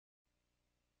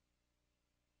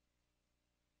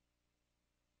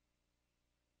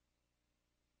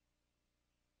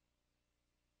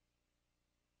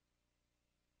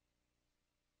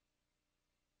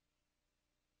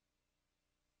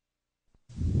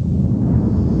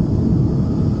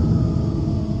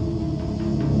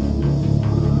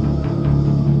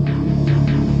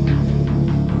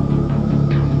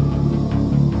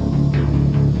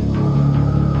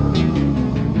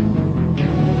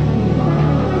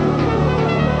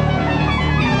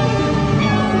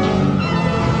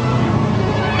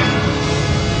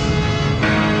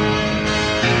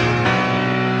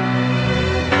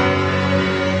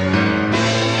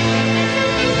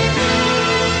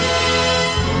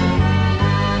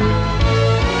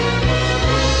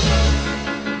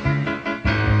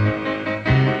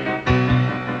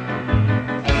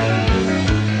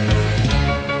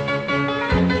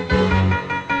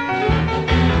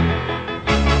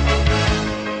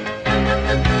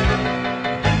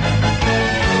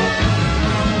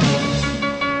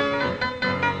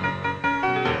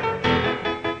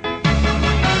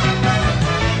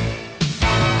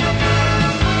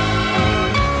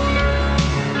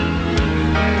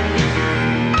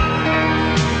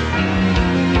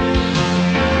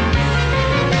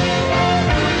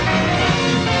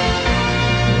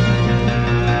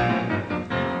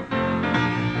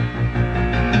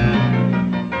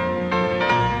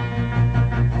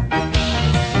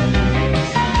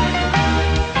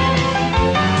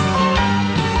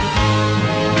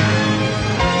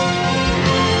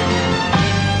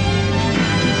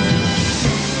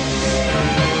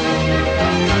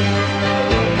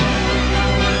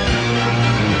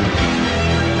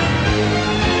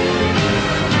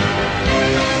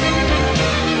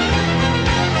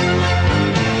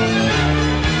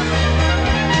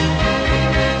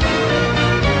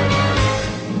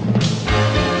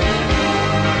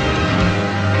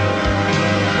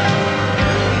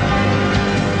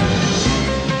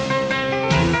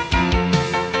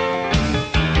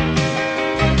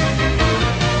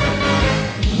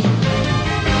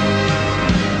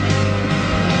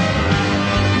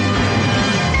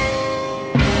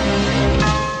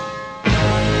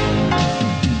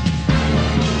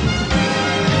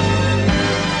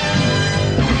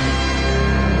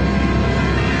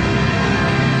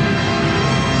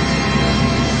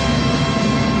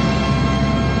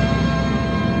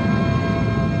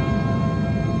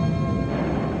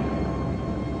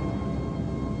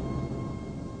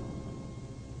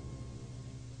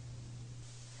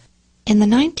In the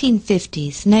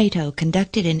 1950s, NATO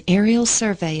conducted an aerial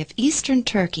survey of eastern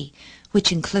Turkey,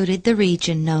 which included the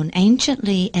region known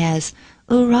anciently as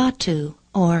Urartu,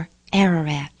 or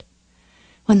Ararat.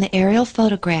 When the aerial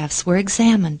photographs were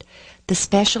examined, the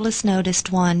specialists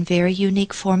noticed one very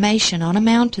unique formation on a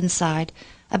mountainside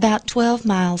about 12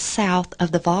 miles south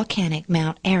of the volcanic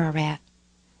Mount Ararat.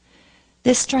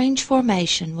 This strange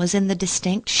formation was in the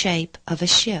distinct shape of a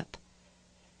ship.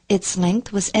 Its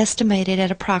length was estimated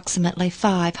at approximately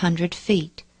 500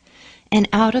 feet, and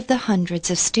out of the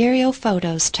hundreds of stereo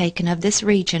photos taken of this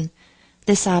region,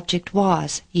 this object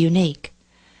was unique.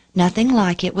 Nothing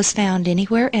like it was found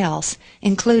anywhere else,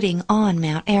 including on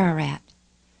Mount Ararat.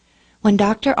 When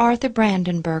Dr. Arthur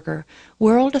Brandenberger,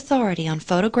 world authority on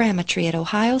photogrammetry at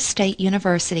Ohio State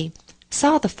University,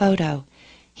 saw the photo,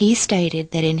 he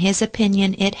stated that in his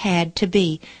opinion it had to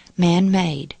be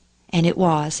man-made, and it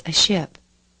was a ship.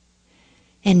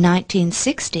 In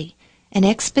 1960, an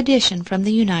expedition from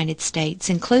the United States,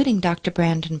 including Dr.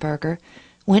 Brandenberger,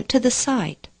 went to the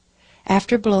site.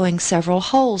 After blowing several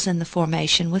holes in the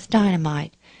formation with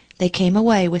dynamite, they came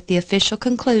away with the official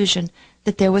conclusion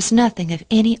that there was nothing of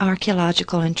any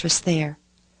archaeological interest there.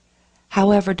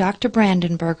 However, Dr.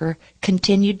 Brandenberger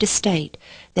continued to state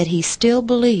that he still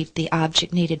believed the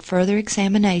object needed further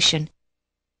examination.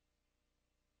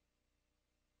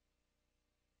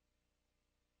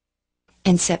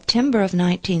 In September of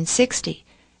 1960,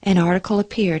 an article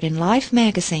appeared in Life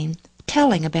magazine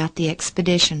telling about the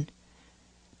expedition.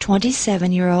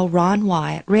 27-year-old Ron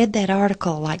Wyatt read that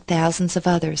article like thousands of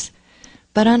others.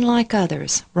 But unlike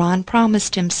others, Ron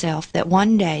promised himself that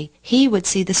one day he would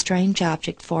see the strange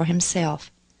object for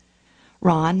himself.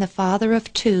 Ron, the father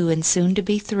of 2 and soon to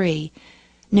be 3,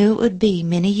 knew it would be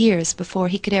many years before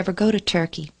he could ever go to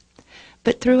Turkey.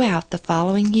 But throughout the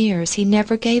following years he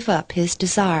never gave up his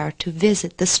desire to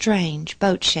visit the strange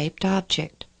boat-shaped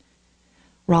object.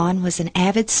 Ron was an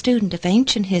avid student of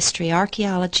ancient history,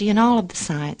 archaeology, and all of the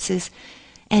sciences,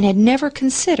 and had never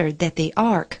considered that the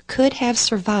Ark could have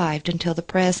survived until the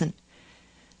present.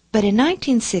 But in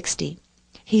 1960,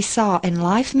 he saw in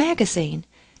Life magazine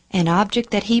an object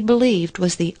that he believed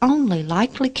was the only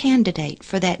likely candidate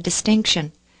for that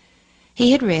distinction.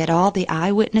 He had read all the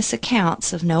eyewitness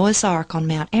accounts of Noah's Ark on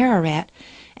Mount Ararat,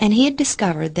 and he had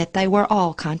discovered that they were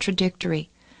all contradictory.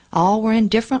 All were in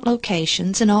different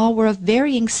locations, and all were of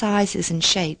varying sizes and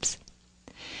shapes.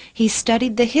 He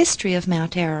studied the history of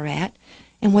Mount Ararat,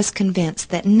 and was convinced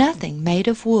that nothing made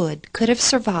of wood could have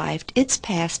survived its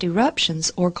past eruptions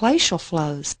or glacial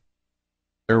flows.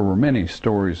 There were many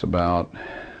stories about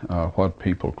what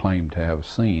people claimed to have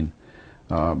seen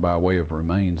by way of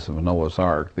remains of Noah's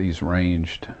Ark. These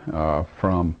ranged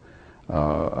from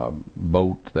a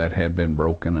boat that had been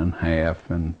broken in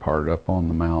half and part up on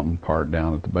the mountain, part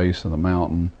down at the base of the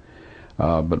mountain,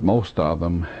 but most of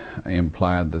them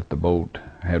implied that the boat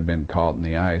had been caught in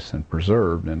the ice and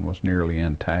preserved and was nearly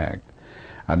intact.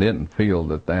 I didn't feel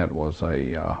that that was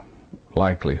a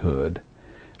likelihood,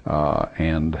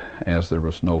 and as there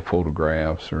was no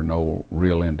photographs or no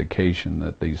real indication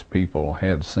that these people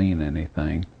had seen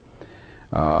anything,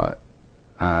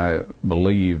 I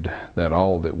believed that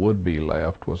all that would be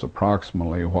left was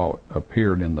approximately what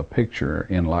appeared in the picture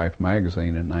in Life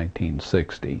magazine in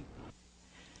 1960.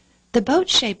 The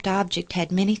boat-shaped object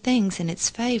had many things in its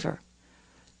favor.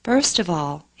 First of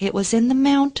all, it was in the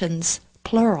mountains,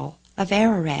 plural, of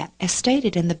Ararat, as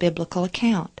stated in the biblical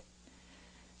account.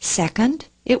 Second,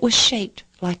 it was shaped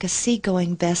like a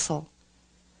seagoing vessel.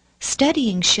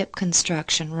 Studying ship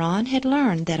construction, Ron had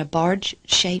learned that a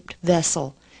barge-shaped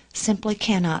vessel simply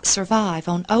cannot survive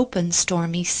on open,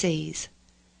 stormy seas.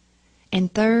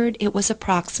 And third, it was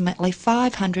approximately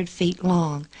 500 feet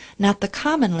long, not the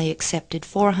commonly accepted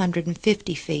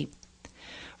 450 feet.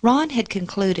 Ron had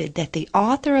concluded that the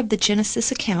author of the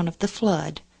Genesis account of the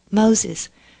flood, Moses,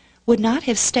 would not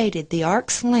have stated the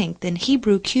ark's length in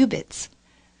Hebrew cubits.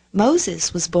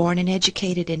 Moses was born and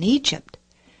educated in Egypt.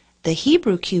 The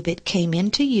Hebrew cubit came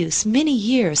into use many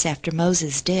years after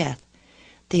Moses' death.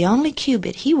 The only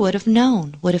cubit he would have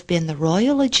known would have been the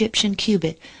Royal Egyptian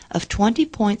cubit of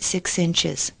 20.6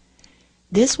 inches.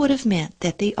 This would have meant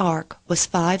that the ark was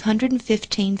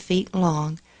 515 feet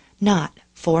long, not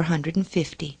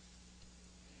 450.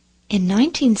 In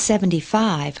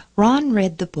 1975, Ron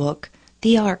read the book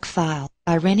The Ark File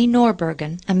by Rennie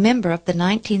Norbergen, a member of the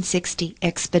 1960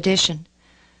 expedition.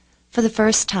 For the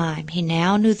first time, he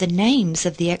now knew the names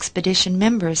of the expedition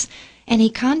members, and he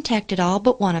contacted all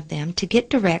but one of them to get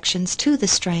directions to the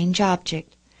strange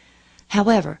object.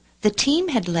 However, the team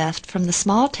had left from the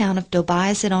small town of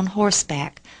Dobizet on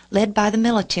horseback, led by the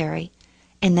military,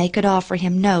 and they could offer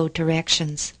him no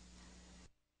directions.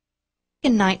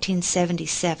 In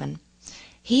 1977,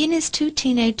 he and his two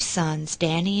teenage sons,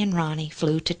 Danny and Ronnie,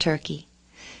 flew to Turkey.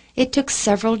 It took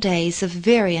several days of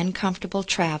very uncomfortable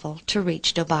travel to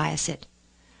reach Dobayacet.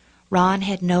 Ron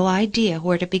had no idea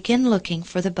where to begin looking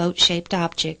for the boat-shaped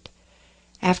object.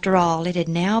 After all, it had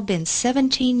now been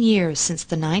 17 years since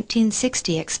the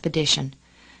 1960 expedition.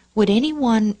 Would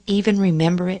anyone even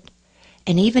remember it?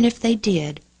 And even if they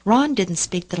did, Ron didn't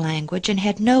speak the language and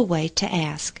had no way to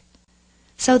ask.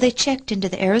 So they checked into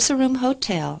the Erzurum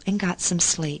Hotel and got some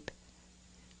sleep.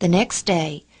 The next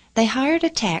day, they hired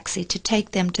a taxi to take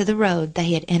them to the road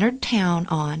they had entered town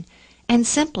on and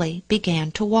simply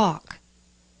began to walk.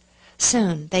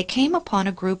 Soon they came upon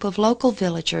a group of local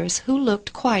villagers who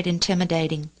looked quite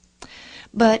intimidating.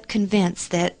 But convinced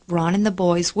that Ron and the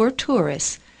boys were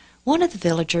tourists, one of the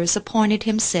villagers appointed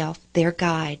himself their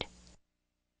guide.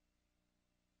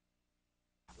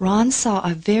 Ron saw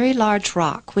a very large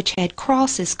rock which had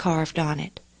crosses carved on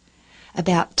it.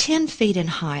 About 10 feet in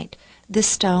height, this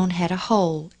stone had a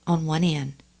hole on one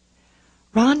end.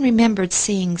 Ron remembered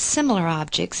seeing similar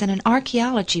objects in an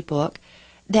archaeology book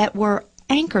that were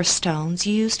anchor stones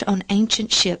used on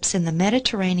ancient ships in the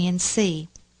Mediterranean Sea.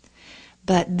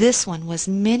 But this one was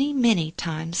many, many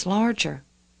times larger.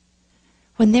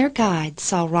 When their guide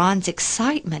saw Ron's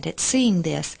excitement at seeing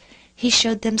this, he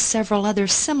showed them several other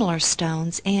similar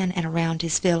stones in and around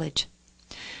his village.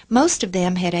 Most of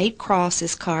them had 8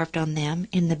 crosses carved on them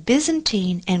in the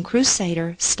Byzantine and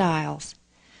Crusader styles.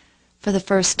 For the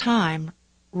first time,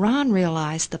 Ron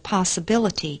realized the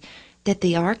possibility that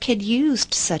the Ark had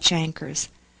used such anchors,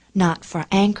 not for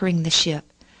anchoring the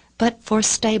ship, but for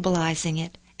stabilizing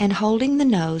it and holding the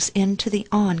nose into the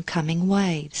oncoming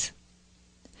waves.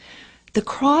 The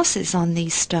crosses on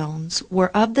these stones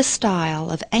were of the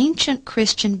style of ancient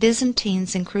Christian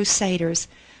Byzantines and Crusaders,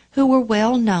 who were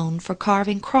well known for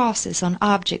carving crosses on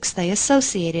objects they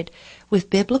associated with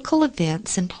biblical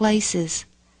events and places.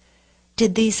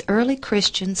 Did these early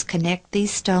Christians connect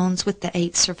these stones with the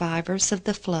 8 survivors of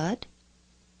the flood?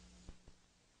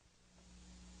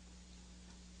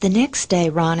 The next day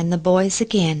Ron and the boys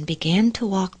again began to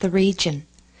walk the region.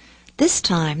 This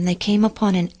time they came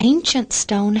upon an ancient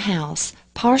stone house,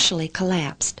 partially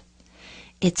collapsed.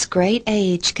 Its great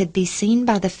age could be seen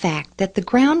by the fact that the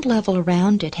ground level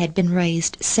around it had been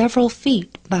raised several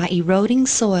feet by eroding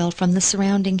soil from the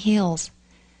surrounding hills.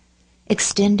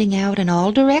 Extending out in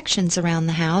all directions around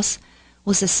the house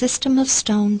was a system of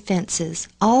stone fences,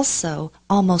 also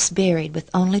almost buried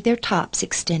with only their tops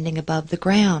extending above the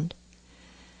ground.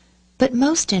 But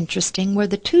most interesting were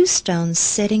the 2 stones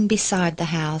sitting beside the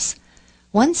house,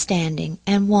 one standing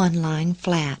and one lying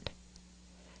flat.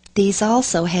 These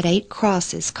also had 8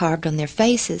 crosses carved on their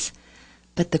faces,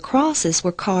 but the crosses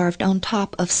were carved on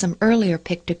top of some earlier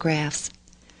pictographs.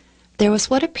 There was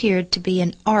what appeared to be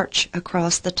an arch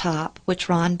across the top, which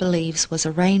Ron believes was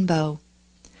a rainbow.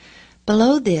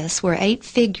 Below this were 8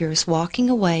 figures walking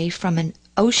away from an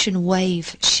ocean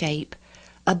wave shape,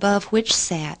 above which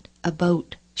sat a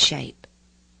boat shape.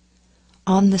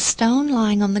 On the stone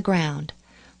lying on the ground,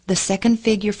 the second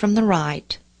figure from the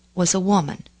right was a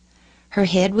woman. Her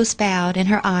head was bowed and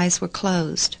her eyes were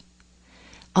closed.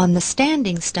 On the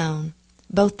standing stone,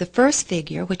 both the first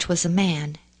figure, which was a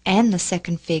man, and the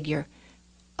second figure,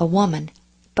 a woman,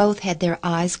 both had their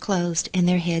eyes closed and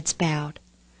their heads bowed.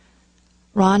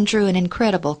 Ron drew an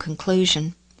incredible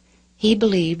conclusion. He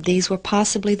believed these were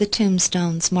possibly the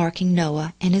tombstones marking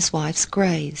Noah and his wife's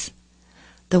graves.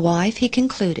 The wife, he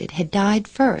concluded, had died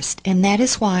first, and that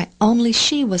is why only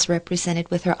she was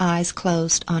represented with her eyes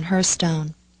closed on her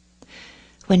stone.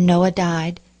 When Noah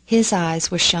died, his eyes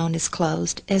were shown as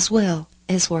closed as well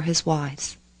as were his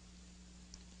wife's.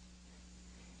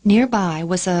 Nearby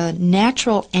was a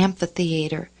natural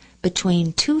amphitheater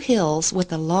between 2 hills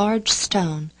with a large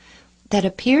stone that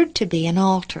appeared to be an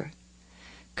altar.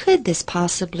 Could this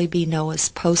possibly be Noah's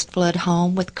post-flood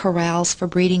home with corrals for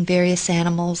breeding various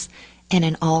animals and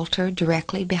an altar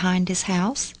directly behind his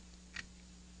house?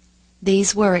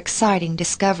 These were exciting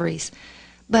discoveries,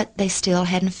 but they still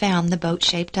hadn't found the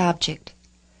boat-shaped object.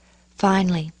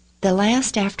 Finally, the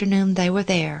last afternoon they were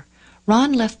there,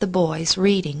 Ron left the boys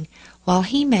reading while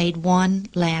he made one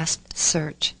last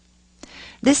search.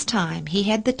 This time he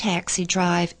had the taxi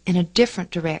drive in a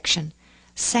different direction,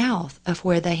 south of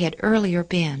where they had earlier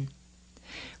been.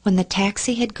 When the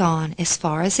taxi had gone as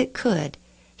far as it could,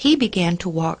 he began to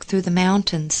walk through the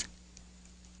mountains.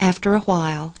 After a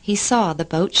while he saw the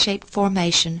boat-shaped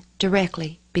formation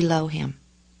directly below him.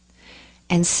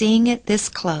 And seeing it this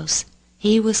close,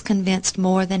 he was convinced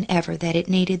more than ever that it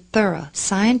needed thorough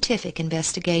scientific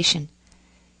investigation.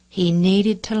 He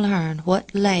needed to learn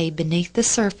what lay beneath the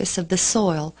surface of the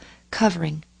soil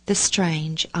covering the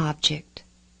strange object.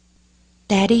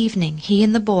 That evening he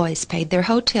and the boys paid their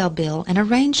hotel bill and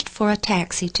arranged for a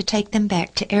taxi to take them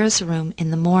back to Erzurum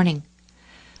in the morning.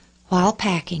 While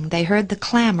packing, they heard the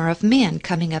clamor of men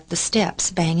coming up the steps,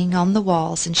 banging on the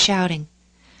walls and shouting.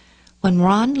 When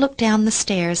Ron looked down the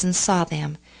stairs and saw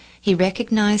them, he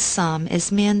recognized some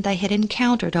as men they had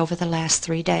encountered over the last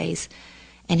 3 days,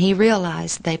 and he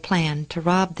realized they planned to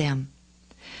rob them.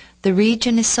 The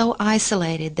region is so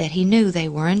isolated that he knew they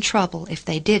were in trouble if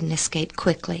they didn't escape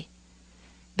quickly.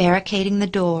 Barricading the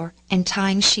door and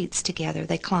tying sheets together,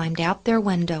 they climbed out their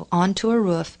window onto a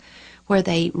roof where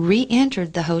they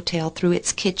re-entered the hotel through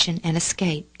its kitchen and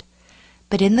escaped.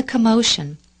 But in the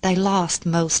commotion, they lost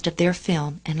most of their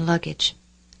film and luggage.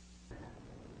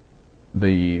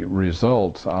 The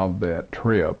results of that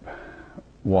trip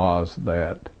was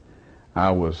that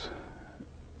I was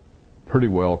pretty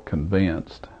well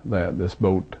convinced that this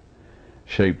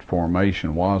boat-shaped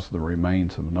formation was the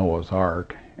remains of Noah's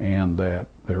Ark, and that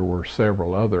there were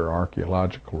several other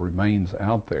archaeological remains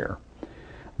out there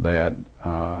that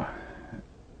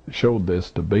showed this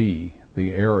to be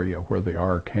the area where the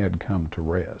Ark had come to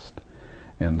rest.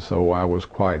 And so I was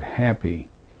quite happy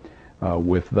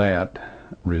with that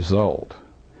result,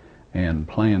 and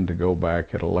planned to go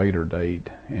back at a later date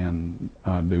and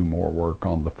do more work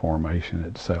on the formation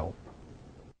itself.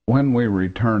 When we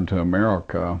returned to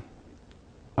America,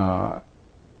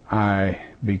 I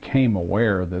became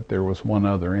aware that there was one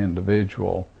other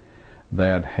individual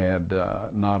that had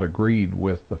not agreed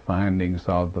with the findings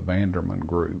of the Vanderman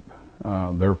group.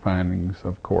 Their findings,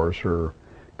 of course, or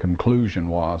conclusion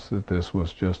was that this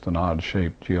was just an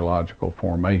odd-shaped geological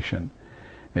formation.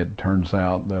 It turns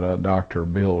out that Dr.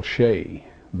 Bill Shea,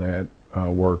 that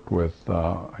worked with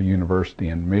a university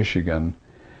in Michigan,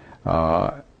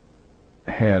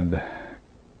 had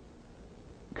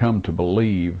come to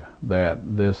believe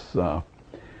that this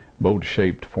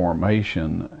boat-shaped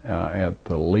formation at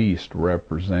the least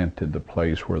represented the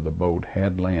place where the boat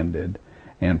had landed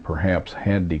and perhaps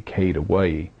had decayed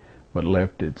away, but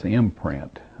left its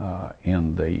imprint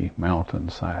in the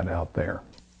mountainside out there.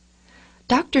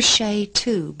 Dr. Shea,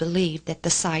 too, believed that the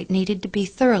site needed to be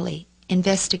thoroughly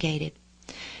investigated,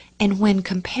 and when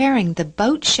comparing the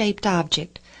boat-shaped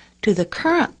object to the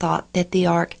current thought that the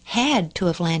Ark had to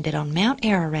have landed on Mount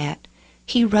Ararat,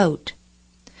 he wrote,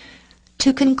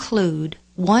 "To conclude,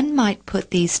 one might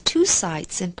put these two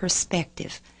sites in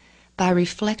perspective by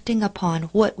reflecting upon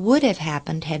what would have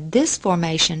happened had this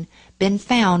formation been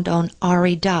found on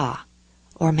Arida,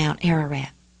 or Mount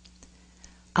Ararat.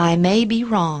 I may be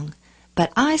wrong,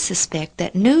 but I suspect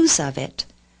that news of it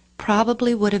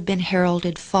probably would have been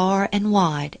heralded far and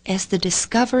wide as the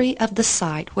discovery of the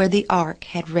site where the Ark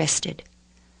had rested.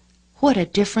 What a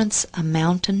difference a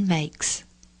mountain makes."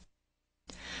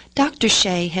 Dr.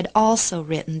 Shea had also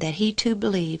written that he too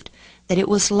believed that it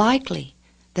was likely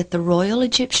that the Royal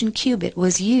Egyptian cubit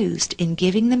was used in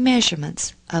giving the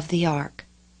measurements of the Ark.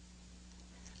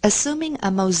 Assuming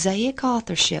a Mosaic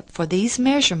authorship for these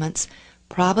measurements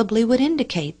probably would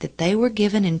indicate that they were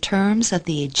given in terms of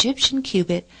the Egyptian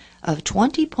cubit of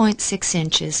 20.6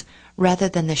 inches rather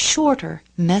than the shorter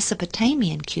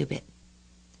Mesopotamian cubit.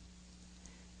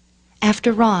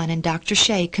 After Ron and Dr.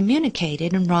 Shea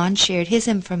communicated and Ron shared his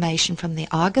information from the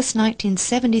August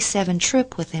 1977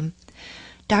 trip with him,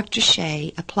 Dr.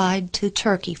 Shea applied to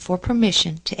Turkey for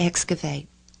permission to excavate.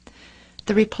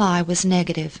 The reply was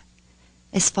negative.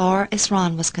 As far as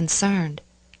Ron was concerned,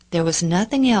 there was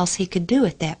nothing else he could do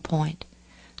at that point,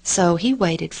 so he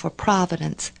waited for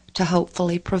Providence to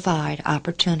hopefully provide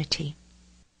opportunity.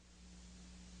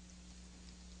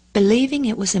 Believing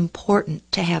it was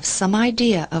important to have some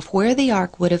idea of where the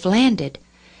Ark would have landed,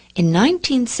 in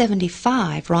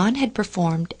 1975 Ron had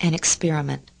performed an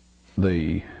experiment.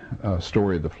 The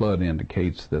story of the flood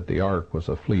indicates that the Ark was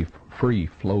a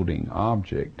free-floating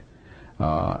object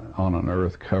on an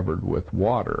earth covered with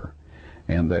water,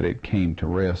 and that it came to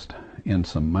rest in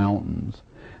some mountains.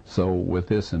 So with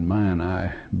this in mind,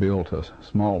 I built a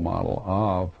small model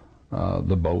of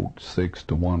the boat,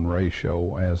 6-to-1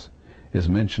 ratio, as is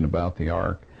mentioned about the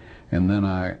Ark, and then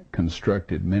I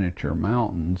constructed miniature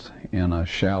mountains in a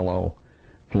shallow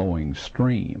flowing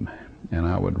stream, and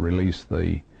I would release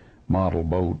the model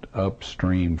boat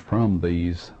upstream from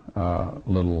these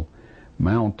little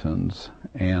mountains,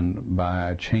 and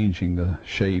by changing the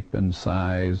shape and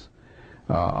size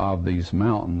of these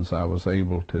mountains, I was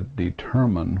able to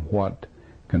determine what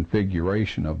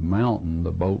configuration of mountain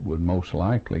the boat would most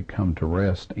likely come to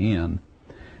rest in.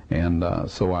 And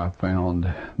so I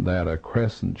found that a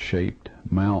crescent-shaped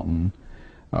mountain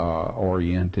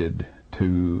oriented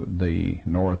to the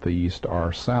northeast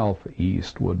or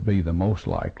southeast would be the most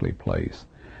likely place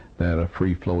that a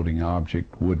free-floating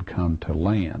object would come to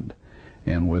land.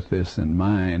 And with this in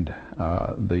mind,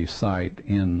 the site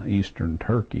in eastern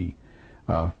Turkey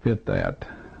fit that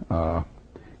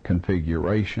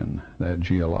configuration, that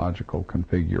geological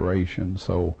configuration,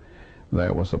 so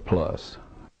that was a plus.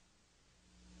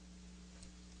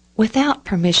 Without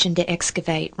permission to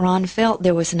excavate, Ron felt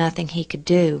there was nothing he could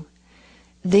do.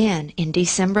 Then, in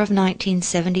December of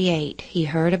 1978, he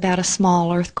heard about a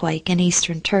small earthquake in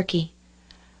eastern Turkey.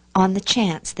 On the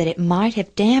chance that it might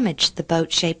have damaged the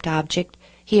boat-shaped object,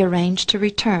 he arranged to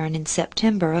return in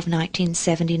September of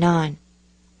 1979.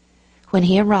 When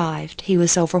he arrived, he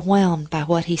was overwhelmed by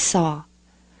what he saw.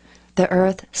 The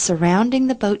earth surrounding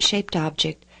the boat-shaped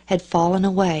object had fallen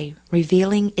away,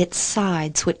 revealing its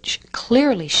sides, which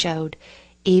clearly showed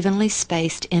evenly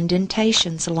spaced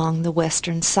indentations along the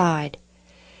western side.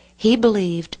 He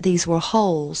believed these were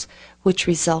holes which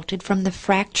resulted from the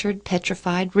fractured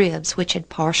petrified ribs which had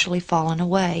partially fallen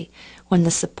away when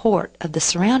the support of the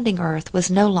surrounding earth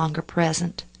was no longer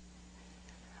present.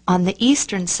 On the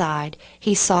eastern side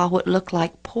he saw what looked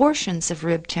like portions of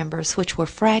rib timbers which were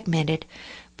fragmented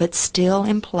but still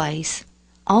in place,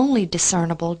 only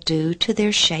discernible due to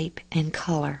their shape and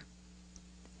color.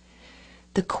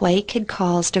 The quake had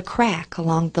caused a crack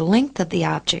along the length of the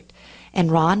object,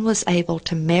 and Ron was able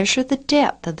to measure the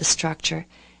depth of the structure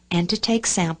and to take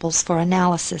samples for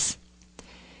analysis.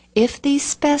 If these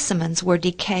specimens were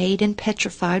decayed and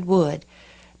petrified wood,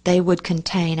 they would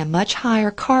contain a much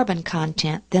higher carbon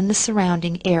content than the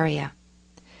surrounding area.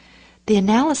 The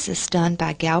analysis done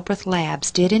by Galbraith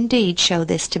Labs did indeed show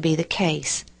this to be the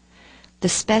case. The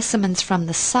specimens from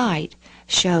the site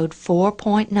showed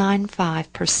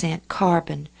 4.95%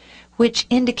 carbon, which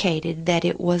indicated that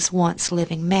it was once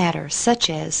living matter, such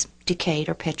as decayed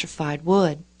or petrified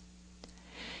wood.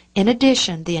 In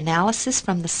addition, the analysis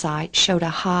from the site showed a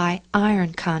high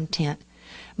iron content,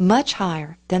 much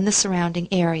higher than the surrounding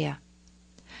area.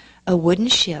 A wooden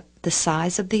ship the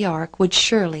size of the Ark would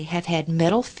surely have had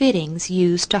metal fittings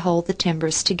used to hold the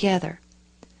timbers together.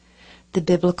 The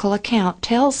biblical account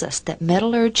tells us that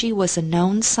metallurgy was a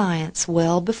known science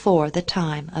well before the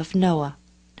time of Noah.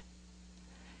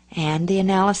 And the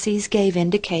analyses gave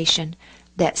indication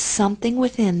that something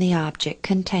within the object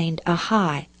contained a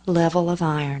high level of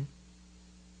iron.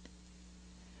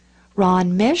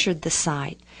 Ron measured the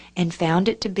site and found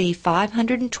it to be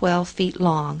 512 feet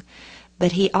long,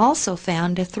 but he also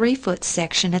found a 3-foot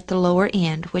section at the lower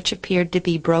end which appeared to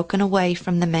be broken away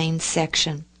from the main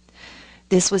section.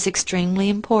 This was extremely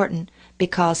important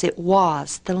because it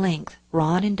was the length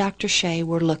Ron and Dr. Shea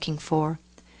were looking for.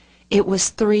 It was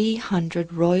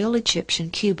 300 Royal Egyptian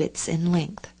cubits in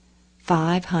length,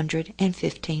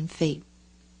 515 feet.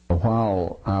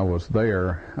 While I was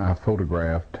there, I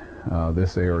photographed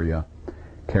this area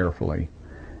carefully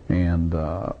and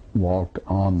walked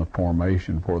on the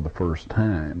formation for the first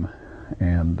time,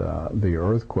 and the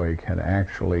earthquake had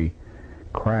actually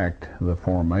cracked the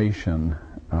formation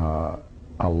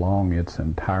along its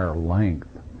entire length,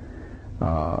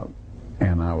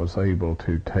 and I was able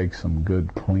to take some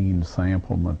good clean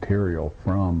sample material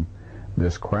from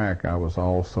this crack. I was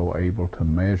also able to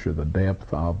measure the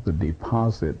depth of the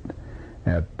deposit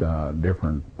at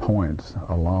different points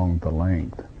along the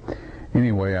length.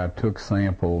 Anyway, I took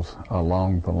samples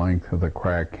along the length of the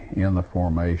crack in the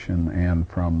formation and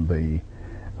from the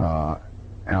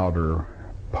outer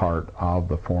part of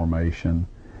the formation,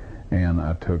 and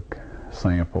I took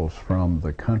samples from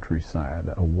the countryside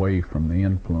away from the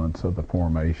influence of the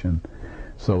formation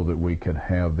so that we could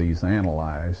have these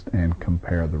analyzed and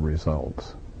compare the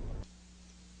results.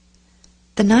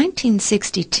 The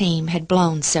 1960 team had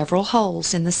blown several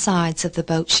holes in the sides of the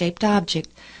boat-shaped object,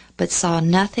 but saw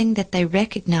nothing that they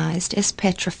recognized as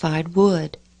petrified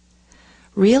wood.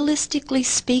 Realistically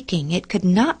speaking, it could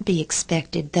not be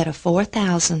expected that a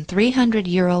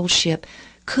 4,300-year-old ship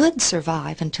could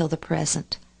survive until the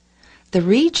present. The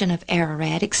region of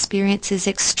Ararat experiences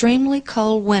extremely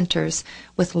cold winters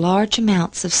with large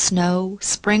amounts of snow,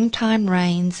 springtime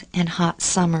rains, and hot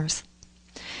summers.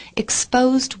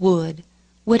 Exposed wood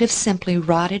would have simply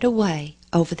rotted away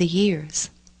over the years.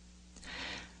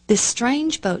 This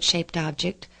strange boat-shaped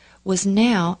object was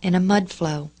now in a mud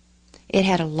flow. It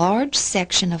had a large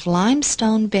section of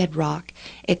limestone bedrock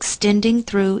extending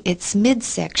through its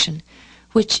midsection,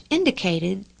 which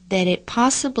indicated that it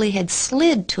possibly had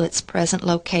slid to its present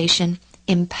location,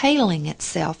 impaling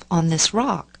itself on this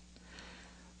rock.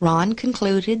 Ron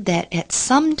concluded that at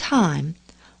some time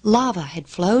lava had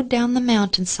flowed down the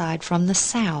mountainside from the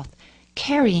south,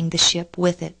 carrying the ship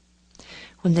with it.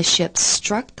 When the ship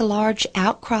struck the large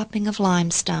outcropping of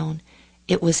limestone,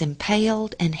 it was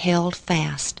impaled and held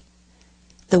fast.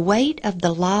 The weight of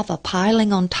the lava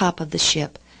piling on top of the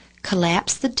ship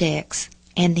collapsed the decks,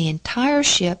 and the entire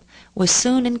ship was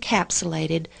soon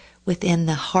encapsulated within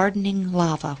the hardening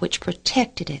lava which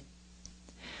protected it.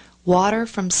 Water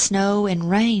from snow and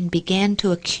rain began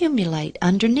to accumulate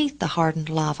underneath the hardened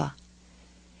lava.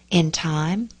 In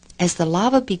time, as the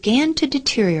lava began to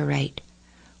deteriorate,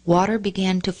 water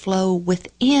began to flow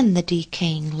within the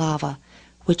decaying lava,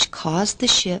 which caused the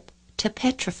ship to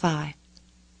petrify.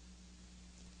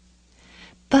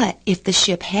 But if the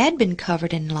ship had been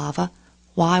covered in lava,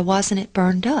 why wasn't it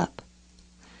burned up?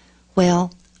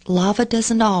 Well, lava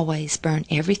doesn't always burn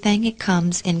everything it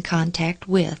comes in contact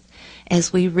with,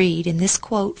 as we read in this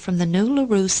quote from the New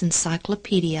Larousse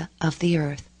Encyclopedia of the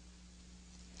Earth.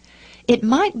 It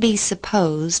might be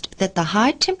supposed that the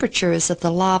high temperatures of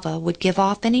the lava would give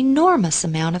off an enormous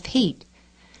amount of heat.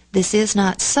 This is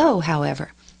not so,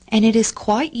 however, and it is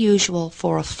quite usual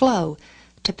for a flow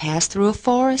to pass through a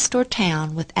forest or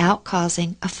town without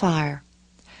causing a fire.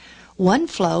 One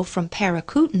flow from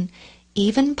Paracutin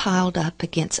even piled up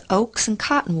against oaks and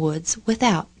cottonwoods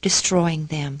without destroying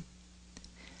them.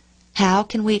 How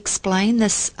can we explain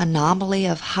this anomaly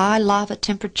of high lava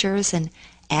temperatures and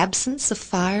absence of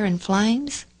fire and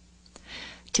flames?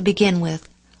 To begin with,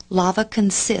 lava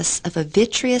consists of a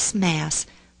vitreous mass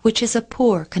which is a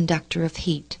poor conductor of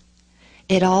heat.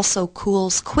 It also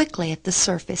cools quickly at the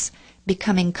surface,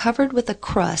 becoming covered with a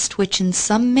crust which in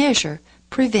some measure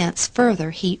prevents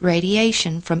further heat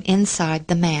radiation from inside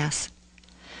the mass.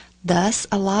 Thus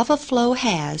a lava flow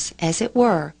has, as it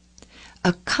were,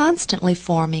 a constantly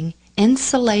forming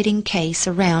insulating case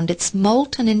around its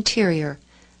molten interior,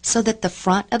 so that the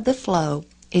front of the flow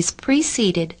is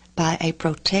preceded by a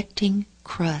protecting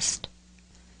crust.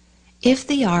 If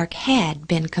the Ark had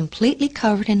been completely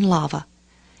covered in lava,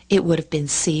 it would have been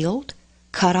sealed,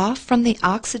 cut off from the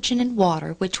oxygen and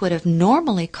water which would have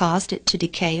normally caused it to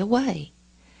decay away.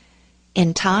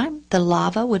 In time, the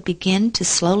lava would begin to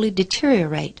slowly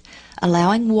deteriorate,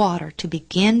 allowing water to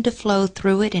begin to flow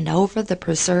through it and over the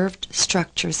preserved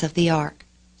structures of the Ark.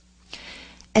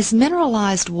 As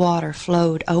mineralized water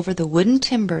flowed over the wooden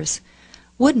timbers,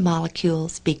 wood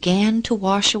molecules began to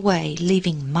wash away,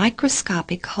 leaving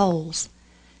microscopic holes.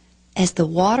 As the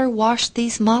water washed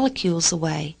these molecules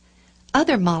away,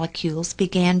 other molecules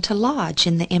began to lodge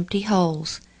in the empty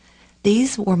holes.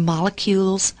 These were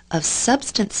molecules of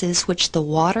substances which the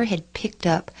water had picked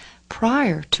up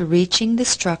prior to reaching the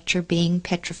structure being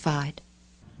petrified.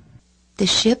 The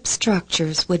ship's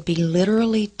structures would be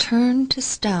literally turned to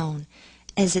stone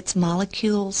as its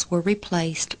molecules were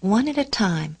replaced one at a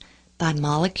time by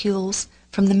molecules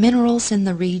from the minerals in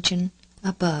the region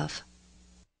above.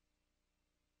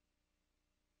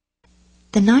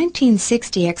 The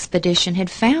 1960 expedition had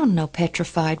found no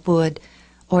petrified wood,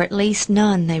 or at least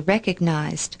none they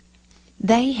recognized.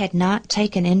 They had not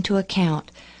taken into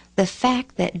account the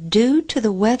fact that due to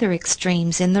the weather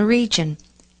extremes in the region,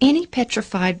 any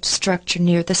petrified structure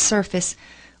near the surface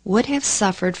would have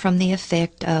suffered from the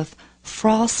effect of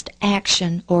frost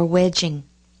action or wedging.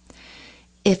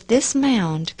 If this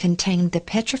mound contained the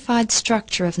petrified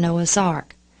structure of Noah's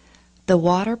Ark, the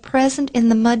water present in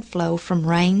the mud flow from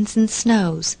rains and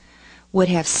snows would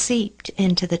have seeped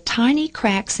into the tiny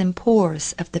cracks and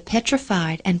pores of the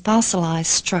petrified and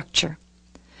fossilized structure.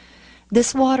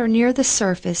 This water near the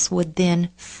surface would then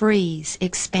freeze,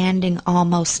 expanding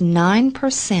almost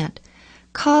 9%,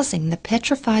 causing the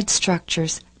petrified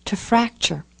structures to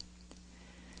fracture.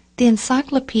 The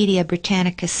Encyclopedia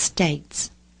Britannica states,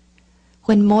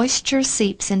 "When moisture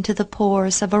seeps into the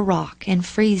pores of a rock and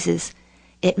freezes,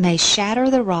 it may shatter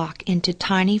the rock into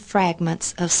tiny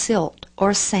fragments of silt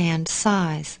or sand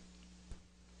size.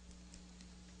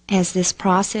 As this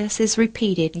process is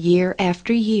repeated year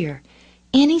after year,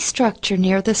 any structure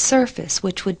near the surface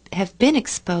which would have been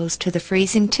exposed to the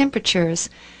freezing temperatures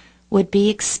would be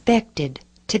expected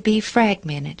to be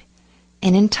fragmented,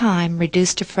 and in time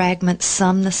reduced to fragments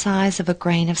some the size of a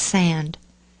grain of sand.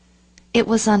 It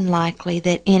was unlikely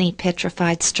that any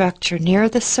petrified structure near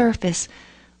the surface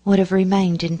would have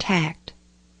remained intact.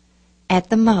 At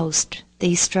the most,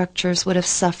 these structures would have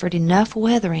suffered enough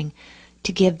weathering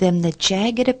to give them the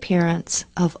jagged appearance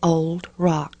of old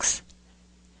rocks.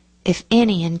 If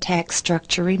any intact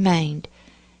structure remained,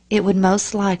 it would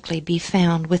most likely be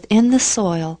found within the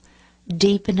soil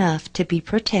deep enough to be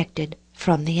protected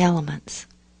from the elements."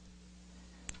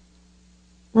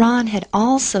 Ron had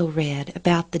also read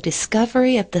about the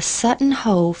discovery of the Sutton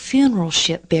Hoo funeral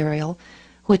ship burial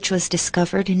which was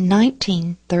discovered in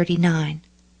 1939.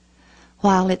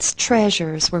 While its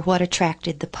treasures were what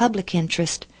attracted the public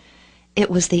interest, it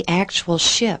was the actual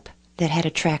ship that had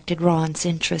attracted Ron's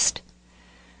interest.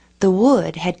 The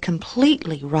wood had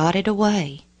completely rotted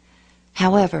away.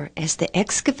 However, as the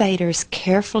excavators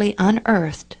carefully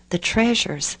unearthed the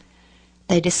treasures,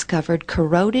 they discovered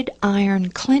corroded iron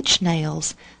clinch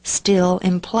nails still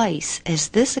in place, as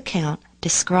this account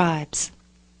describes.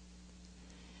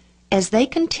 As they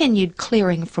continued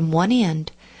clearing from one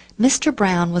end, Mr.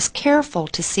 Brown was careful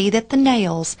to see that the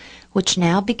nails, which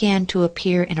now began to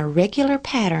appear in a regular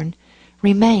pattern,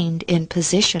 remained in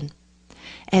position.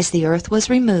 As the earth was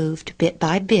removed bit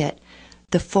by bit,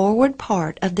 the forward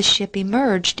part of the ship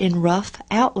emerged in rough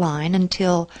outline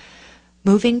until,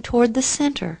 moving toward the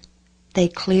center, they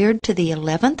cleared to the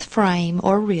 11th frame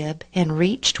or rib and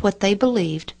reached what they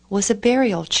believed was a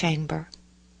burial chamber.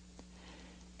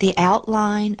 The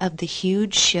outline of the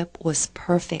huge ship was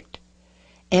perfect.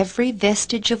 Every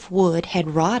vestige of wood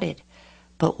had rotted,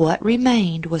 but what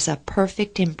remained was a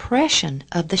perfect impression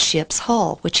of the ship's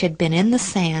hull, which had been in the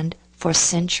sand for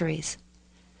centuries.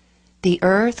 The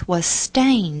earth was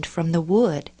stained from the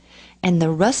wood, and the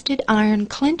rusted iron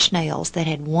clinch nails that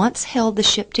had once held the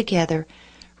ship together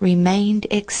remained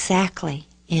exactly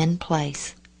in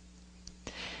place.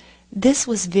 This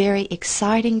was very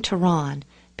exciting to Ron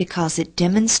because it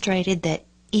demonstrated that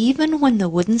even when the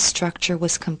wooden structure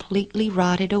was completely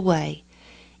rotted away,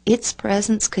 its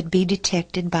presence could be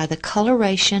detected by the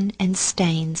coloration and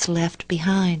stains left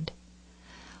behind.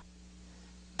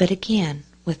 But again,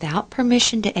 without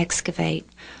permission to excavate,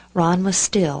 Ron was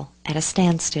still at a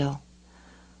standstill.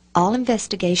 All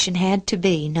investigation had to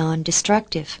be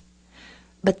non-destructive.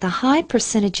 But the high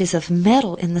percentages of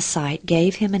metal in the site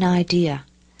gave him an idea.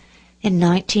 In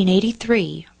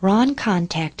 1983, Ron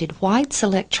contacted White's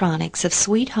Electronics of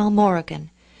Sweet Home, Oregon,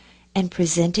 and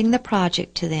presenting the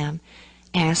project to them,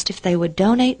 asked if they would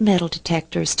donate metal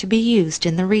detectors to be used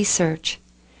in the research.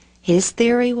 His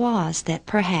theory was that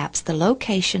perhaps the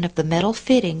location of the metal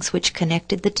fittings which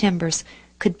connected the timbers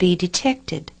could be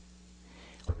detected.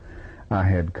 I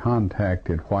had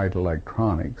contacted White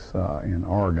Electronics in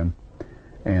Oregon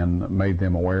and made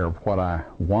them aware of what I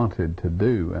wanted to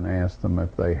do and asked them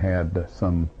if they had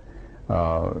some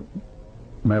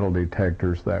metal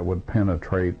detectors that would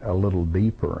penetrate a little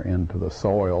deeper into the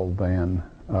soil than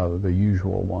the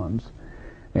usual ones.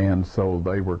 And so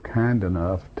they were kind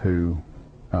enough to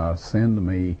send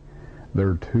me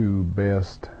their two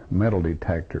best metal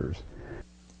detectors.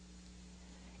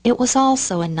 It was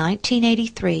also in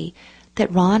 1983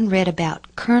 that Ron read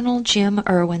about Colonel Jim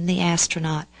Irwin, the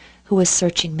astronaut, who was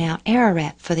searching Mount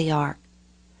Ararat for the Ark.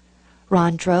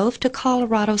 Ron drove to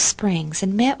Colorado Springs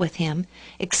and met with him,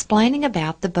 explaining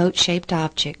about the boat-shaped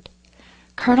object.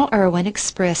 Colonel Irwin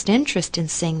expressed interest in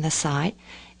seeing the site,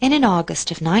 and in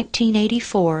August of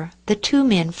 1984 the two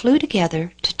men flew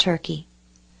together to Turkey.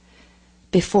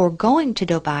 Before going to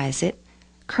Dobizet,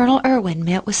 Colonel Irwin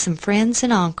met with some friends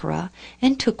in Ankara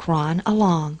and took Ron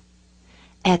along.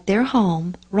 At their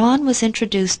home, Ron was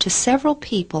introduced to several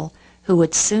people who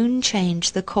would soon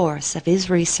change the course of his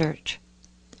research.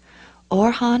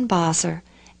 Orhan Bazar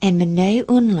and Mine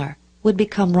Unler would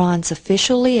become Ron's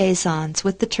official liaisons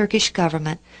with the Turkish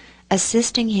government,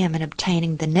 assisting him in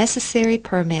obtaining the necessary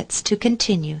permits to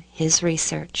continue his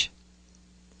research.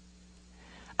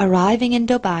 Arriving in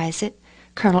Dobizet,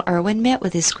 Colonel Irwin met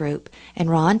with his group, and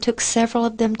Ron took several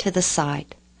of them to the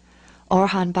site.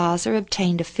 Orhan Bazar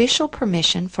obtained official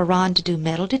permission for Ron to do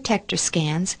metal detector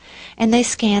scans, and they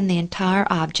scanned the entire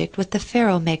object with the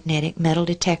ferromagnetic metal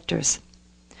detectors.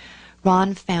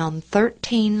 Ron found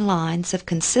 13 lines of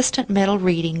consistent metal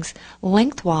readings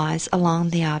lengthwise along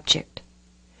the object.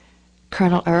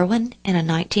 Colonel Irwin, in a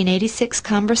 1986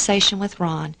 conversation with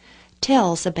Ron,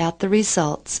 tells about the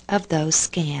results of those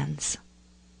scans.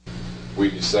 We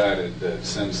decided that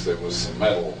since there was some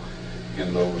metal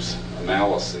in those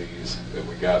analyses that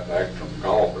we got back from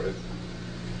Galbraith,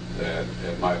 that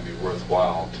it might be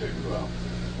worthwhile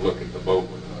to look at the boat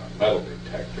with a metal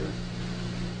detector.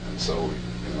 And so,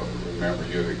 remember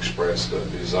you expressed a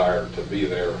desire to be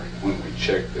there when we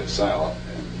checked this out,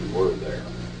 and we were there.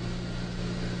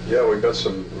 Yeah, we got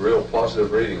some real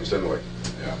positive readings, didn't we?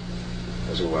 Yeah.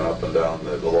 As we went up and down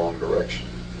the long direction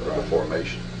of the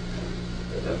formation.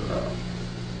 And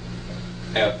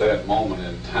at that moment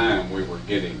in time, we were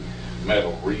getting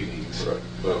metal readings, right.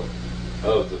 but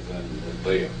other than that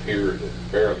they appeared at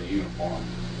fairly uniform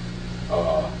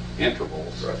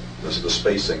intervals. Right. The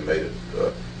spacing made it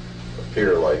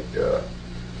appear like,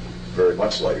 very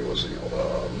much like it was,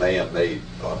 a man-made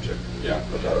object. Yeah.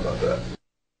 No doubt about that.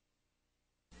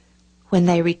 When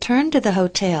they returned to the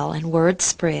hotel and word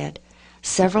spread,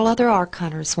 several other Ark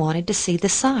hunters wanted to see the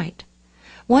site.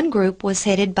 One group was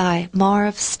headed by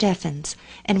Marv Steffens,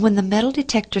 and when the metal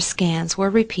detector scans were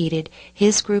repeated,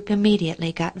 his group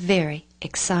immediately got very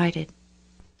excited.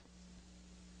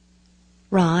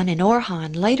 Ron and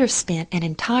Orhan later spent an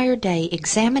entire day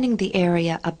examining the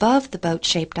area above the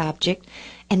boat-shaped object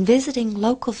and visiting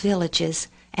local villages,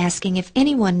 asking if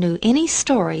anyone knew any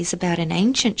stories about an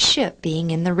ancient ship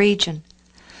being in the region.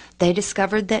 They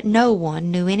discovered that no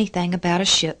one knew anything about a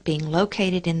ship being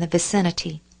located in the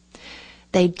vicinity.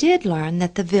 They did learn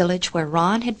that the village where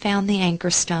Ron had found the anchor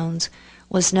stones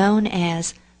was known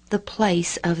as the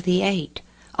Place of the Eight,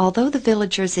 although the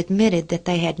villagers admitted that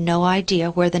they had no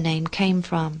idea where the name came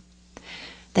from.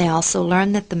 They also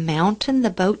learned that the mountain the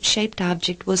boat-shaped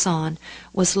object was on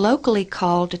was locally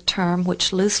called a term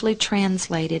which loosely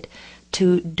translated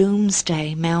to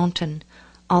Doomsday Mountain,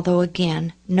 although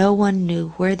again no one knew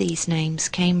where these names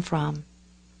came from.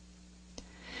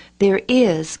 There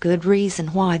is good reason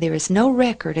why there is no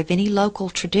record of any local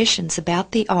traditions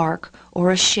about the Ark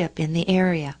or a ship in the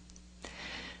area.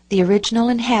 The original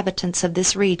inhabitants of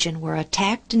this region were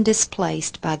attacked and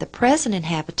displaced by the present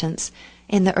inhabitants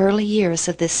in the early years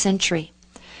of this century.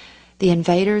 The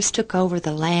invaders took over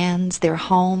the lands, their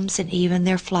homes, and even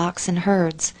their flocks and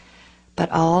herds,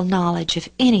 but all knowledge of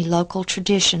any local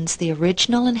traditions the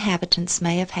original inhabitants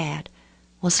may have had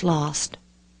was lost.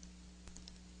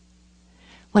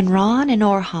 When Ron and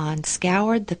Orhan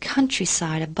scoured the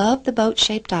countryside above the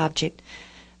boat-shaped object,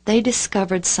 they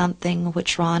discovered something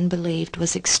which Ron believed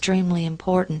was extremely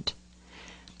important.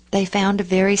 They found a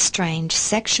very strange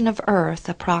section of earth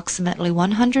approximately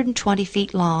 120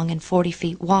 feet long and 40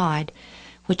 feet wide,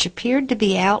 which appeared to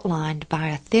be outlined by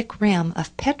a thick rim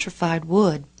of petrified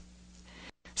wood.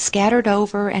 Scattered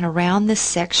over and around this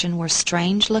section were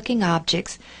strange-looking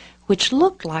objects which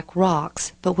looked like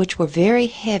rocks, but which were very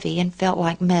heavy and felt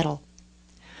like metal.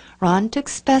 Ron took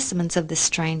specimens of this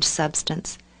strange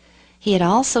substance. He had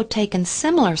also taken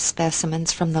similar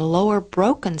specimens from the lower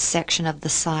broken section of the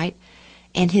site,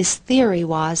 and his theory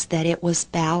was that it was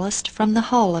ballast from the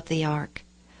hull of the Ark.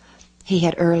 He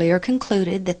had earlier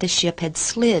concluded that the ship had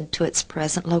slid to its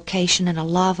present location in a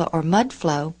lava or mud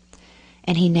flow,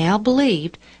 and he now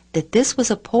believed that this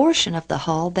was a portion of the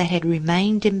hull that had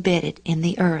remained embedded in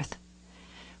the earth.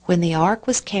 When the Ark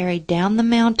was carried down the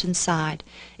mountainside,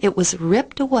 it was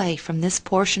ripped away from this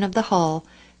portion of the hull,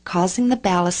 causing the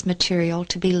ballast material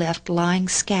to be left lying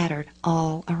scattered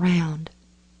all around.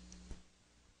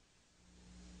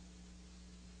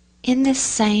 In this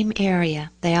same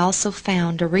area, they also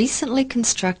found a recently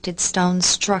constructed stone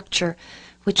structure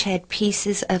which had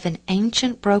pieces of an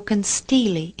ancient broken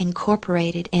stele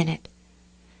incorporated in it.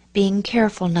 Being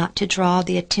careful not to draw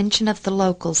the attention of the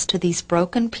locals to these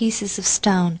broken pieces of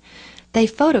stone, they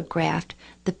photographed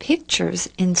the pictures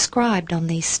inscribed on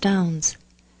these stones.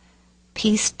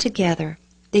 Pieced together,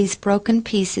 these broken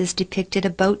pieces depicted a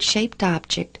boat-shaped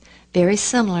object very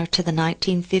similar to the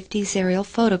 1950s aerial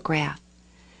photograph.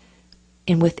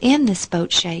 And within this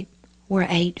boat shape were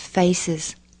 8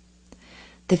 faces.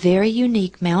 The very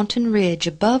unique mountain ridge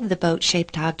above the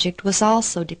boat-shaped object was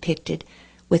also depicted,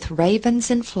 with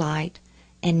ravens in flight,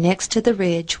 and next to the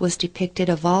ridge was depicted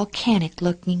a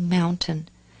volcanic-looking mountain,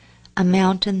 a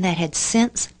mountain that had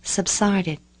since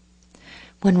subsided.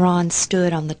 When Ron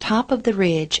stood on the top of the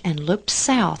ridge and looked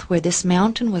south where this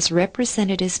mountain was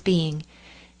represented as being,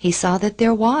 he saw that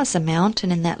there was a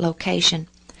mountain in that location,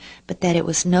 but that it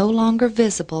was no longer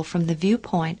visible from the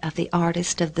viewpoint of the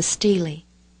artist of the stele.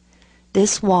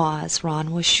 This was,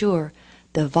 Ron was sure,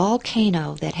 the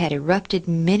volcano that had erupted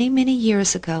many, many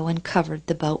years ago and covered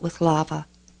the boat with lava.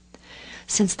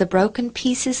 Since the broken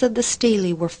pieces of the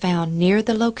stele were found near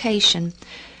the location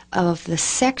of the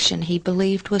section he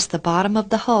believed was the bottom of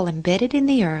the hull embedded in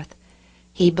the earth,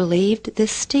 he believed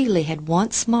this stele had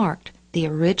once marked the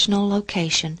original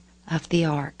location of the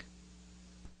Ark.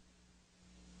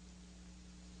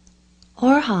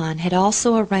 Orhan had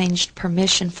also arranged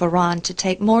permission for Ron to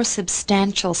take more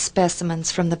substantial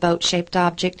specimens from the boat-shaped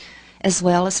object as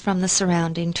well as from the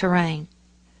surrounding terrain.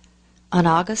 On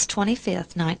August 25,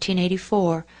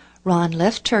 1984, Ron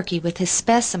left Turkey with his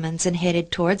specimens and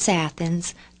headed towards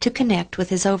Athens to connect with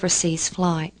his overseas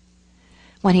flight.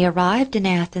 When he arrived in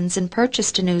Athens and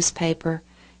purchased a newspaper,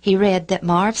 he read that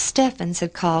Marv Steffens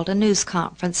had called a news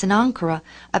conference in Ankara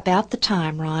about the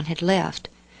time Ron had left,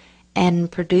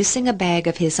 and producing a bag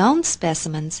of his own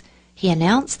specimens, he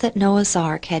announced that Noah's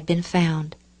Ark had been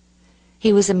found.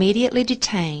 He was immediately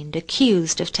detained,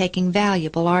 accused of taking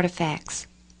valuable artifacts,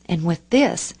 and with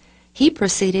this He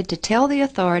proceeded to tell the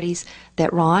authorities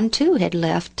that Ron, too, had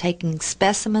left taking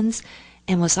specimens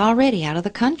and was already out of the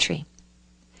country.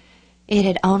 It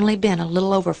had only been a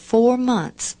little over 4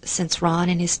 months since Ron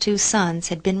and his 2 sons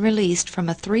had been released from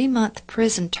a 3-month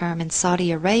prison term in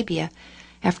Saudi Arabia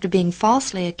after being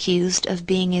falsely accused of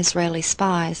being Israeli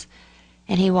spies,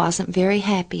 and he wasn't very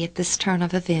happy at this turn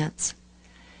of events.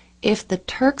 If the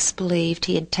Turks believed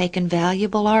he had taken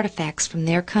valuable artifacts from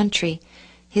their country,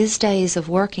 his days of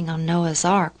working on Noah's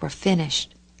Ark were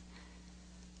finished.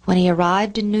 When he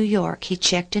arrived in New York, he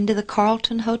checked into the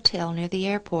Carlton Hotel near the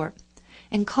airport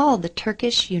and called the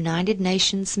Turkish United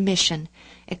Nations mission,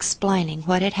 explaining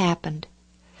what had happened.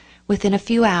 Within a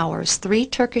few hours, 3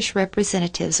 Turkish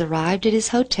representatives arrived at his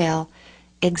hotel,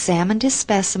 examined his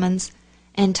specimens,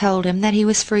 and told him that he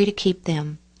was free to keep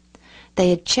them.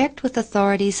 They had checked with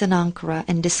authorities in Ankara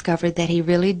and discovered that he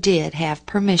really did have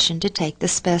permission to take the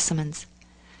specimens.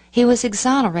 He was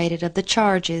exonerated of the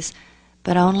charges,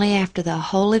 but only after the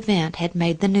whole event had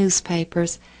made the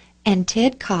newspapers and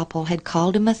Ted Koppel had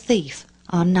called him a thief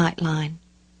on Nightline.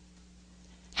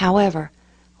 However,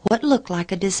 what looked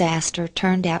like a disaster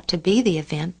turned out to be the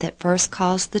event that first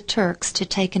caused the Turks to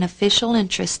take an official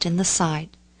interest in the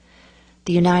site.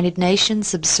 The United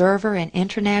Nations Observer and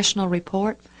International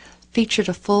Report featured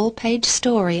a full-page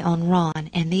story on Ron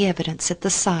and the evidence at the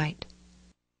site.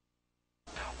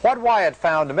 What Wyatt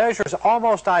found measures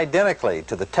almost identically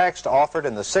to the text offered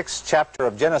in the 6th chapter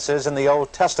of Genesis in the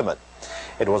Old Testament.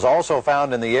 It was also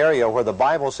found in the area where the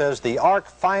Bible says the ark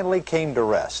finally came to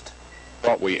rest.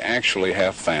 What we actually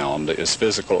have found is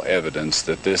physical evidence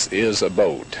that this is a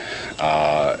boat.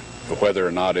 Whether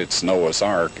or not it's Noah's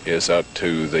Ark is up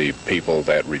to the people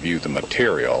that review the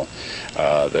material.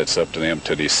 That's up to them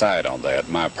to decide on that.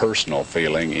 My personal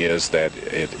feeling is that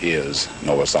it is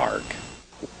Noah's Ark.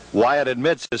 Wyatt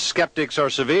admits his skeptics are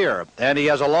severe, and he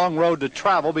has a long road to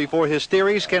travel before his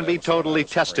theories can be totally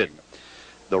tested.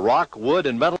 The rock, wood,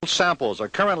 and metal samples are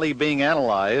currently being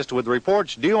analyzed, with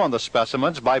reports due on the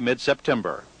specimens by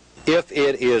mid-September. If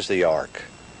it is the Ark,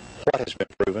 what has been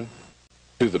proven?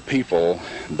 To the people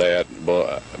that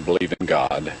believe in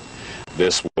God,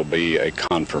 this will be a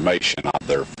confirmation of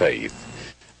their faith.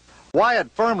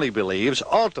 Wyatt firmly believes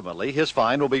ultimately his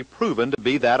find will be proven to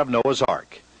be that of Noah's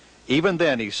Ark. Even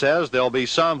then, he says, there'll be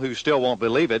some who still won't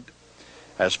believe it.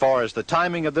 As far as the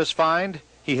timing of this find,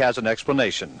 he has an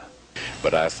explanation.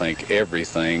 But I think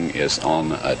everything is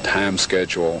on a time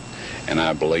schedule, and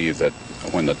I believe that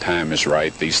when the time is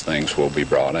right, these things will be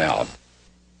brought out.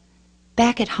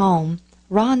 Back at home,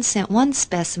 Ron sent one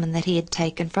specimen that he had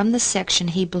taken from the section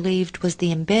he believed was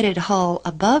the embedded hull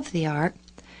above the Ark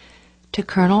to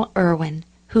Colonel Irwin,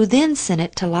 who then sent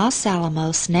it to Los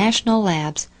Alamos National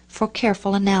Labs for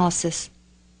careful analysis.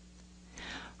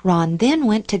 Ron then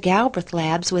went to Galbraith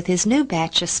Labs with his new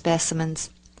batch of specimens.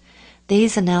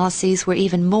 These analyses were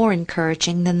even more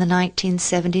encouraging than the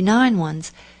 1979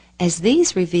 ones, as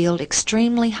these revealed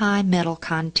extremely high metal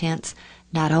contents,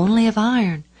 not only of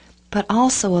iron, but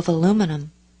also of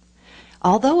aluminum.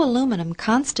 Although aluminum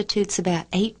constitutes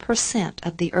about 8%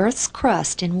 of the Earth's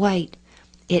crust in weight,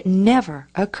 it never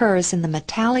occurs in the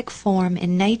metallic form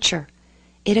in nature.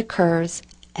 It occurs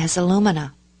as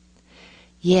alumina.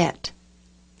 Yet,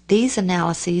 these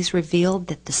analyses revealed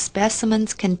that the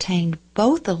specimens contained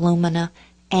both alumina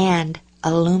and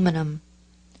aluminum.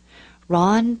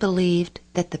 Ron believed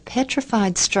that the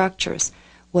petrified structures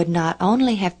would not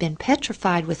only have been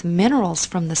petrified with minerals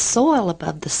from the soil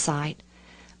above the site,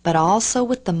 but also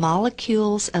with the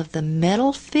molecules of the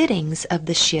metal fittings of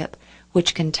the ship,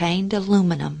 which contained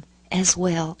aluminum as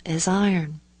well as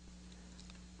iron.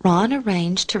 Ron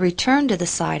arranged to return to the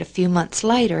site a few months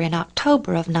later in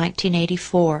October of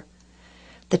 1984.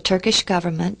 The Turkish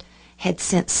government had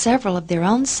sent several of their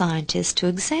own scientists to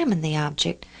examine the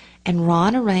object, and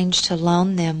Ron arranged to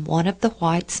loan them one of the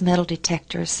White's metal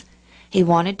detectors. He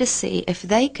wanted to see if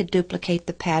they could duplicate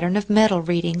the pattern of metal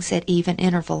readings at even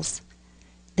intervals.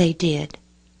 They did.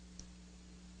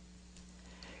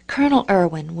 Colonel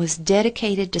Irwin was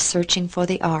dedicated to searching for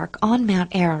the Ark on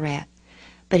Mount Ararat,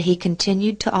 but he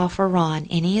continued to offer Ron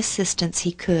any assistance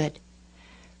he could.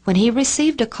 When he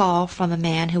received a call from a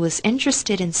man who was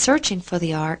interested in searching for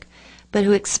the Ark, but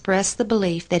who expressed the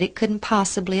belief that it couldn't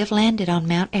possibly have landed on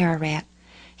Mount Ararat,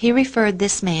 he referred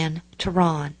this man to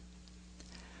Ron.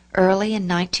 Early in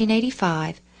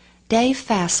 1985, Dave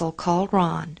Fassel called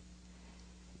Ron.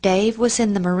 Dave was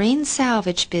in the marine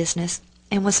salvage business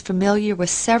and was familiar with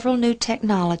several new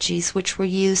technologies which were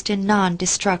used in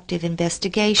non-destructive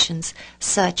investigations,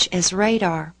 such as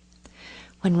radar.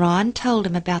 When Ron told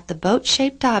him about the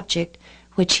boat-shaped object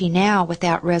which he now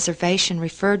without reservation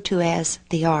referred to as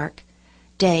the Ark,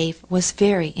 Dave was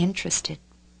very interested.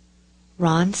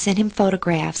 Ron sent him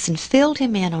photographs and filled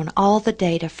him in on all the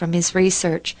data from his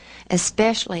research,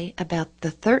 especially about the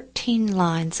 13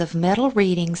 lines of metal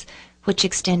readings which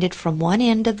extended from one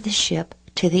end of the ship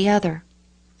to the other.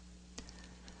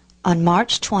 On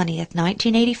March 20th,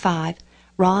 1985,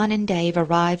 Ron and Dave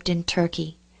arrived in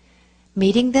Turkey.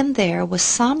 Meeting them there was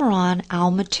Samran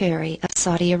al-Muteri of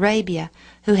Saudi Arabia,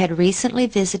 who had recently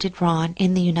visited Ron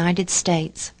in the United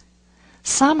States.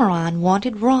 Samran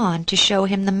wanted Ron to show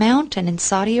him the mountain in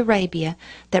Saudi Arabia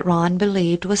that Ron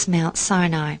believed was Mount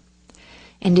Sinai.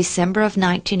 In December of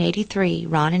 1983,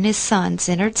 Ron and his sons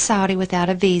entered Saudi without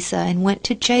a visa and went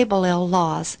to Jebel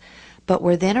el-Lawz, but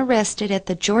were then arrested at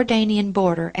the Jordanian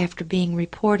border after being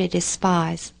reported as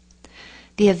spies.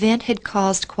 The event had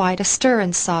caused quite a stir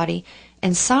in Saudi,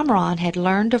 and Samran had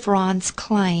learned of Ron's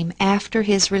claim after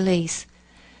his release.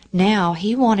 Now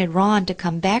he wanted Ron to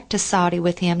come back to Saudi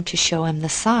with him to show him the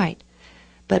site,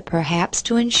 but perhaps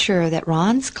to ensure that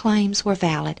Ron's claims were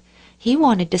valid, he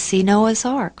wanted to see Noah's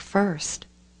Ark first.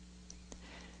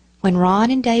 When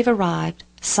Ron and Dave arrived,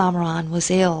 Samran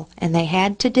was ill, and they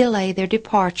had to delay their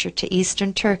departure to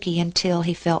eastern Turkey until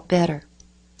he felt better.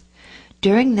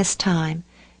 During this time,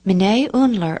 Mine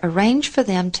Unler arranged for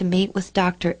them to meet with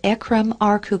Dr. Ekrem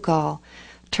Arkugal,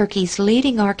 Turkey's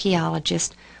leading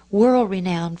archaeologist,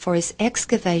 world-renowned for his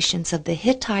excavations of the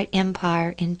Hittite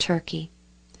Empire in Turkey.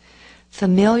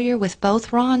 Familiar with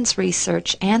both Ron's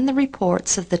research and the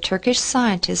reports of the Turkish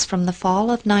scientists from the fall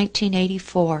of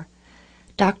 1984,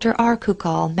 Dr.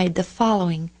 Arkugal made the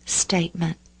following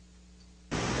statement.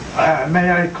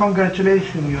 May I congratulate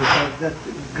you for that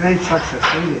great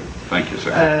success, really. Thank you,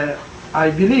 sir. I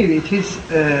believe it is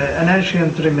an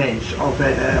ancient remains of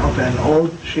an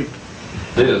old ship.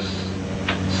 This,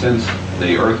 since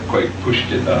the earthquake pushed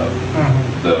it up,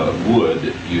 the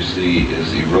wood, you see,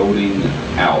 is eroding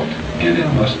out, and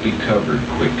it must be covered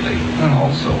quickly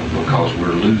also, because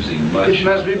we're losing much. It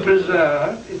must be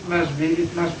preserved. It must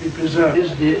be preserved.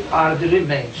 These are the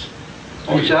remains,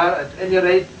 which are at any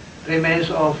rate remains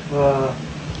of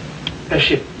a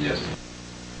ship. Yes.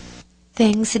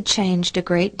 Things had changed a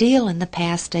great deal in the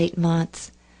past 8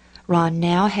 months. Ron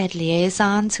now had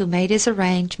liaisons who made his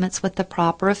arrangements with the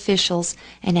proper officials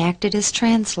and acted as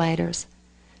translators.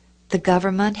 The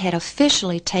government had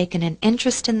officially taken an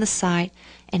interest in the site,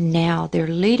 and now their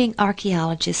leading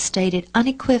archaeologists stated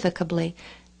unequivocally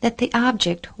that the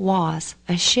object was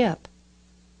a ship.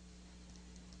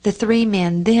 The three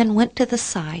men then went to the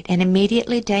site, and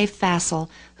immediately Dave Fassel,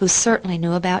 who certainly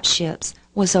knew about ships,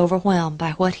 was overwhelmed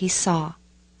by what he saw.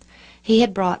 He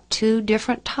had brought 2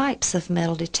 different types of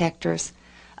metal detectors,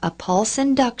 a pulse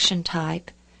induction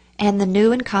type and the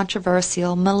new and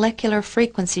controversial molecular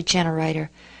frequency generator,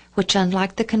 which,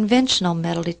 unlike the conventional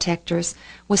metal detectors,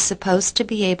 was supposed to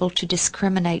be able to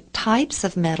discriminate types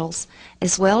of metals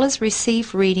as well as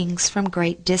receive readings from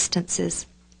great distances.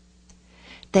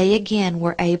 They again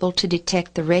were able to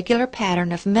detect the regular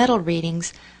pattern of metal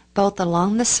readings both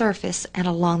along the surface and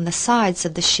along the sides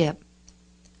of the ship.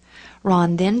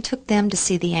 Ron then took them to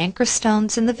see the anchor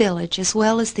stones in the village as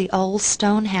well as the old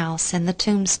stone house and the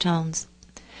tombstones.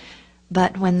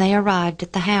 But when they arrived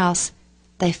at the house,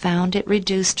 they found it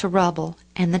reduced to rubble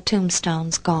and the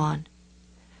tombstones gone.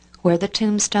 Where the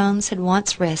tombstones had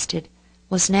once rested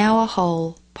was now a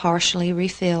hole partially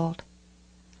refilled.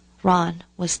 Ron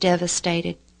was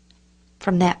devastated.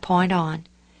 From that point on,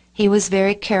 he was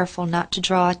very careful not to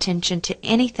draw attention to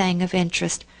anything of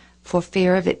interest for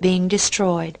fear of it being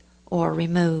destroyed or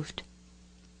removed.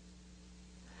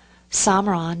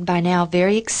 Samran, by now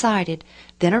very excited,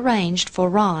 then arranged for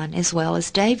Ron as well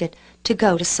as David to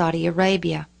go to Saudi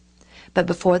Arabia. But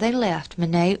before they left,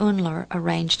 Mine Unler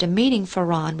arranged a meeting for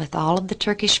Ron with all of the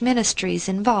Turkish ministries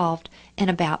involved in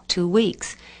about 2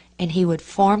 weeks, and he would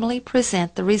formally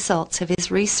present the results of his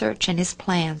research and his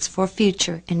plans for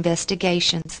future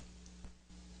investigations.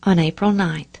 On April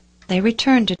 9th, they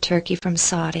returned to Turkey from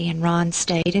Saudi, and Ron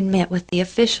stayed and met with the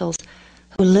officials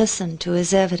who listened to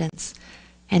his evidence,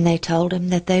 and they told him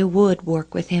that they would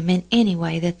work with him in any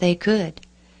way that they could.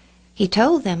 He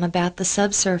told them about the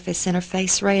subsurface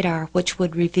interface radar, which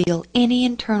would reveal any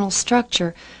internal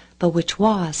structure, but which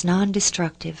was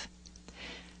non-destructive.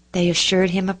 They assured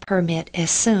him a permit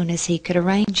as soon as he could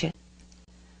arrange it.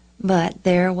 But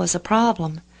there was a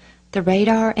problem. The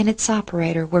radar and its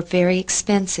operator were very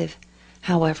expensive.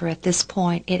 However, at this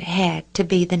point it had to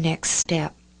be the next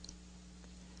step.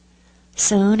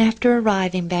 Soon after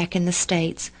arriving back in the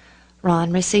States,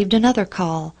 Ron received another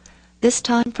call. this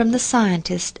time from the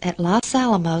scientist at Los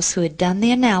Alamos who had done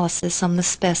the analysis on the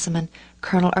specimen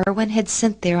Colonel Irwin had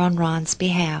sent there on Ron's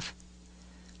behalf.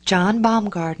 John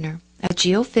Baumgartner, a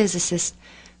geophysicist,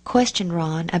 questioned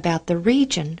Ron about the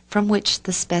region from which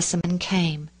the specimen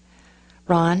came.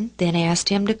 Ron then asked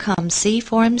him to come see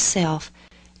for himself,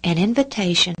 an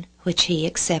invitation which he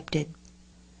accepted.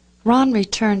 Ron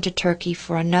returned to Turkey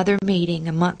for another meeting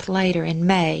a month later in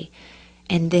May,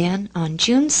 and then on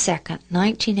June 2nd,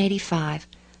 1985,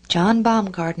 John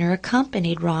Baumgartner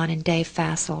accompanied Ron and Dave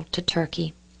Fassel to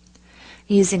Turkey.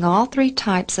 Using all three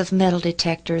types of metal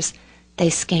detectors, they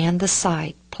scanned the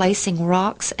site, placing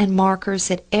rocks and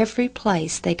markers at every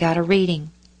place they got a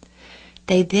reading.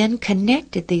 They then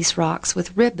connected these rocks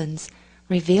with ribbons,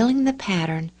 revealing the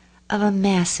pattern of a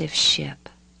massive ship.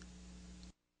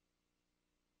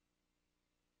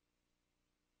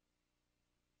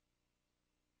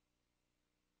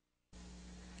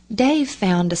 Dave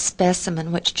found a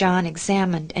specimen which John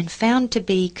examined and found to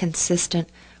be consistent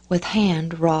with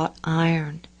hand-wrought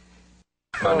iron.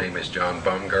 My name is John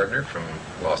Baumgartner from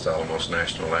Los Alamos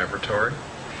National Laboratory.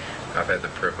 I've had the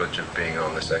privilege of being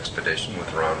on this expedition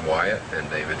with Ron Wyatt and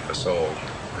David Fassel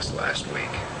this last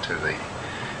week to the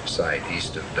site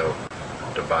east of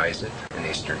Dobizet in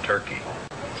eastern Turkey,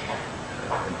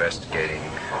 investigating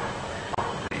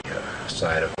the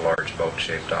site of a large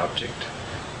boat-shaped object.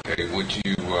 Okay, would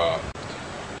you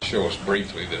show us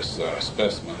briefly this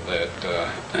specimen that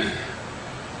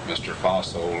Mr.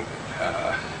 Fassel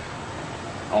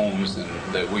owns and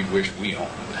that we wish we owned?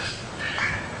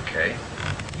 Okay.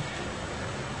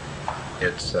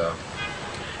 It's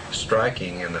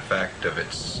striking in the fact of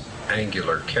its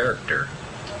angular character.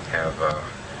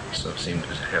 Seem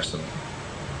to have some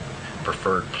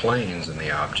preferred planes in the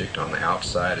object on the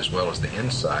outside as well as the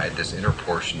inside. This inner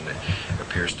portion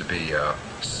appears to be a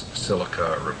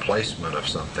silica replacement of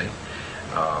something.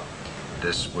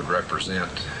 This would represent,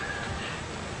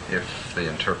 if the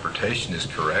interpretation is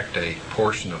correct, a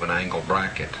portion of an angle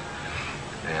bracket,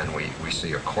 and we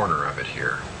see a corner of it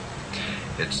here.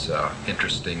 It's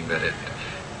interesting that it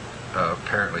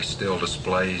apparently still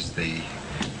displays the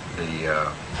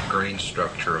grain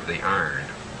structure of the iron.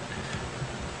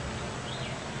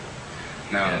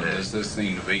 Now, does this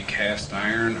seem to be cast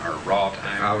iron or wrought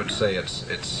iron? I would say it's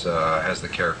has the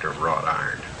character of wrought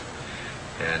iron,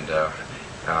 and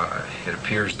it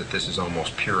appears that this is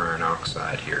almost pure iron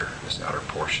oxide here, this outer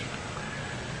portion.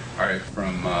 All right,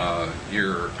 from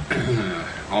your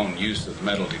own use of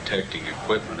metal detecting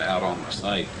equipment out on the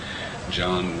site,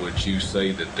 John, would you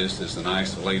say that this is an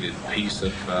isolated piece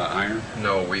of iron?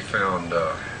 No, we found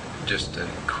just an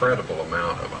incredible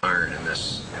amount of iron in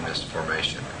this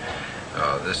formation.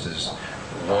 This is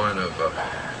one of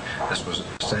this was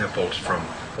sampled from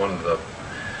one of the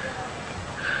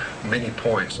many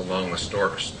points along the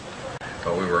stores.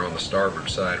 We were on the starboard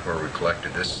side where we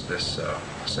collected this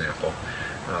sample.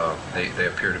 They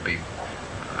appear to be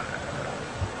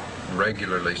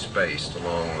regularly spaced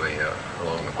along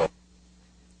the boat.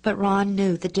 But Ron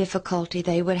knew the difficulty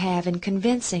they would have in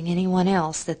convincing anyone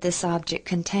else that this object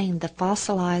contained the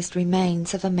fossilized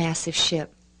remains of a massive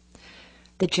ship.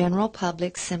 The general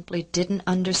public simply didn't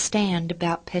understand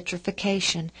about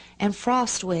petrification and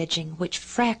frost wedging, which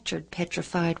fractured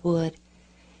petrified wood.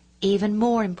 Even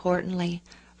more importantly,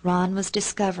 Ron was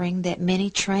discovering that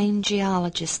many trained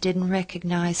geologists didn't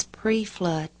recognize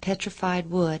pre-flood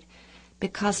petrified wood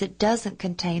because it doesn't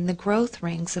contain the growth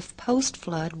rings of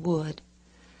post-flood wood.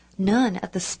 None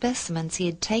of the specimens he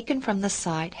had taken from the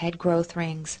site had growth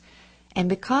rings, and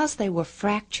because they were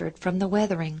fractured from the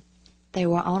weathering, they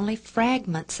were only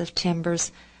fragments of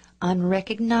timbers,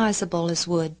 unrecognizable as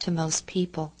wood to most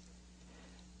people.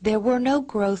 There were no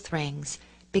growth rings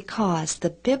because the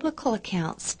biblical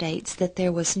account states that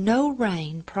there was no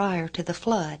rain prior to the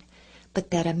flood,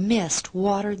 but that a mist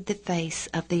watered the face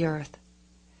of the earth.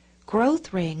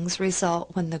 Growth rings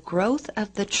result when the growth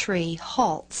of the tree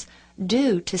halts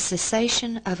due to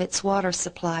cessation of its water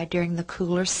supply during the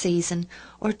cooler season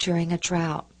or during a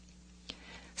drought.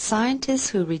 Scientists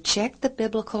who reject the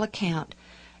biblical account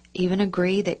even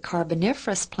agree that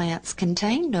Carboniferous plants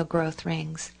contain no growth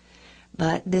rings,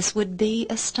 but this would be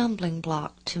a stumbling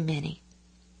block to many.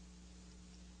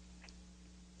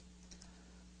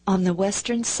 On the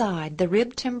western side, the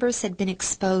rib timbers had been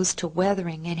exposed to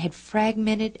weathering and had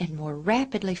fragmented and were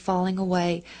rapidly falling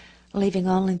away, leaving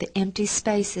only the empty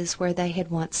spaces where they had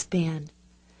once been.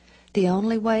 The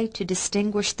only way to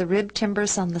distinguish the rib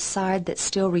timbers on the side that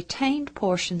still retained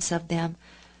portions of them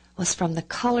was from the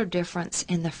color difference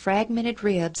in the fragmented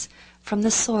ribs from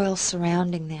the soil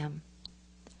surrounding them.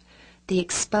 The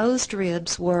exposed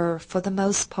ribs were, for the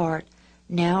most part,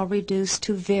 now reduced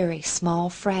to very small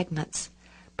fragments,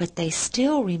 but they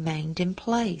still remained in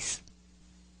place.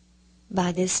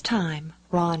 By this time,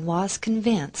 Ron was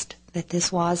convinced that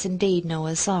this was indeed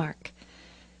Noah's Ark,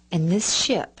 and this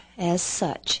ship, as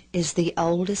such, is the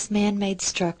oldest man-made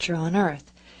structure on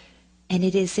Earth, and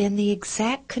it is in the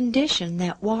exact condition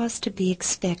that was to be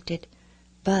expected,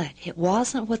 but it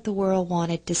wasn't what the world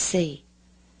wanted to see.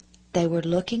 They were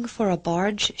looking for a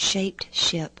barge-shaped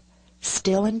ship,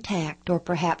 still intact or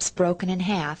perhaps broken in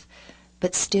half,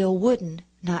 but still wooden,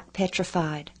 not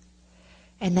petrified.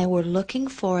 And they were looking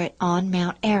for it on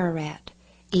Mount Ararat,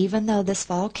 even though this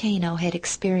volcano had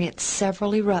experienced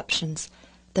several eruptions,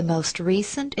 the most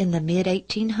recent in the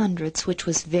mid-1800s, which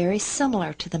was very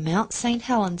similar to the Mount St.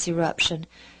 Helens eruption,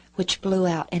 which blew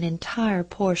out an entire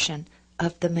portion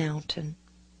of the mountain.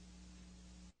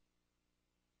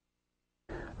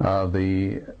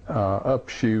 The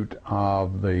upshoot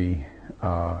of the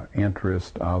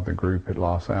interest of the group at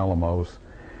Los Alamos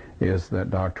is that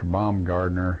Dr.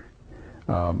 Baumgartner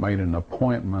made an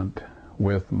appointment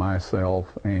with myself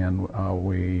and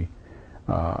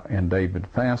David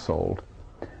Fassold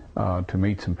to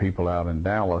meet some people out in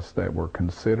Dallas that were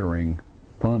considering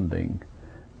funding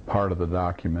part of the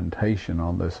documentation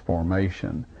on this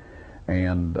formation.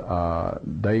 And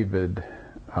David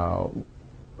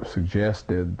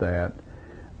suggested that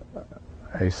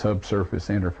a subsurface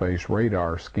interface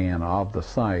radar scan of the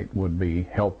site would be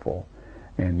helpful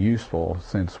and useful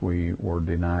since we were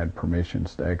denied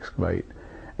permissions to excavate.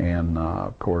 And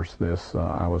of course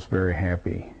I was very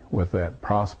happy with that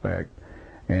prospect,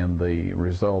 and the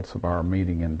results of our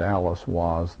meeting in Dallas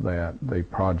was that the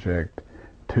project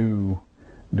to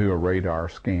do a radar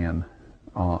scan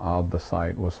of the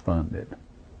site was funded.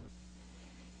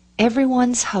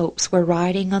 Everyone's hopes were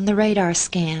riding on the radar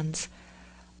scans.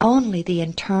 Only the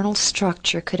internal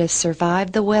structure could have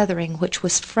survived the weathering which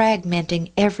was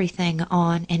fragmenting everything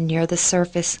on and near the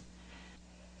surface.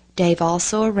 Dave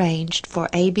also arranged for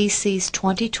ABC's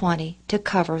 2020 to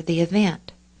cover the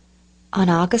event. On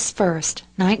August 1st,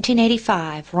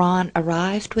 1985, Ron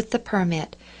arrived with the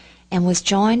permit and was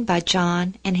joined by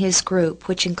John and his group,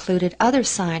 which included other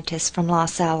scientists from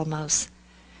Los Alamos.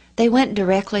 They went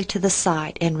directly to the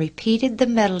site and repeated the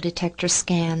metal detector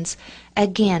scans,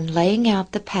 again laying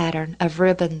out the pattern of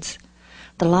ribbons.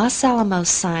 The Los Alamos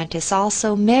scientists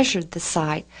also measured the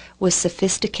site with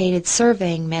sophisticated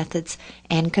surveying methods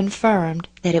and confirmed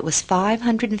that it was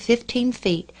 515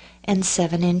 feet and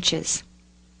 7 inches.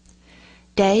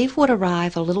 Dave would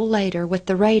arrive a little later with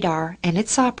the radar and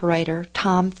its operator,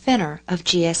 Tom Finner of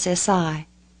GSSI.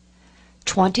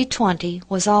 2020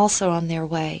 was also on their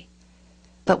way.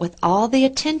 But with all the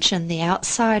attention the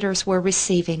outsiders were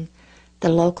receiving, the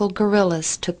local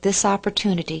guerrillas took this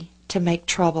opportunity to make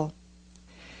trouble.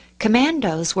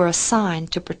 Commandos were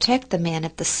assigned to protect the men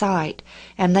at the site,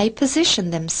 and they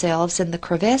positioned themselves in the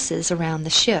crevices around the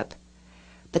ship.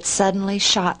 But suddenly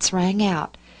shots rang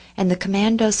out, and the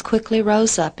commandos quickly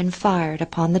rose up and fired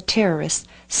upon the terrorists,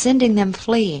 sending them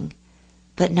fleeing,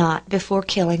 but not before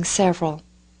killing several.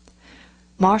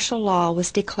 Martial law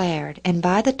was declared, and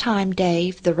by the time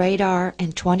Dave, the radar,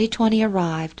 and 2020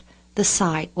 arrived, the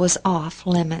site was off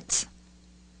limits.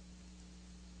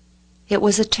 It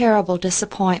was a terrible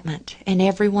disappointment, and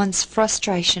everyone's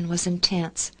frustration was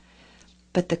intense.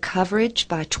 But the coverage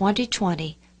by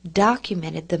 2020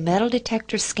 documented the metal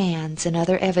detector scans and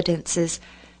other evidences,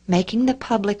 making the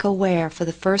public aware for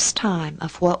the first time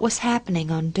of what was happening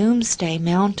on Doomsday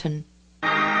Mountain.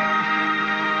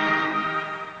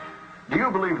 Do you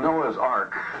believe Noah's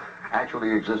Ark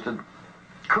actually existed?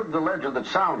 Could the legend that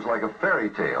sounds like a fairy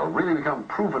tale really become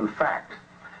proven fact?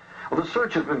 Well, the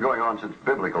search has been going on since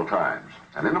biblical times,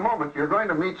 and in a moment you're going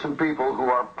to meet some people who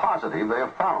are positive they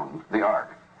have found the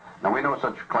Ark. Now, we know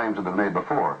such claims have been made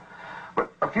before,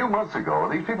 but a few months ago,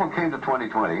 these people came to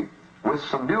 2020 with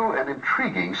some new and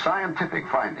intriguing scientific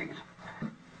findings.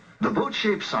 The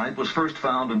boat-shaped site was first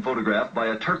found and photographed by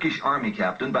a Turkish army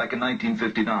captain back in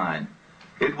 1959.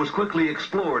 It was quickly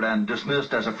explored and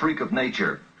dismissed as a freak of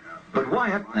nature. But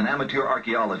Wyatt, an amateur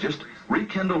archaeologist,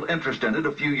 rekindled interest in it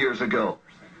a few years ago.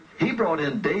 He brought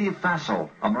in Dave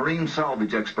Fassold, a marine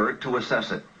salvage expert, to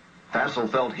assess it. Fassold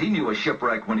felt he knew a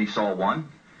shipwreck when he saw one.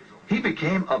 He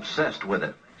became obsessed with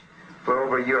it. For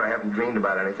over a year, I haven't dreamed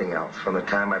about anything else, from the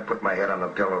time I put my head on the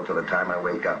pillow to the time I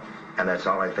wake up. And that's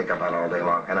all I think about all day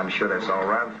long. And I'm sure that's all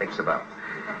Ron thinks about.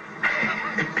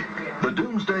 The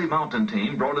Doomsday Mountain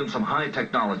team brought in some high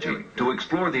technology to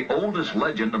explore the oldest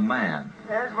legend of man.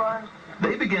 There's one.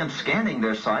 They began scanning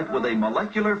their site with a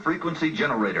molecular frequency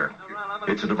generator.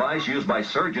 It's a device used by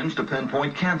surgeons to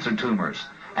pinpoint cancer tumors.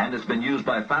 and has been used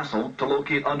by Fassel to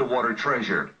locate underwater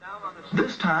treasure.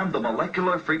 This time, the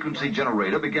molecular frequency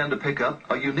generator began to pick up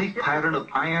a unique pattern of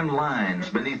iron lines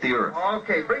beneath the Earth.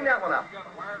 Okay, bring that one up.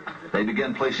 They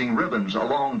began placing ribbons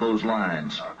along those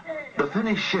lines. The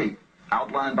finished shape,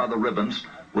 outlined by the ribbons,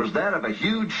 was that of a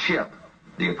huge ship,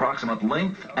 the approximate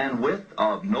length and width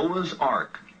of Noah's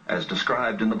Ark, as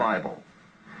described in the Bible.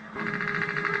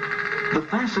 The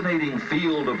fascinating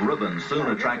field of ribbons soon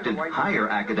attracted higher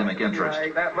academic interest.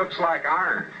 That looks like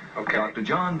iron. Okay. Dr.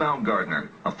 John Baumgartner,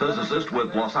 a physicist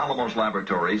with Los Alamos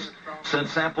Laboratories, sent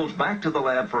samples back to the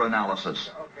lab for analysis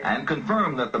and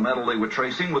confirmed that the metal they were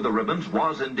tracing with the ribbons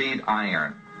was indeed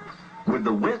iron. With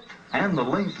the width and the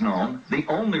length known, the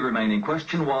only remaining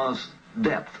question was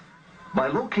depth. By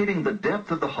locating the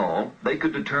depth of the hull, they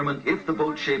could determine if the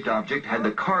boat-shaped object had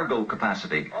the cargo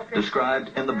capacity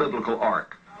described in the biblical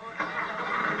ark.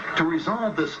 To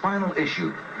resolve this final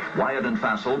issue, Wyatt and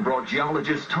Fassel brought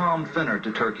geologist Tom Finner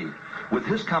to Turkey with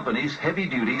his company's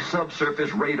heavy-duty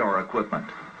subsurface radar equipment.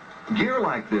 Gear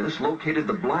like this located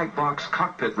the black box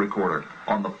cockpit recorder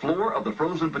on the floor of the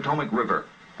frozen Potomac River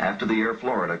after the Air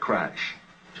Florida crash.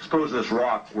 Suppose this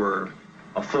rock were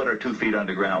a foot or 2 feet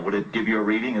underground. Would it give you a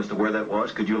reading as to where that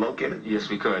was? Could you locate it? Yes,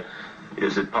 we could.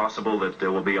 Is it possible that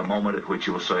there will be a moment at which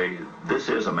you will say, this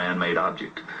is a man-made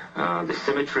object? The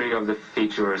symmetry of the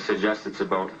feature suggests it's a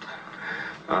boat.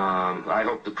 I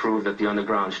hope to prove that the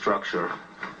underground structure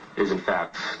is in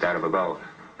fact that of a boat.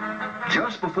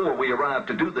 Just before we arrived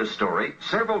to do this story,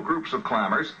 several groups of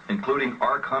climbers, including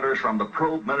Ark hunters from the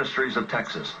probe ministries of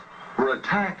Texas, were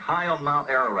attacked high on Mount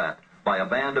Ararat by a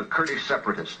band of Kurdish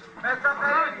separatists.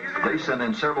 They sent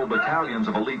in several battalions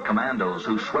of elite commandos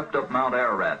who swept up Mount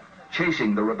Ararat,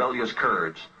 chasing the rebellious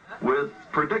Kurds, with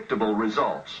predictable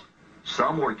results.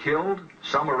 Some were killed,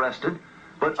 some arrested,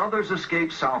 but others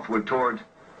escaped southward toward,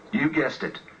 you guessed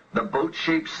it, the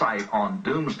boat-shaped site on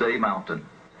Doomsday Mountain.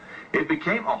 It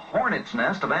became a hornet's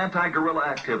nest of anti-guerrilla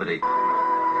activity.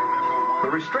 The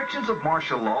restrictions of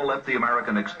martial law left the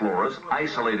American explorers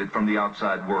isolated from the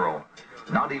outside world.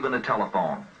 Not even a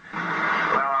telephone.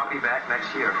 Well, I'll be back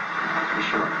next year. Be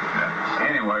sure. Yeah.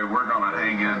 Anyway, we're going to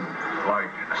hang in like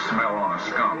smell on a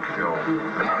skunk till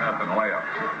there's nothing left.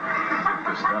 Get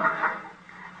this done.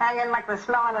 Hang in like the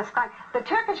smell of a skunk. The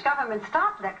Turkish government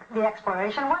stopped the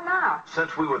exploration. What now?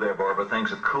 Since we were there, Barbara, things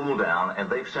have cooled down, and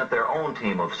they've sent their own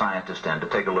team of scientists in to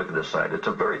take a look at this site. It's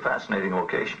a very fascinating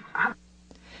location.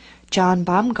 John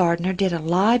Baumgartner did a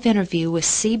live interview with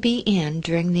CBN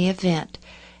during the event,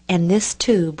 and this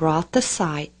too brought the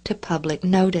site to public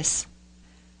notice.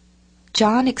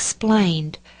 John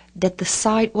explained that the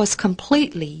site was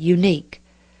completely unique.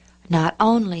 Not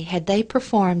only had they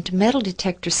performed metal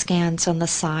detector scans on the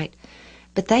site,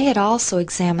 but they had also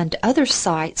examined other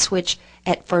sites which,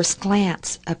 at first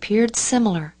glance, appeared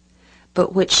similar,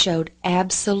 but which showed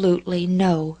absolutely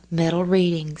no metal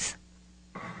readings.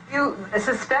 You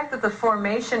suspect that the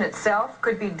formation itself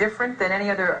could be different than any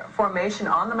other formation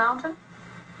on the mountain?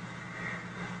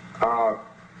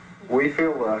 We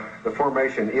feel the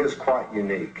formation is quite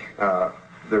unique.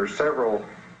 There are several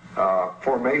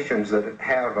formations that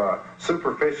have a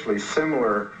superficially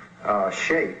similar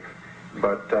shape,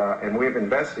 but and we've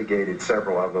investigated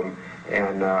several of them,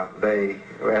 and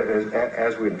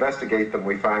as we investigate them,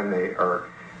 we find they are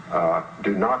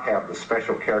do not have the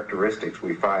special characteristics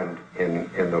we find in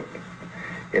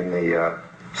the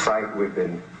site we've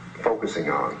been focusing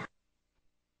on.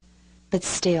 But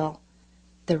still,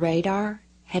 the radar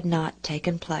had not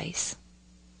taken place.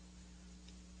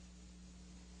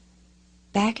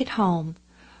 Back at home,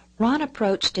 Ron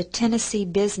approached a Tennessee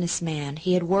businessman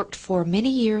he had worked for many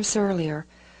years earlier,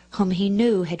 whom he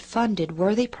knew had funded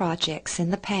worthy projects in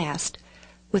the past,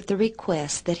 with the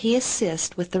request that he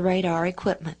assist with the radar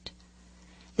equipment.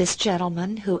 This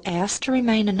gentleman, who asked to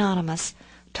remain anonymous,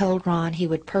 told Ron he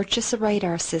would purchase a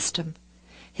radar system.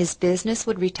 His business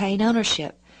would retain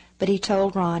ownership, but he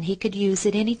told Ron he could use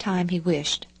it any time he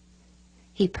wished.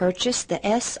 He purchased the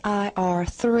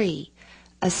SIR-3,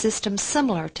 a system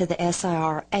similar to the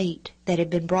SIR-8 that had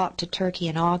been brought to Turkey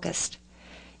in August.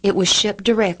 It was shipped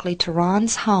directly to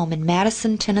Ron's home in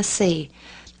Madison, Tennessee,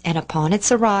 and upon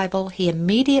its arrival he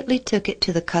immediately took it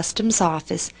to the customs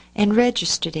office and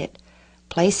registered it,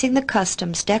 placing the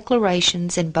customs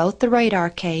declarations in both the radar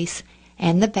case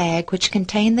and the bag which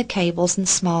contained the cables and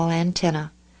small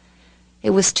antenna. It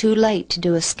was too late to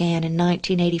do a scan in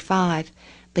 1985,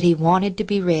 but he wanted to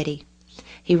be ready.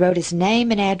 He wrote his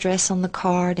name and address on the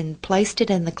card and placed it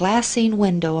in the glassine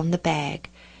window on the bag.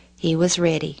 He was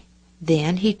ready.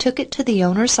 Then he took it to the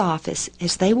owner's office,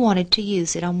 as they wanted to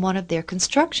use it on one of their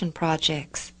construction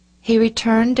projects. He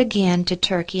returned again to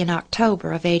Turkey in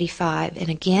October of '85 and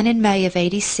again in May of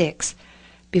 '86,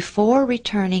 before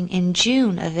returning in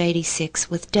June of '86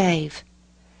 with Dave.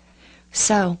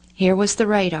 So, here was the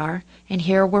radar, and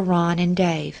here were Ron and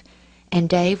Dave. And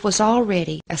Dave was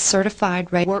already a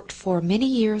certified radar, worked for many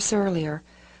years earlier,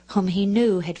 whom he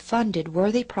knew had funded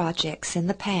worthy projects in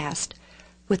the past,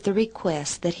 with the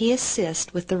request that he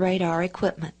assist with the radar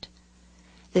equipment.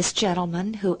 This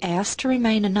gentleman, who asked to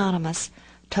remain anonymous,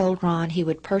 told Ron he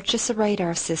would purchase a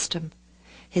radar system.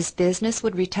 His business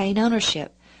would retain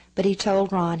ownership, but he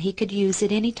told Ron he could use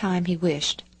it any time he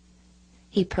wished.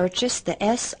 He purchased the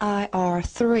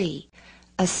SIR-3,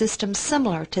 a system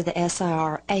similar to the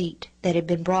SIR-8 that had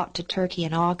been brought to Turkey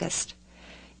in August.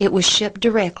 It was shipped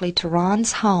directly to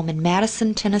Ron's home in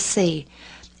Madison, Tennessee,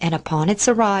 and upon its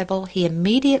arrival he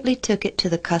immediately took it to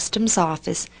the customs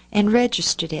office and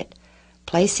registered it,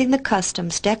 placing the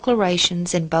customs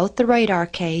declarations in both the radar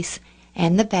case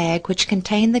and the bag which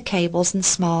contained the cables and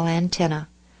small antenna.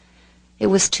 It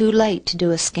was too late to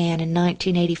do a scan in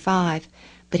 1985,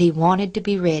 but he wanted to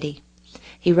be ready.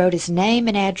 He wrote his name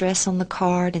and address on the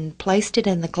card and placed it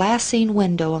in the glassine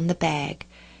window on the bag.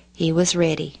 He was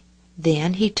ready.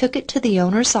 Then he took it to the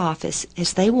owner's office,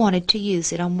 as they wanted to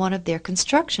use it on one of their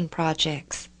construction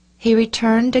projects. He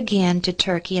returned again to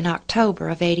Turkey in October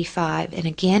of '85 and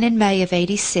again in May of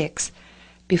 '86,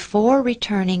 before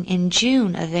returning in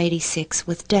June of '86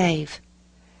 with Dave.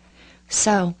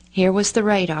 So, here was the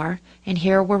radar, and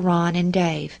here were Ron and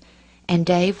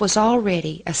Dave was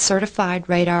already a certified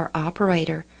radar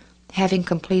operator, having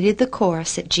completed the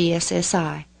course at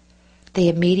GSSI. They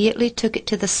immediately took it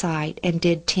to the site and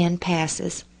did 10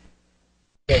 passes.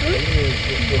 Okay,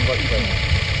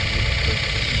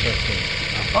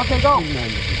 go.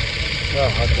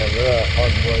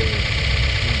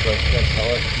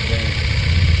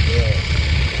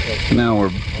 Now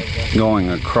we're going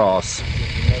across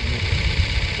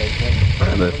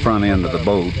the front end of the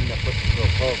boat,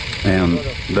 and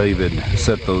David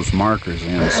set those markers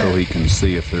in so he can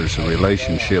see if there's a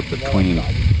relationship between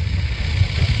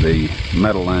the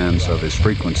metal lines of his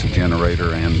frequency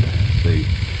generator and the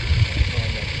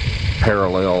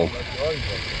parallel,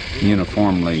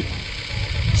 uniformly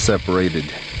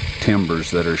separated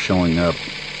timbers that are showing up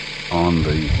on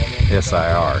the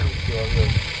SIR.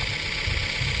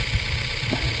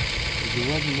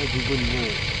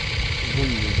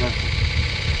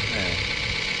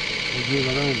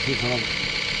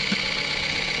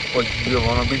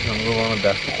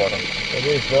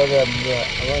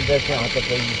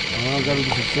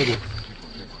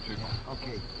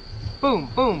 Boom,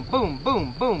 boom, boom,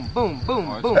 boom, boom, boom, boom,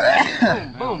 boom, boom,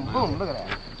 boom, boom. Look at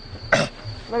that.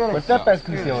 Look at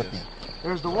that.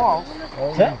 There's the wall.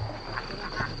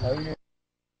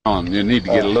 You need to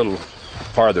get a little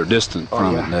farther distant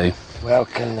from it, Dave. Well,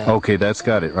 okay, that's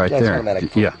got it right that's there.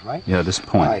 Automatic Yeah, point, right? yeah, this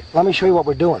point. All right, let me show you what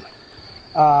we're doing.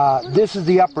 This is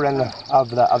the upper end of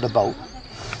the boat.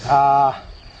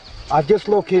 I've just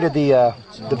located the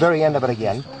very end of it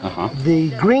again. The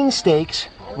green stakes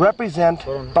represent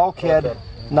bulkhead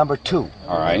number 2.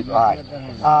 All right. All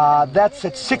right. That's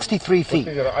at 63 feet.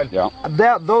 Yeah.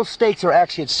 Those stakes are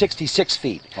actually at 66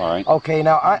 feet. All right. Okay.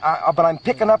 Now, but I'm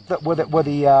picking up where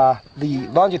the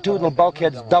longitudinal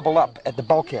bulkheads double up at the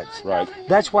bulkheads. Right.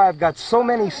 That's why I've got so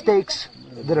many stakes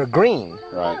that are green.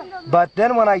 Right. But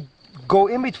then when I go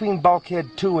in between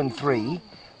bulkhead 2 and 3,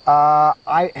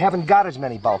 I haven't got as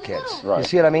many bulkheads. Right. You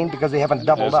see what I mean? Because they haven't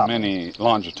doubled up. As many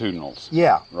longitudinals.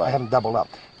 Yeah, right. I haven't doubled up.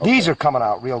 Okay. These are coming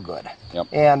out real good. Yep.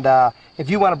 And if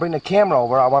you want to bring the camera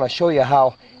over, I want to show you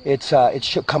how it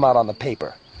should come out on the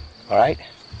paper. All right?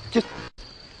 Just.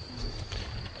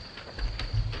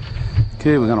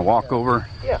 Okay, we're going to walk over.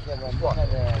 Yeah.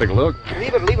 Take a look.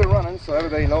 Leave it running so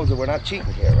everybody knows that we're not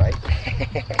cheating here, right?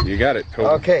 You got it, Toby.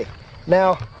 Okay.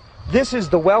 Now, this is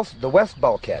the west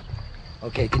bulkhead.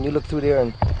 Okay, can you look through there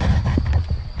and...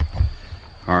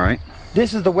 All right.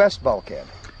 This is the west bulkhead.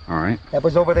 All right. That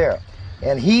was over there.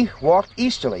 And he walked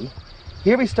easterly.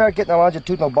 Here we start getting the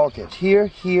longitudinal bulkheads. Here,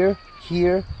 here,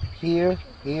 here, here,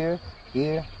 here,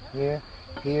 here, here,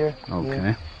 here. Okay.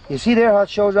 Here. You see there how it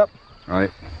shows up?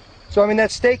 Right. So, I mean,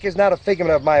 that stake is not a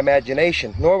figment of my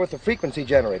imagination, nor with the frequency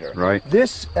generator. Right.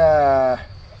 This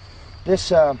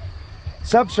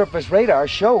subsurface radar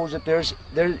shows that there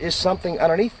is something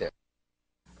underneath there.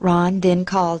 Ron then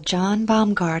called John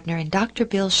Baumgartner and Dr.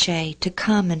 Bill Shea to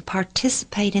come and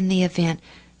participate in the event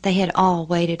they had all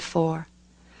waited for.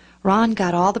 Ron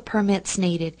got all the permits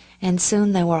needed, and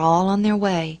soon they were all on their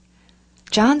way.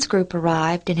 John's group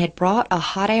arrived and had brought a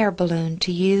hot air balloon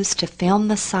to use to film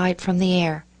the site from the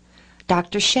air.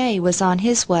 Dr. Shea was on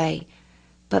his way,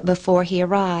 But before he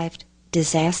arrived,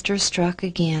 disaster struck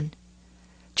again.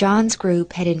 John's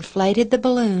group had inflated the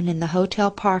balloon in the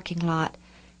hotel parking lot,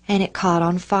 and it caught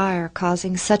on fire,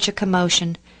 causing such a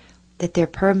commotion that their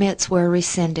permits were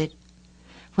rescinded.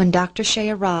 When Dr. Shea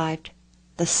arrived,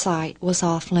 the site was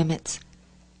off limits.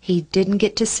 He didn't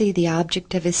get to see the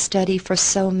object of his study for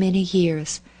so many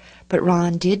years, but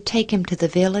Ron did take him to the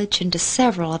village and to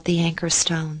several of the anchor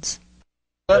stones.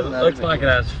 It looks like it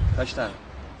has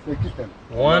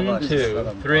 1,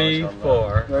 2, 3,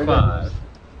 4, 5,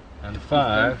 and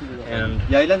 5, and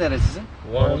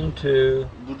 1, 2,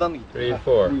 3,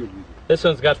 4. This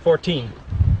one's got 14.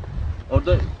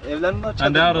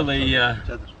 Undoubtedly,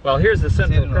 well, here's the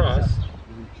central cross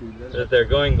that they're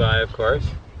going by, of course,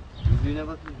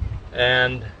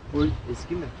 and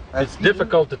it's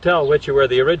difficult to tell which were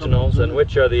the originals and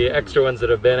which are the extra ones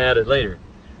that have been added later.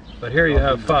 But here you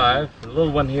have 5, a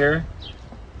little one here,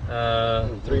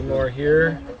 3 more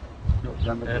here,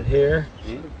 and here.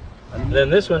 Then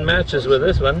this one matches with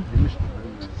this one.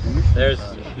 There's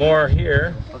more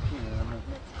here.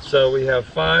 So we have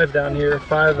 5 down here,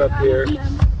 5 up here,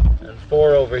 and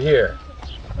 4 over here.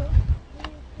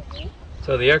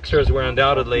 So the extras were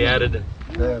undoubtedly added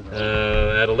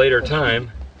at a later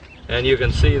time. And you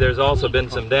can see there's also been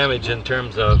some damage in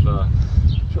terms of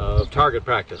target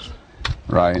practice.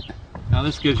 Right. Now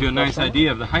this gives you a nice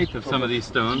idea of the height of some of these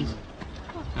stones,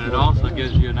 and it also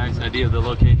gives you a nice idea of the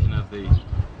location of the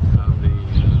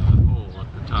hole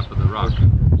at the top of the rock.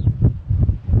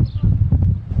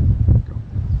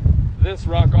 This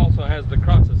rock also has the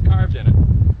crosses carved in it.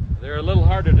 They're a little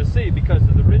harder to see because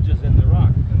of the ridges in the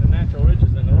rock, and the natural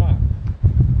ridges in the rock.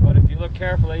 But if you look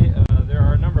carefully, there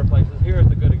are a number of places. Here's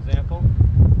a good example.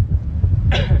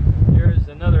 Here's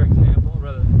another example,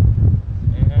 rather.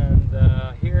 And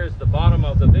here's the bottom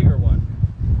of the bigger one.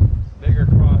 Bigger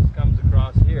cross comes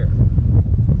across here.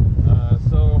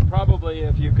 So probably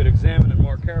if you could examine it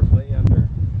more carefully under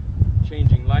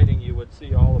changing lighting, you would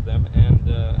see all of them. And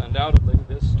undoubtedly,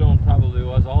 this stone probably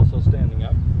was also standing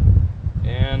up.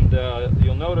 And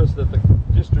you'll notice that the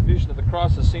distribution of the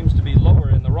crosses seems to be lower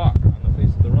in the rock, on the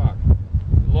face of the rock.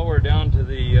 Lower down to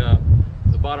the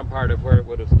bottom part of where it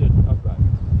would have stood upright.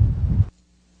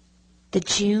 The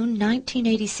June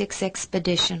 1986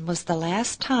 expedition was the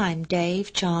last time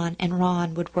Dave, John, and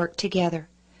Ron would work together.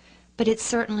 But it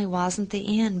certainly wasn't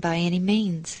the end by any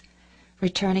means.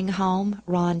 Returning home,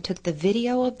 Ron took the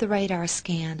video of the radar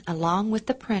scan along with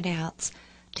the printouts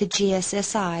to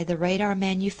GSSI, the radar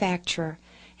manufacturer,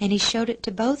 and he showed it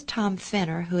to both Tom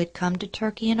Fenner, who had come to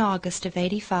Turkey in August of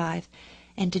 '85,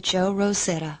 and to Joe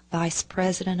Rosetta, vice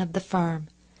president of the firm.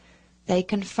 They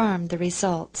confirmed the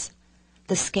results.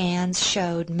 The scans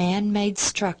showed man-made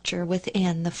structure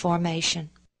within the formation.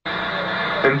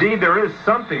 Indeed, there is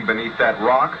something beneath that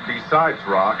rock besides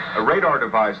rock. A radar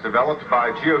device developed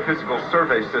by Geophysical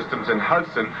Survey Systems in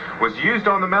Hudson was used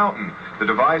on the mountain. The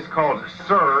device, called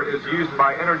SIR, is used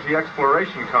by energy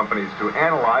exploration companies to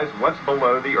analyze what's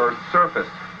below the Earth's surface.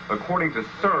 According to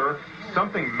SIR,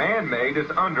 something man-made is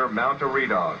under Mount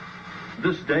Eridog.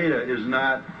 This data does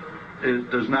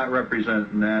not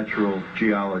represent natural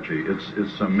geology.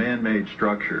 It's a man-made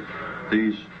structure.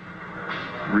 These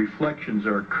reflections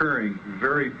are occurring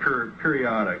very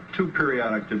periodic, too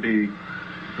periodic to be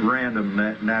random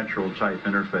natural type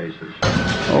interfaces.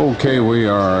 Okay, we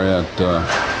are at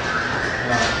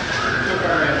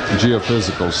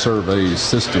Geophysical Survey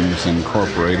Systems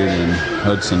Incorporated in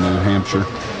Hudson, New Hampshire.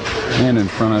 And in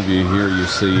front of you here you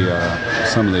see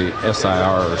some of the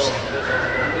SIR's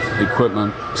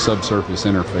equipment, subsurface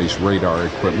interface radar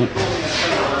equipment.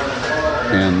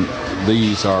 And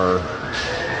these are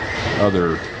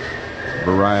other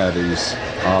varieties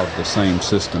of the same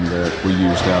system that we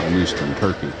used out in eastern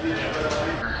Turkey.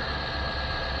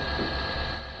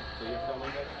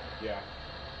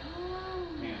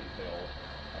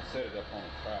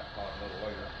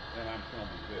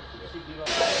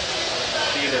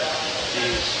 See that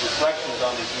these reflections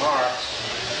on these marks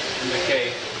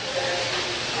indicate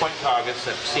point targets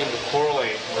that seem to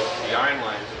correlate with the iron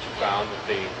lines that you found with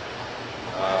the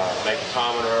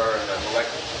magnetometer and the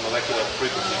molecular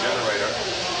frequency generator.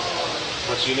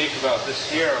 What's unique about this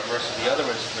here versus the other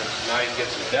instruments, now you can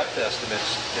get some depth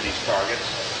estimates to these targets.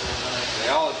 They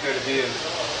all appear to be in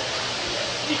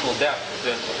equal depth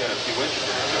within a few inches of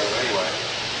each other anyway.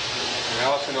 And I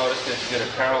also noticed that you get a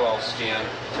parallel scan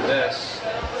to this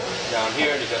down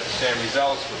here, and you got the same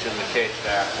results, which indicate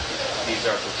that these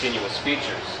are continuous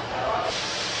features.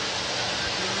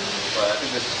 But I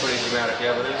think this is pretty dramatic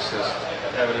evidence. This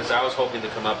evidence I was hoping to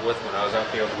come up with when I was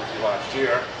out there with you last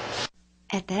year.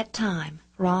 At that time,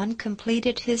 Ron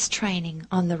completed his training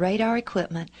on the radar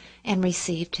equipment and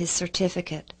received his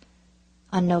certificate.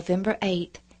 On November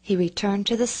 8th, he returned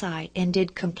to the site and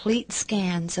did complete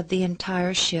scans of the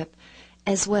entire ship,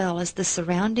 as well as the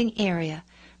surrounding area,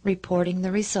 reporting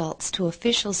the results to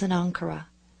officials in Ankara.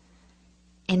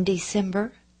 In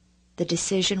December, the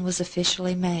decision was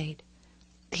officially made.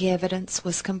 The evidence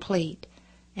was complete,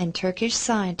 and Turkish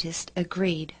scientists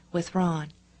agreed with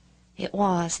Ron. It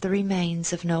was the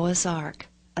remains of Noah's Ark,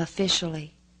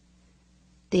 officially.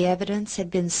 The evidence had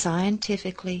been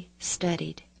scientifically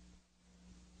studied.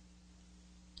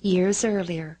 Years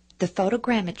earlier, the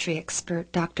photogrammetry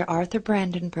expert Dr. Arthur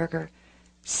Brandenburger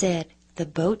said the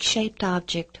boat-shaped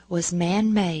object was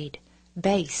man-made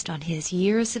based on his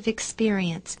years of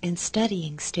experience in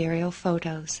studying stereo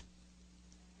photos.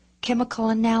 Chemical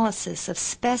analysis of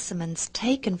specimens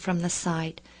taken from the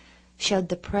site showed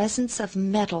the presence of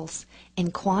metals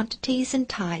in quantities and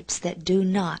types that do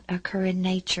not occur in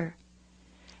nature.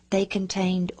 They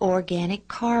contained organic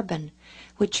carbon,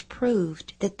 which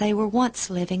proved that they were once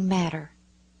living matter.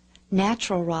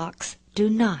 Natural rocks do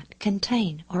not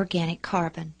contain organic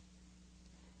carbon.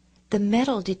 The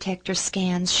metal detector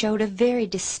scans showed a very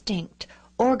distinct,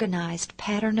 organized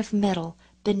pattern of metal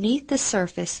beneath the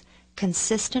surface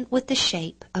consistent with the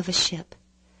shape of a ship.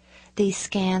 These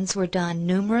scans were done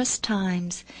numerous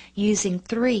times using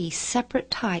 3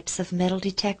 separate types of metal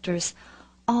detectors,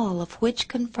 all of which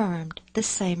confirmed the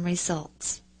same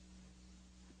results.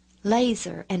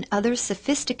 Laser and other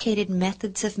sophisticated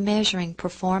methods of measuring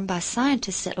performed by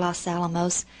scientists at Los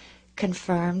Alamos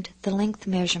confirmed the length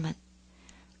measurement.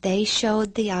 They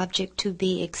showed the object to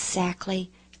be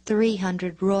exactly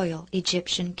 300 Royal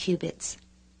Egyptian cubits.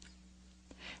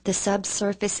 The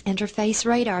subsurface interface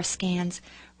radar scans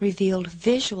revealed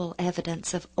visual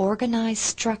evidence of organized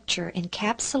structure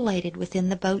encapsulated within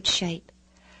the boat shape,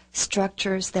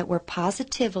 structures that were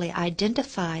positively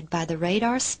identified by the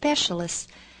radar specialists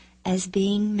as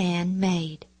being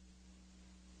man-made.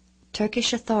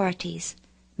 Turkish authorities,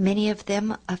 many of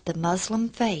them of the Muslim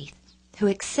faith, who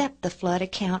accept the flood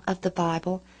account of the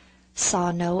Bible,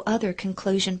 saw no other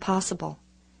conclusion possible.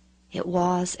 It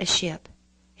was a ship.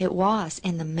 It was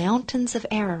in the mountains of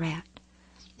Ararat.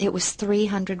 It was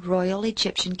 300 Royal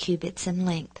Egyptian cubits in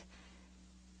length.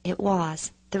 It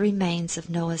was the remains of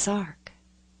Noah's Ark.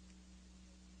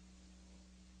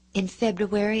 In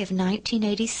February of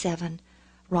 1987,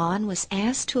 Ron was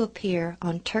asked to appear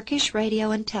on Turkish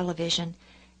radio and television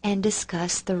and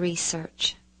discuss the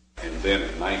research. And then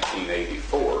in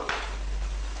 1984,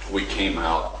 we came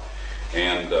out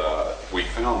and we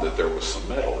found that there was some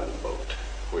metal in the boat,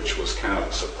 which was kind of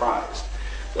a surprise.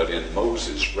 But in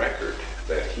Moses' record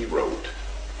that he wrote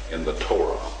in the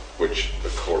Torah, which the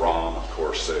Quran, of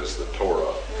course, says the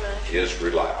Torah is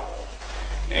reliable.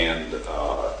 And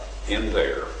in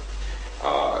there,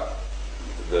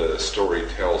 the story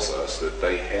tells us that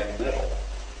they had metal.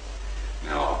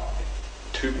 Now,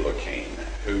 Tubal-Cain,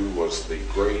 who was the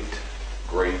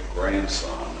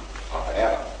great-great-grandson of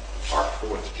Adam, our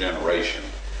 4th generation,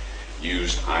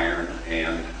 used iron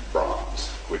and bronze,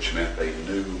 which meant they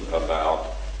knew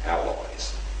about alloy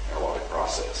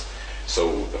process.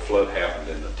 So the flood happened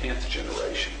in the 10th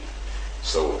generation.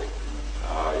 So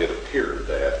it appeared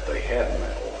that they had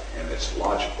metal, and it's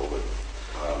logical that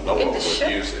Noah would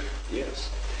use it. Yes.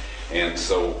 And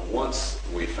so once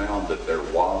we found that there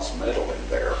was metal in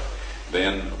there,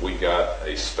 then we got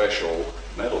a special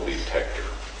metal detector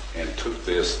and took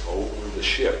this over the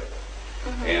ship.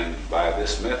 And by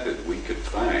this method, we could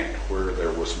find where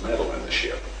there was metal in the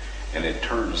ship. And it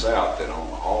turns out that on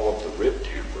all of the rib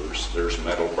timbers, there's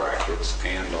metal brackets,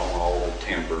 and on all the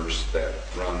timbers that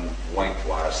run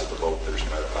lengthwise of the boat, there's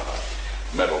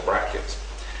metal brackets.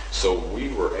 So we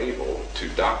were able to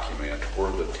document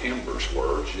where the timbers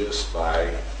were just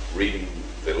by reading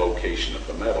the location of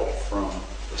the metal from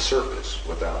the surface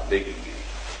without digging any.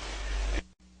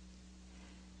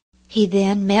 He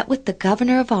then met with the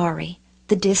governor of Ari,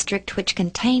 the district which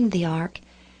contained the Ark,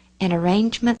 and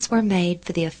arrangements were made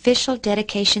for the official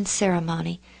dedication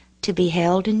ceremony to be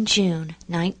held in June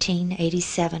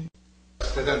 1987.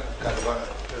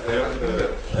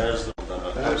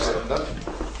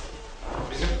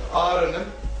 Bizim Ağrı'nın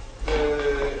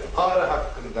Ağrı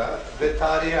hakkında ve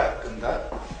tarihi hakkında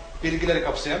bilgileri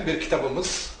kapsayan bir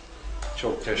kitabımız.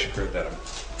 Çok teşekkür ederim.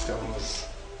 Kitabımız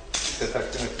size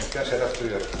takdim etmekten şeref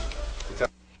duyuyorum.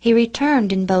 He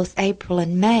returned in both April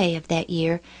and May of that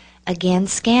year, again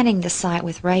scanning the site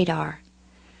with radar.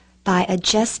 By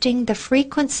adjusting the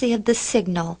frequency of the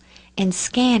signal and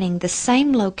scanning the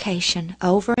same location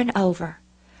over and over,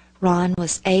 Ron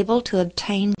was able to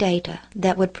obtain data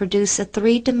that would produce a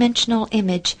three-dimensional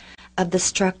image of the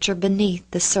structure beneath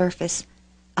the surface,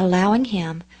 allowing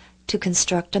him to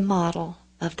construct a model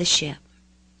of the ship.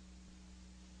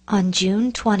 On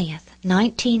June 20th,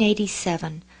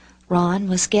 1987, Ron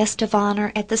was guest of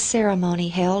honor at the ceremony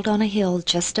held on a hill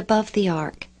just above the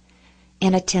Ark.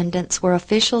 In attendance were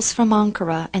officials from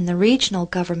Ankara and the regional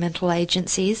governmental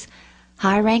agencies,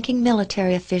 high-ranking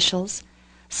military officials,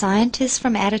 scientists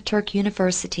from Ataturk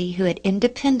University who had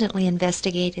independently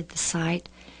investigated the site,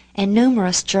 and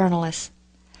numerous journalists.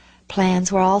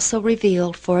 Plans were also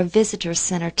revealed for a visitor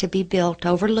center to be built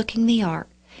overlooking the Ark,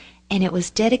 and it was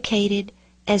dedicated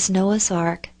as Noah's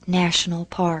Ark National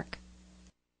Park.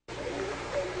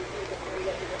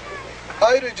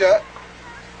 Ayrıca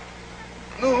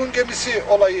Nuh'un gemisi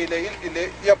olayıyla ilgili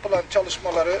yapılan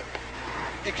çalışmaları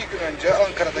 2 gün önce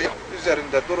Ankara'da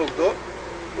üzerinde duruldu.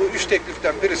 Bu 3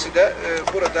 tekliften birisi de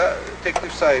burada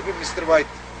teklif sahibi Mr. White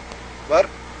var.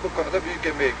 Bu konuda büyük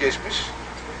emeği geçmiş.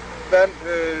 Ben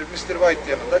Mr.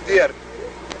 White yanında diğer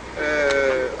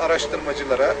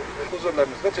araştırmacılara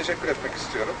huzurlarınızda teşekkür etmek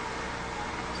istiyorum.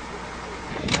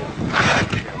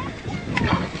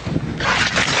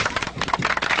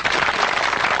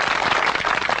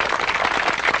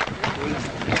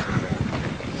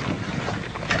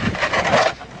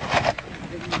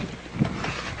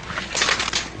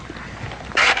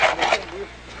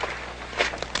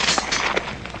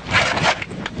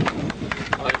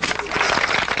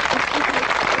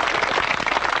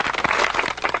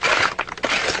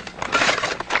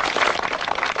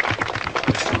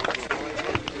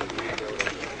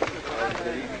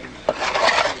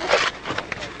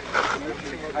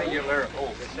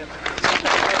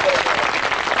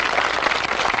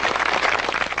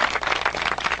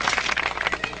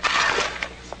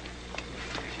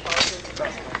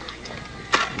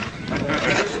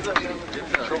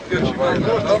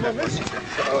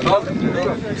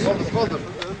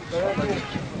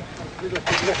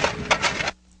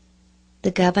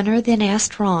 The governor then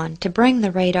asked Ron to bring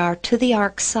the radar to the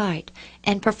Ark site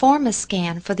and perform a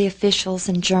scan for the officials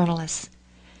and journalists.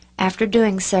 After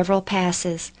doing several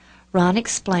passes, Ron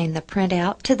explained the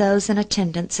printout to those in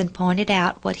attendance and pointed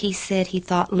out what he said he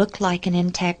thought looked like an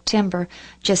intact timber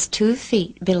just 2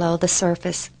 feet below the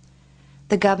surface.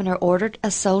 The governor ordered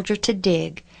a soldier to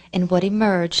dig, and what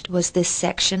emerged was this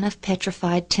section of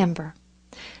petrified timber.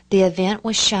 The event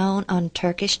was shown on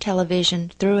Turkish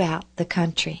television throughout the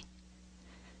country.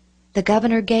 The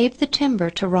governor gave the timber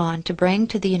to Ron to bring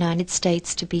to the United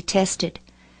States to be tested.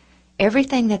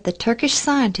 Everything that the Turkish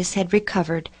scientists had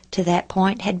recovered to that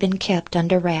point had been kept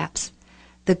under wraps.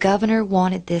 The governor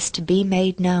wanted this to be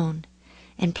made known,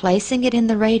 and placing it in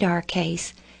the radar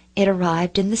case, it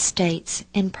arrived in the States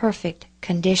in perfect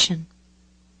condition.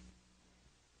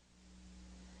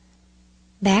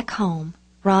 Back home,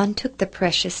 Ron took the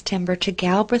precious timber to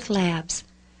Galbraith Labs.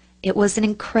 It was an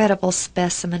incredible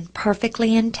specimen,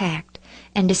 perfectly intact,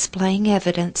 and displaying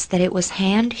evidence that it was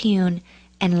hand-hewn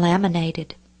and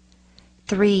laminated.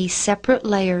 3 separate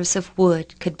layers of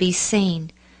wood could be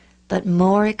seen, but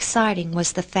more exciting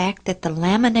was the fact that the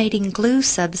laminating glue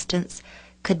substance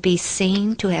could be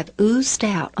seen to have oozed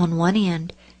out on one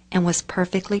end and was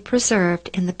perfectly preserved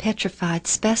in the petrified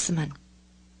specimen.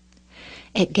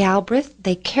 At Galbraith,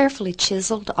 they carefully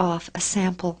chiseled off a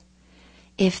sample.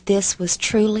 If this was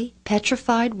truly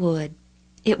petrified wood,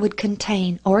 it would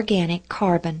contain organic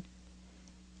carbon.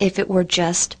 If it were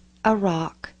just a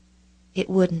rock, it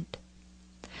wouldn't.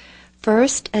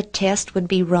 First, a test would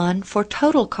be run for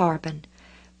total carbon,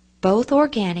 both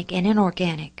organic and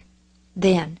inorganic.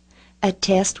 Then, a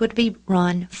test would be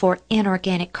run for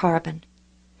inorganic carbon.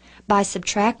 By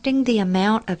subtracting the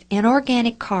amount of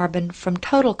inorganic carbon from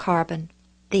total carbon,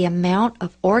 the amount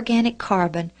of organic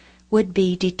carbon would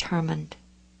be determined.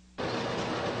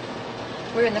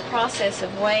 We're in the process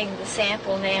of weighing the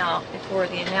sample now for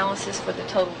the analysis for the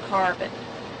total carbon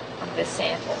of this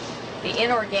sample. The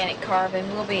inorganic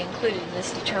carbon will be included in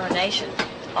this determination,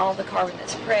 all the carbon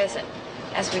that's present.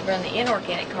 As we run the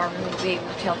inorganic carbon, we'll be able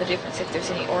to tell the difference if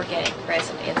there's any organic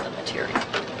present in the material.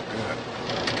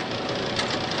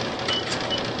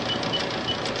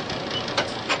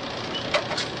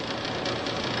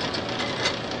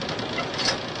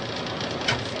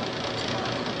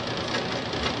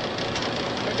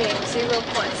 We're getting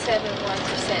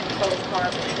 0.71% total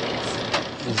carbon in this.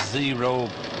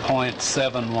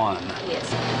 0.71.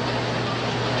 Yes. At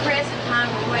the present time,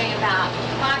 we're weighing about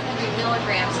 500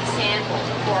 milligrams of sample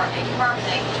for a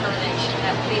carbonate determination.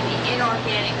 That would be the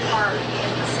inorganic carbon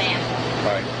in the sample.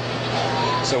 Right.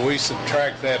 So we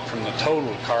subtract that from the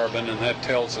total carbon, and that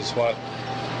tells us what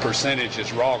percentage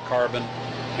is raw carbon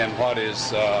and what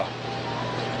is the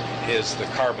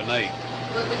carbonate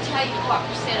We would tell you what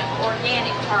percent of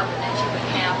organic carbon that you would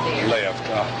have there. left.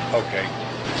 Okay.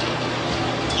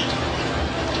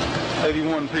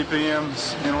 81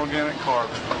 ppms in organic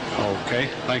carbon. Okay,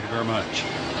 thank you very much.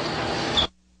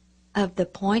 Of the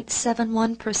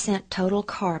 0.71% total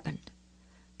carbon,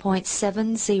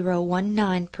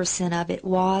 0.7019% of it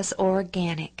was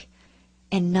organic.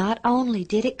 And not only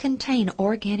did it contain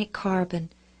organic carbon,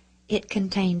 it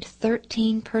contained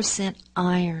 13%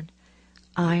 iron,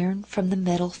 iron from the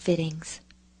metal fittings.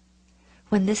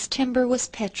 When this timber was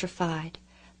petrified,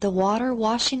 the water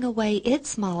washing away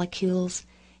its molecules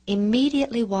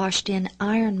immediately washed in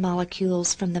iron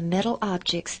molecules from the metal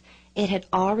objects it had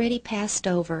already passed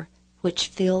over, which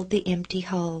filled the empty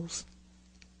holes.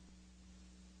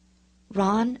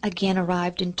 Ron again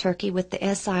arrived in Turkey with the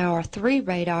SIR-3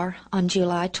 radar on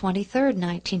July 23,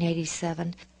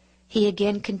 1987. He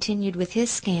again continued with his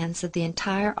scans of the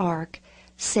entire Ark,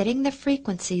 setting the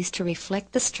frequencies to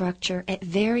reflect the structure at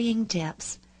varying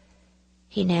depths.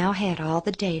 He now had all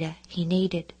the data he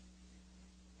needed.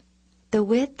 The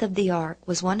width of the Ark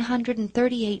was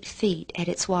 138 feet at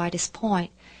its widest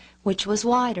point, which was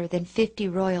wider than 50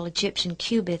 Royal Egyptian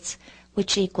cubits,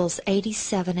 which equals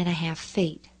 87.5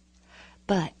 feet.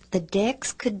 But the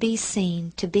decks could be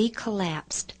seen to be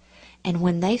collapsed, and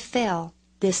when they fell,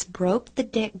 this broke the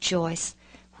deck joists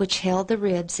which held the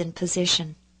ribs in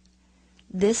position.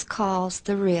 This caused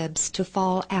the ribs to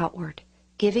fall outward,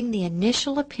 giving the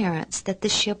initial appearance that the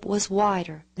ship was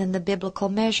wider than the biblical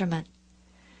measurement.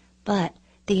 But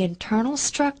the internal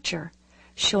structure,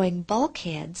 showing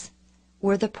bulkheads,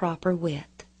 were the proper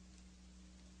width.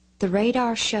 The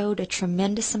radar showed a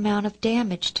tremendous amount of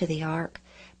damage to the Ark,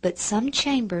 but some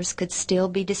chambers could still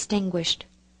be distinguished.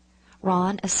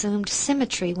 Ron assumed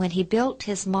symmetry when he built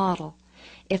his model.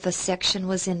 If a section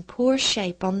was in poor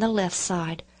shape on the left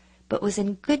side, but was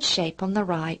in good shape on the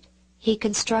right, he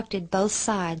constructed both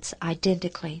sides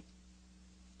identically.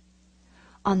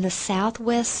 On the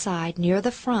southwest side, near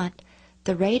the front,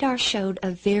 the radar showed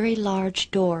a very large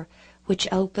door, which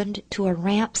opened to a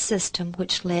ramp system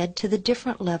which led to the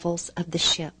different levels of the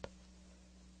ship.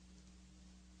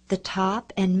 The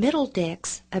top and middle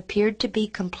decks appeared to be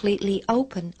completely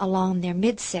open along their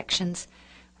midsections,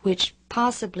 which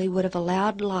possibly would have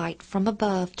allowed light from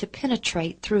above to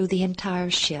penetrate through the entire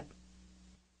ship.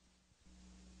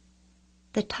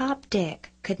 The top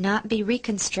deck could not be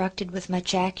reconstructed with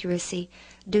much accuracy,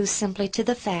 due simply to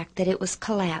the fact that it was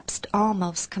collapsed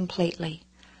almost completely.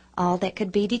 All that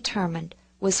could be determined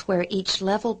was where each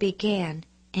level began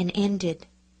and ended.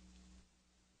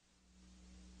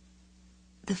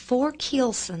 The 4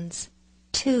 keelsons,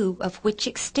 2 of which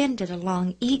extended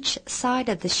along each side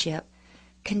of the ship,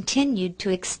 continued to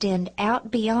extend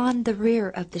out beyond the rear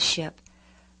of the ship,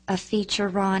 a feature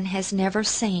Ron has never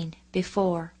seen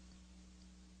before.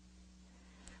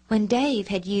 When Dave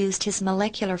had used his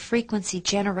molecular frequency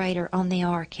generator on the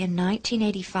Ark in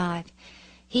 1985,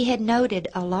 he had noted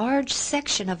a large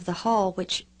section of the hull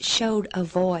which showed a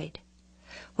void.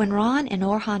 When Ron and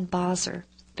Orhan Bazar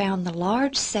found the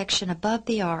large section above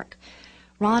the Ark,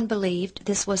 Ron believed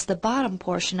this was the bottom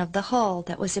portion of the hull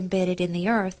that was embedded in the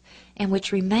earth and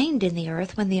which remained in the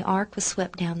earth when the Ark was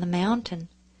swept down the mountain.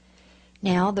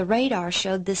 Now the radar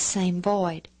showed this same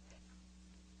void.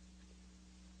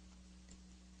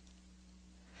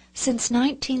 Since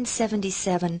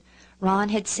 1977, Ron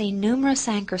had seen numerous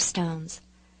anchor stones.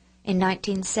 In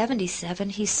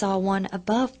 1977, he saw one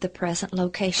above the present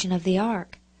location of the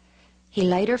Ark. He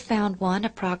later found one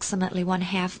approximately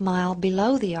 1/2 mile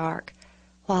below the Ark,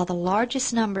 while the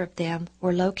largest number of them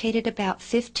were located about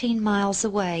 15 miles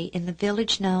away in the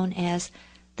village known as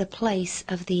the Place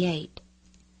of the Eight.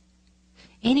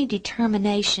 Any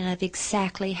determination of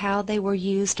exactly how they were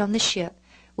used on the ship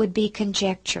would be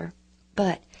conjecture,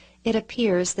 but it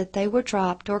appears that they were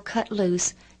dropped or cut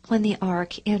loose when the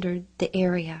Ark entered the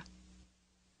area.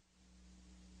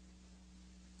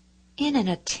 In an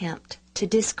attempt to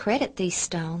discredit these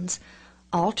stones,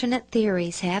 alternate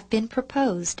theories have been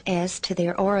proposed as to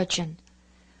their origin.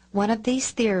 One of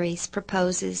these theories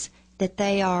proposes that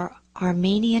they are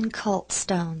Armenian cult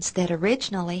stones that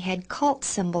originally had cult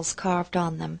symbols carved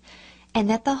on them, and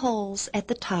that the holes at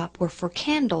the top were for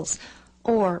candles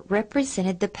or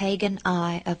represented the pagan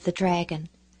eye of the dragon.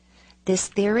 This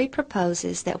theory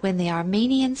proposes that when the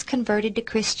Armenians converted to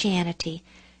Christianity,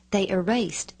 they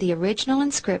erased the original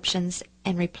inscriptions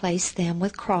and replaced them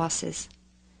with crosses.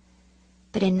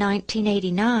 But in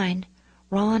 1989,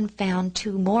 Ron found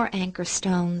 2 more anchor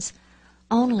stones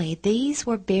only these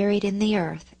were buried in the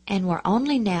earth and were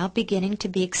only now beginning to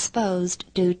be exposed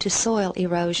due to soil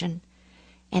erosion,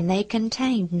 and they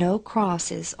contained no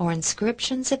crosses or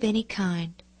inscriptions of any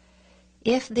kind.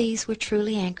 If these were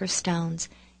truly anchor stones,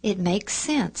 it makes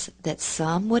sense that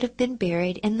some would have been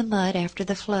buried in the mud after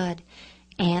the flood,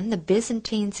 and the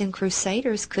Byzantines and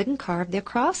Crusaders couldn't carve their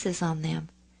crosses on them.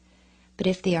 But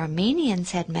if the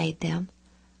Armenians had made them,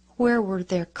 where were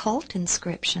their cult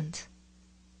inscriptions?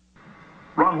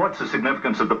 Ron, what's the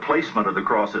significance of the placement of the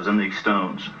crosses in these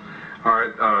stones? All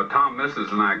right, Tom, this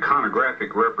is an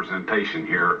iconographic representation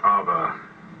here of a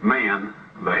man,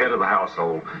 the head of the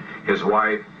household, his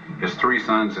wife, his 3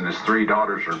 sons, and his 3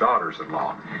 daughters or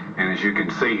daughters-in-law. And as you can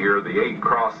see here, the 8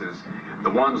 crosses, the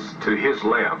ones to his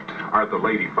left are the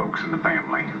lady folks in the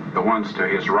family. The ones to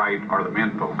his right are the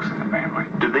men folks in the family.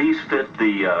 Do these fit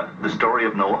the story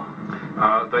of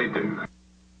Noah? They do.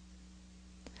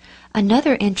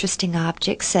 Another interesting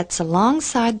object sits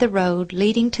alongside the road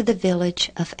leading to the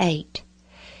village of 8.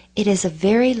 It is a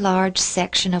very large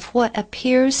section of what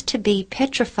appears to be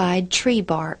petrified tree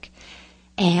bark,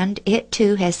 and it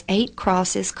too has 8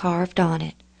 crosses carved on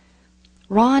it.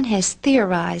 Ron has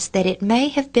theorized that it may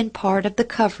have been part of the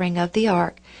covering of the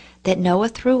ark that Noah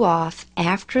threw off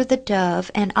after the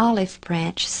dove and olive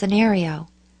branch scenario.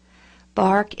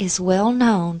 Bark is well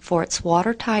known for its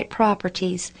watertight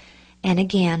properties, and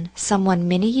again, someone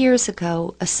many years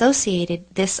ago associated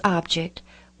this object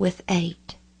with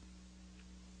 8.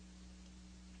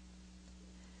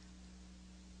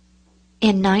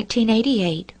 In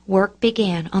 1988, work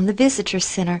began on the Visitor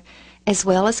Center, as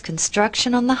well as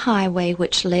construction on the highway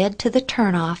which led to the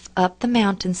turnoff up the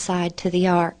mountainside to the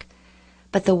Ark.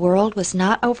 But the world was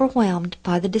not overwhelmed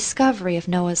by the discovery of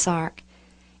Noah's Ark.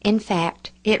 In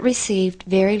fact, it received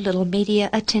very little media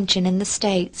attention in the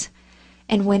States,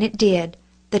 and when it did,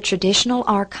 the traditional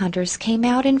Ark hunters came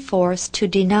out in force to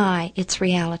deny its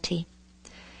reality.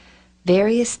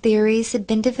 Various theories had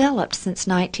been developed since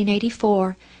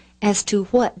 1984 as to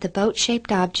what the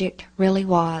boat-shaped object really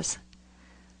was.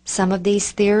 Some of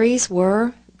these theories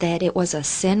were that it was a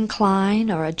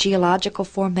syncline or a geological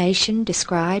formation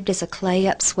described as a clay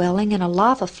upswelling in a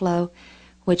lava flow,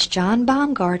 which John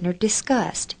Baumgartner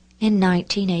discussed in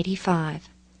 1985.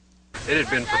 It had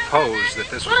been proposed that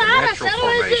this was a natural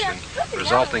formation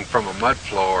resulting from a mud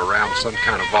flow around some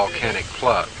kind of volcanic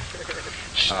plug.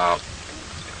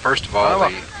 First of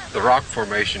all, the rock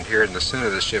formation here in the center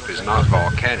of the ship is not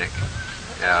volcanic,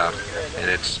 and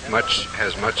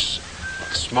has much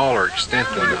smaller extent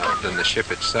than the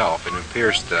ship itself. And it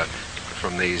appears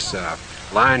from these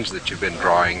lines that you've been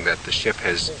drawing that the ship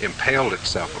has impaled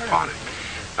itself upon it.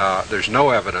 There's no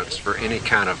evidence for any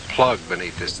kind of plug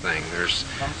beneath this thing. There's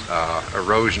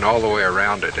erosion all the way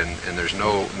around it, and there's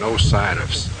no sign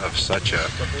of such a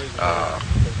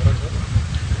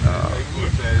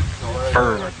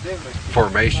firm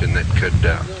formation that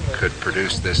could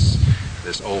produce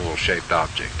this oval-shaped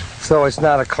object. So it's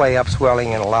not a clay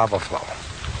upswelling in a lava flow?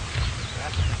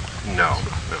 No.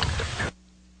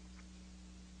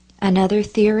 Another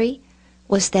theory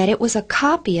was that it was a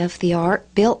copy of the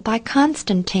Ark built by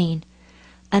Constantine.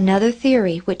 Another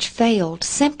theory which failed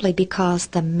simply because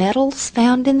the metals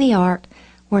found in the Ark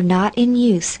were not in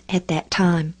use at that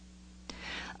time.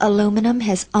 Aluminum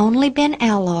has only been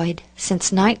alloyed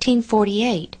since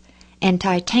 1948 and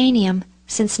titanium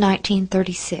since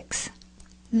 1936.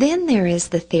 Then there is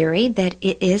the theory that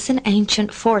it is an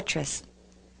ancient fortress.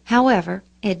 However,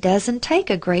 it doesn't take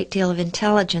a great deal of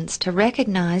intelligence to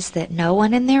recognize that no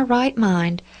one in their right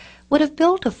mind would have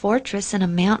built a fortress in a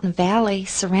mountain valley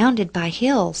surrounded by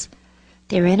hills.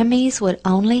 Their enemies would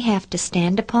only have to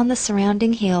stand upon the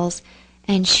surrounding hills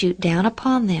and shoot down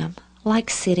upon them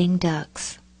like sitting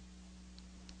ducks.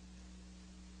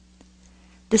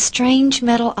 The strange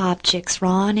metal objects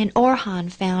Ron and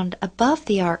Orhan found above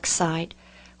the Ark site,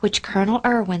 which Colonel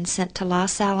Irwin sent to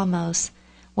Los Alamos,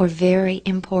 were very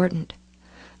important.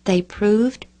 They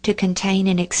proved to contain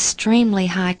an extremely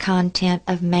high content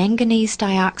of manganese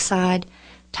dioxide,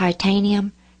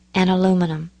 titanium, and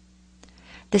aluminum.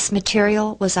 This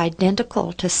material was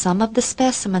identical to some of the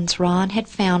specimens Ron had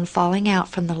found falling out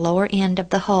from the lower end of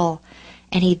the hull,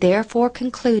 and he therefore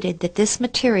concluded that this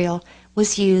material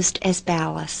was used as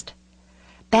ballast.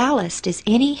 Ballast is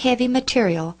any heavy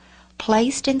material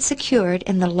placed and secured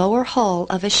in the lower hull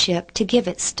of a ship to give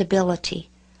it stability.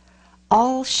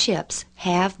 All ships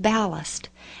have ballast,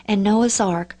 and Noah's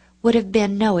Ark would have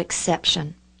been no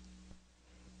exception.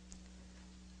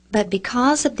 But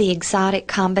because of the exotic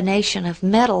combination of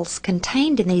metals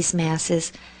contained in these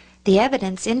masses, the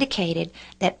evidence indicated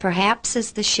that perhaps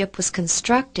as the ship was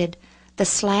constructed, The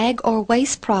slag or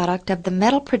waste product of the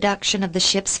metal production of the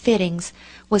ship's fittings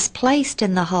was placed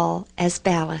in the hull as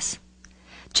ballast.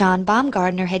 John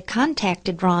Baumgartner had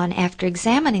contacted Ron after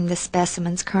examining the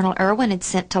specimens Colonel Irwin had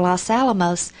sent to Los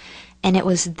Alamos, and it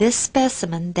was this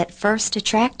specimen that first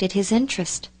attracted his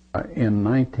interest. In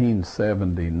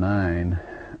 1979,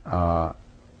 I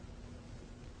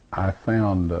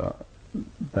found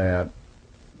that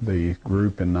the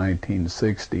group in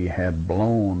 1960 had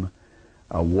blown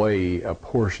away a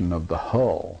portion of the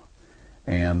hull,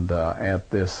 and at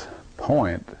this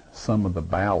point some of the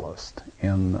ballast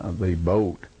in the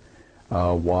boat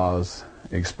was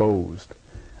exposed,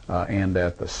 and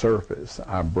at the surface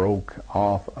I broke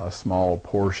off a small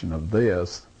portion of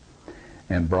this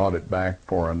and brought it back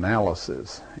for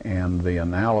analysis, and the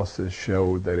analysis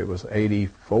showed that it was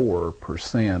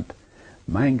 84%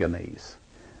 manganese.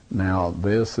 Now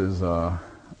this is a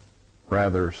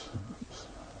rather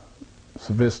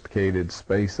sophisticated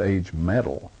space-age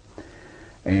metal,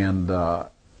 and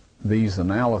these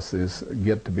analyses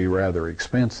get to be rather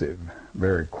expensive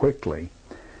very quickly,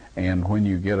 and when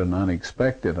you get an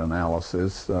unexpected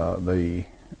analysis, the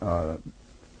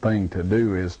thing to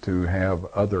do is to have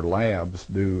other labs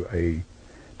do a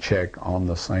check on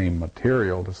the same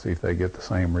material to see if they get the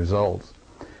same results.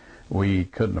 We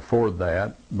couldn't afford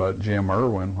that, but Jim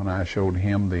Irwin, when I showed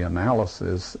him the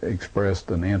analysis, expressed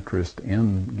an interest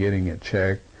in getting it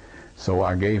checked, so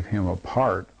I gave him a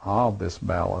part of this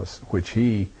ballast, which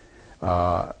he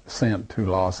sent to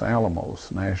Los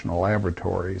Alamos National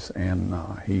Laboratories, and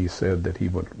he said that he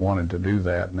wanted to do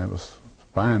that, and it was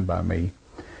fine by me.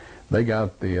 They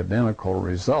got the identical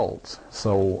results,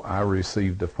 so I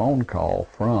received a phone call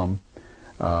from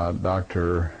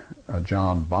Dr.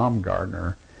 John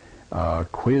Baumgartner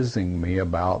quizzing me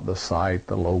about the site,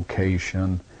 the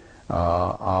location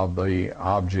of the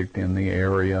object in the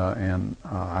area, and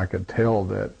I could tell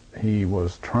that he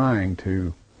was trying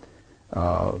to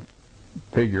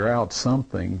figure out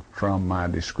something from my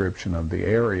description of the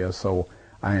area, so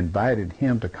I invited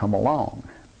him to come along,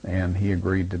 and he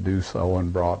agreed to do so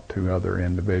and brought 2 other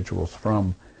individuals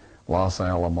from Los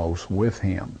Alamos with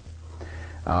him.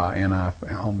 And I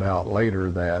found out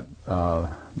later that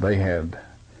they had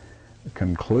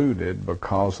concluded,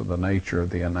 because of the nature of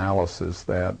the analysis,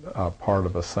 that part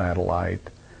of a satellite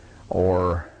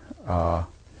or a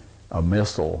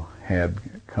missile had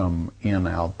come in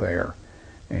out there,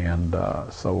 and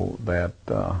so that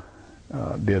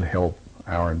did help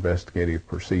our investigative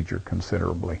procedure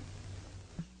considerably.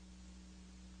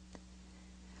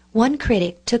 One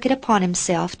critic took it upon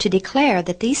himself to declare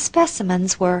that these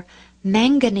specimens were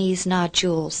manganese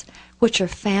nodules, which are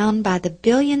found by the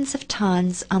billions of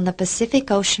tons on the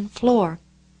Pacific Ocean floor.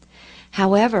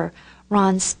 However,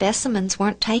 Ron's specimens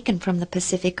weren't taken from the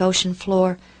Pacific Ocean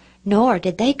floor, nor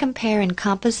did they compare in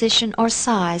composition or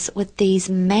size with these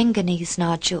manganese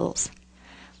nodules.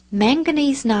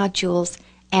 Manganese nodules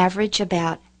average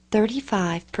about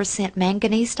 35%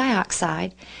 manganese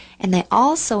dioxide, and they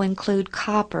also include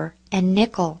copper and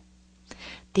nickel.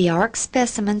 The Ark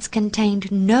specimens contained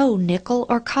no nickel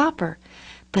or copper,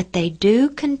 but they do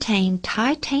contain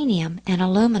titanium and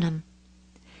aluminum.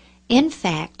 In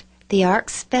fact, the Ark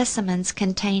specimens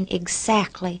contain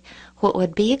exactly what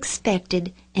would be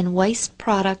expected in waste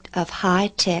product of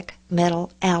high-tech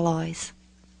metal alloys.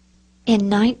 In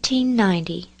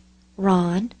 1990,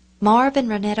 Ron, Marv and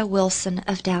Renetta Wilson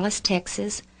of Dallas,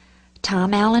 Texas,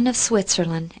 Tom Allen of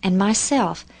Switzerland, and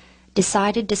myself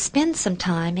decided to spend some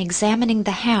time examining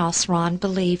the house Ron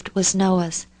believed was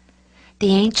Noah's.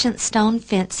 The ancient stone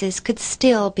fences could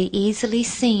still be easily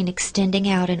seen extending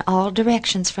out in all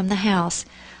directions from the house,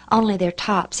 only their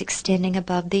tops extending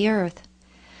above the earth.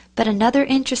 But another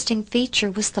interesting feature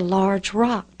was the large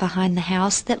rock behind the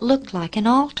house that looked like an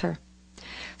altar.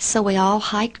 So we all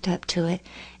hiked up to it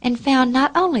and found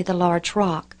not only the large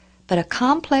rock, but a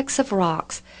complex of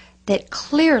rocks that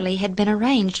clearly had been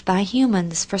arranged by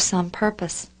humans for some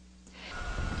purpose.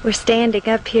 We're standing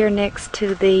up here next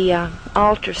to the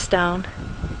altar stone.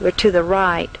 We're to the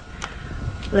right,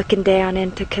 looking down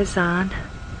into Kazan.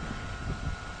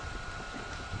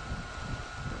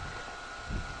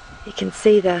 You can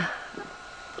see the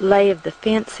lay of the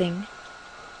fencing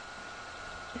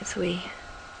as we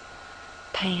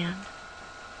pan.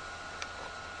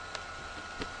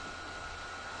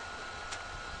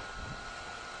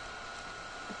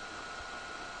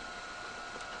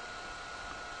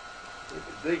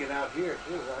 Digging out here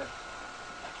too,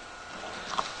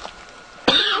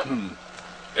 right?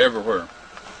 Everywhere.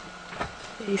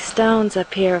 These stones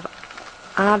up here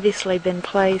have obviously been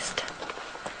placed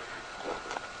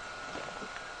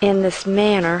in this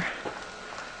manner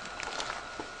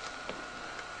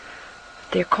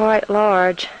They're quite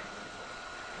large.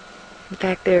 In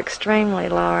fact, they're extremely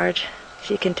large. As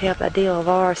you can tell by the deal of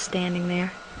ours standing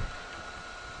there.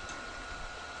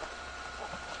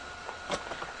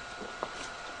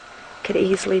 Could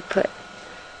easily put,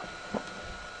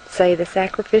 say, the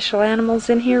sacrificial animals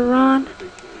in here, Ron?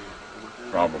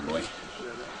 Probably.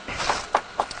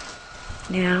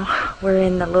 Now, we're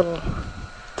in the little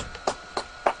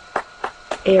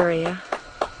area.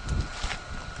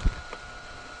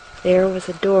 There was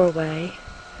a doorway.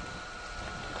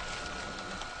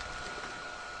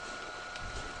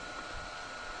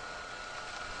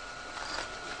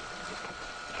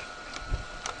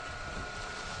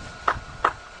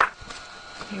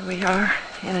 Here we are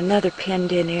in another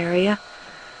penned-in area.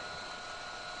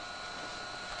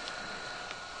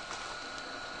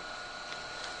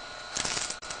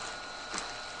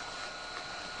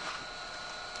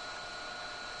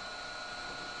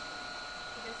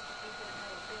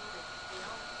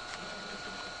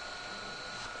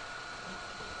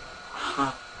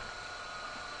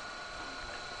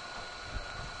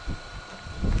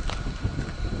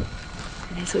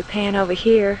 And as we pan over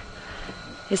here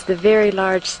is the very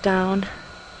large stone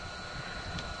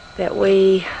that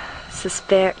we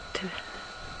suspect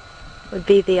would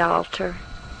be the altar.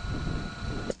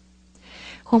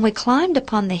 When we climbed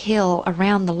upon the hill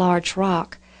around the large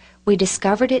rock, we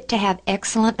discovered it to have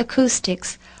excellent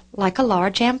acoustics, like a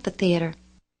large amphitheater.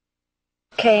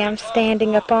 Okay, I'm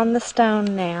standing up on the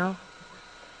stone now.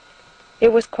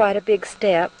 It was quite a big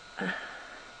step. Of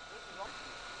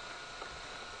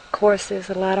course, there's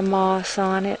a lot of moss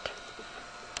on it.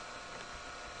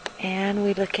 And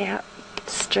we look out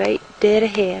straight dead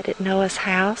ahead at Noah's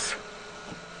house.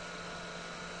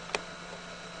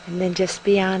 And then just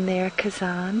beyond there,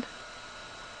 Kazan.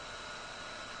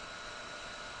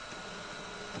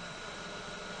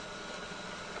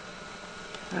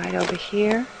 Right over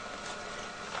here.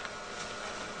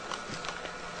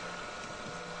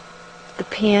 The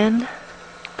pen,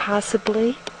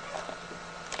 possibly,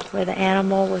 where the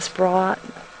animal was brought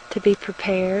to be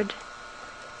prepared.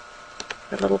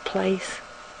 The little place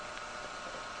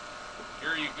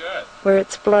where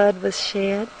its blood was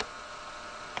shed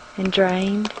and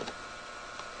drained.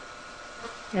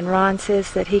 And Ron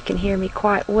says that he can hear me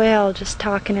quite well just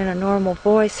talking in a normal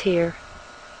voice here.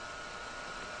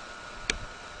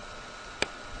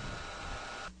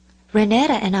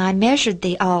 Renetta and I measured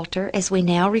the altar, as we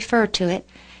now refer to it,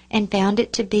 and found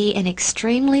it to be an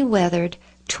extremely weathered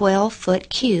 12-foot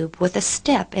cube with a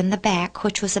step in the back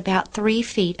which was about 3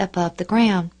 feet above the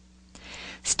ground.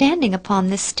 Standing upon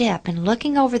this step and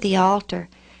looking over the altar,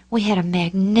 we had a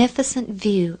magnificent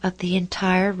view of the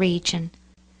entire region.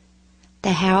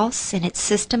 The house and its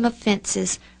system of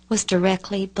fences was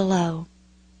directly below.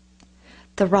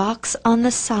 The rocks on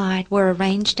the side were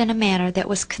arranged in a manner that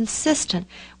was consistent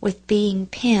with being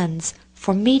pens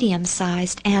for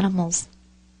medium-sized animals.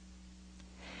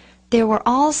 There were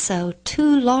also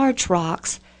 2 large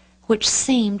rocks which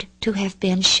seemed to have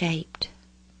been shaped.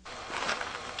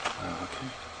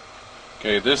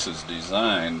 Okay, this is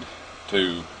designed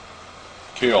to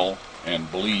kill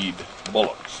and bleed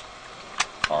bullocks,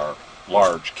 or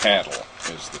large cattle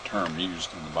is the term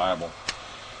used in the Bible.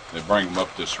 They bring them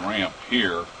up this ramp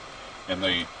here, and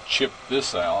they chip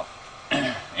this out,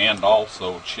 and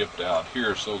also chipped out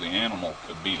here so the animal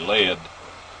could be led,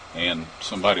 and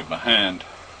somebody behind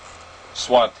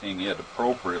swatting it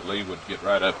appropriately would get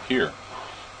right up here.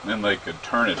 And then they could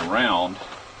turn it around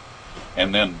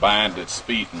and then bind its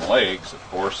feet and legs, of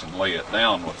course, and lay it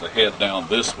down with the head down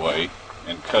this way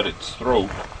and cut its throat,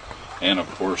 and of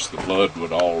course the blood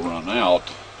would all run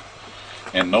out.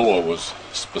 And Noah was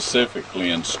specifically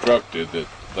instructed that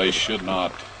they should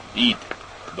not eat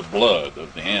the blood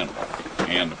of the animal,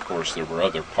 and of course there were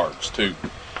other parts too.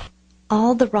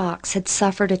 All the rocks had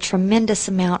suffered a tremendous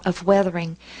amount of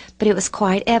weathering, but it was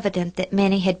quite evident that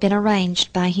many had been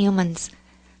arranged by humans.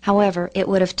 However, it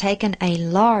would have taken a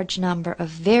large number of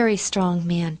very strong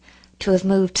men to have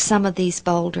moved some of these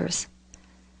boulders.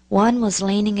 One was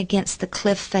leaning against the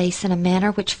cliff face in a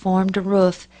manner which formed a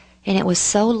roof, and it was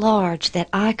so large that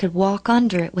I could walk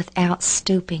under it without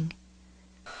stooping.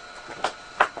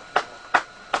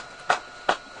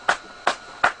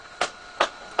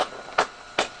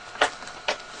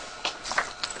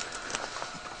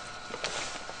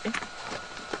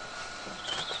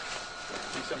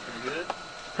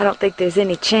 I don't think there's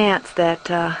any chance that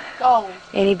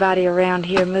anybody around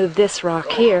here moved this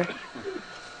rock here.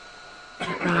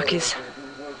 That rock is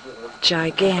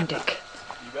gigantic.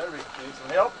 You better need some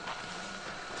help.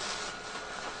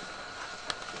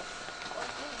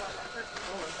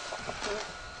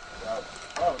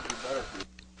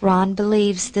 Ron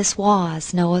believes this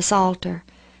was Noah's altar,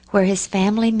 where his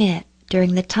family met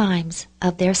during the times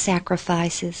of their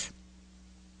sacrifices.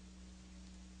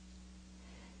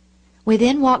 We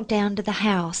then walked down to the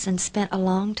house and spent a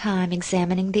long time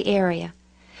examining the area.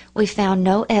 We found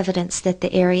no evidence that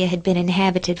the area had been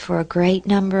inhabited for a great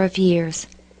number of years.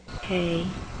 Okay,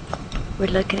 we're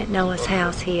looking at Noah's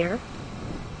house here.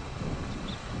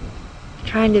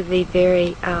 Trying to be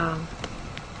very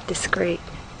discreet,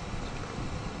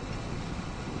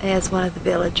 as one of the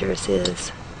villagers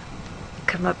is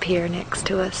come up here next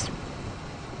to us.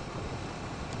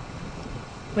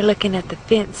 We're looking at the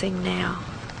fencing now.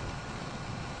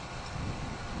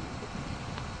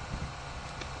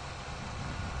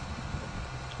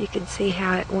 You can see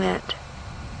how it went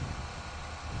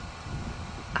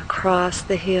across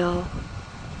the hill,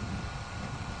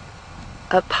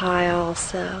 up high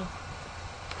also,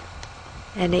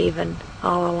 and even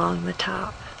all along the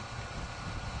top.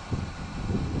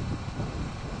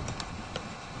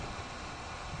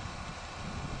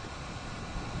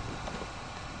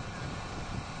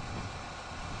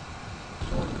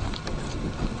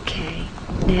 Okay,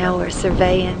 now we're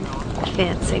surveying the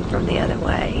fencing from the other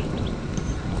way.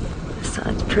 The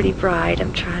sun's pretty bright.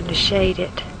 I'm trying to shade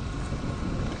it.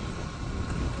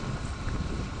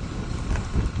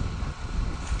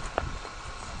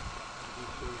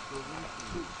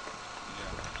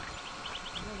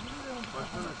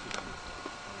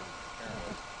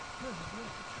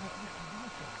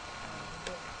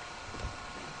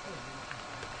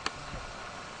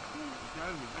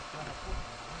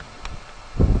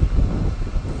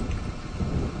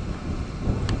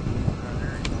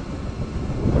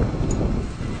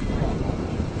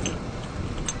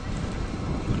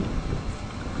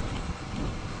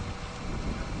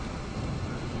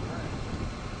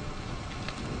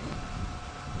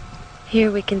 Here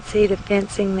we can see the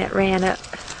fencing that ran up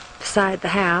beside the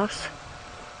house.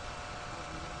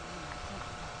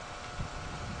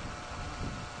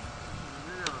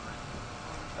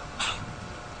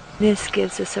 This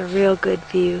gives us a real good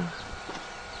view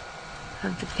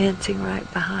of the fencing right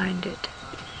behind it.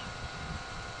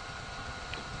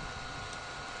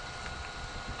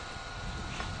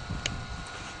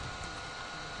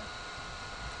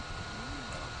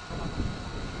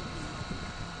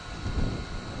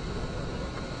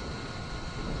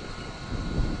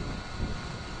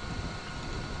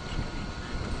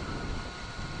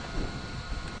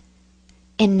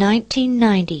 In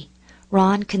 1990,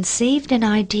 Ron conceived an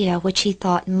idea which he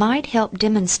thought might help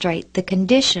demonstrate the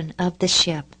condition of the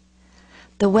ship.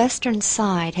 The western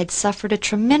side had suffered a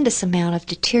tremendous amount of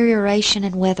deterioration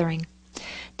and weathering.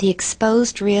 The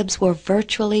exposed ribs were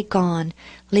virtually gone,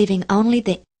 leaving only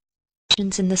the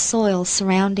impressions in the soil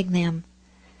surrounding them.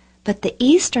 But the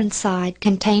eastern side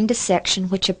contained a section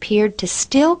which appeared to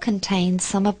still contain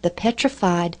some of the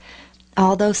petrified,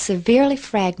 although severely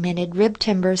fragmented, rib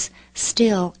timbers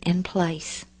still in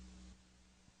place.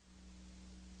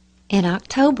 In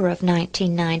October of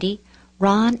 1990,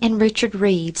 Ron and Richard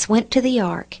Reeves went to the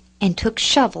Ark and took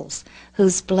shovels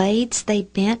whose blades they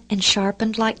bent and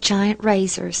sharpened like giant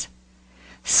razors.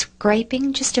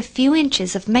 Scraping just a few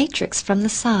inches of matrix from the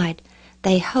side,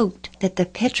 they hoped that the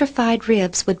petrified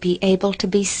ribs would be able to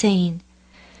be seen.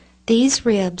 These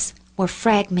ribs were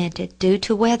fragmented due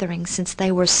to weathering since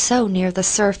they were so near the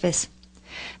surface,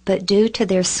 but due to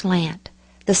their slant,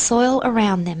 the soil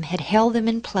around them had held them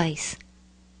in place.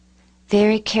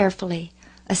 Very carefully,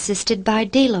 assisted by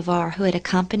D. LeVar, who had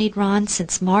accompanied Ron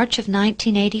since March of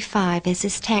 1985 as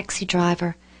his taxi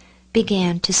driver,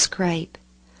 began to scrape.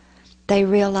 They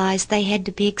realized they had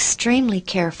to be extremely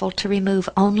careful to remove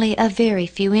only a very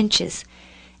few inches.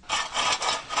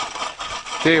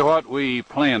 Okay, what we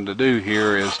plan to do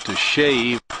here is to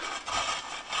shave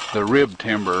the rib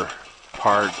timber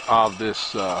part of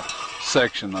this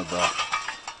section of the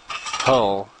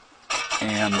hull,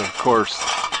 and of course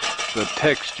the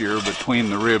texture between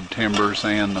the rib timbers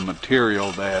and the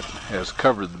material that has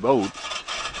covered the boat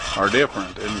are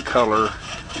different in color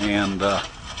and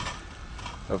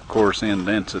of course in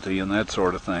density and that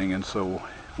sort of thing, and so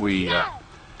we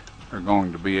are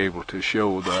going to be able to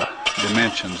show the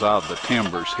dimensions of the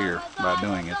timbers here by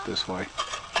doing it this way.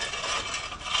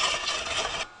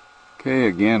 Okay,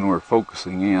 again we're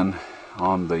focusing in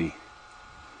on the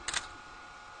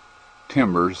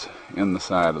timbers in the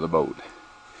side of the boat,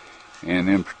 and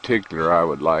in particular I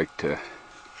would like to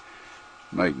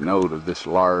make note of this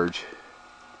large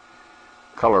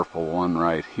colorful one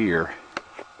right here.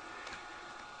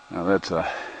 Now that's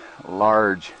a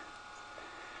large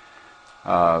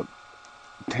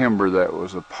timber that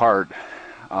was a part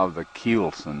of the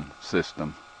Kielsen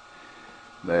system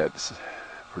that's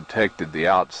protected the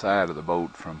outside of the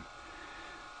boat from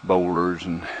boulders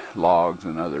and logs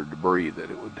and other debris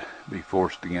that it would be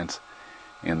forced against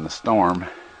in the storm.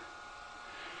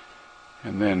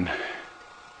 And then,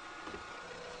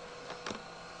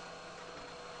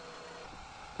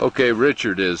 okay,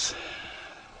 Richard is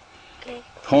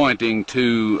pointing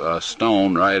to a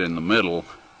stone right in the middle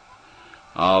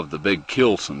of the big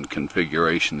keelson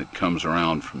configuration that comes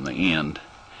around from the end.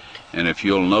 And if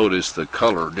you'll notice the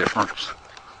color difference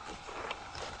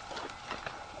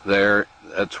there,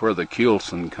 that's where the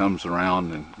keelson comes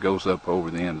around and goes up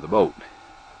over the end of the boat.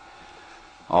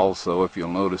 Also, if you'll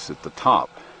notice at the top,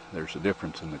 there's a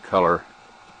difference in the color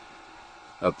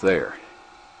up there.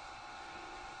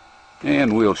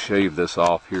 And we'll shave this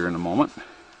off here in a moment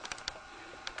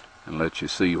and let you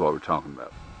see what we're talking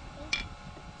about.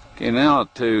 Okay, now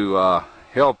to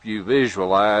help you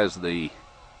visualize the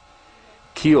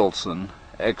keelson,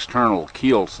 external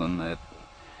keelson that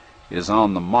is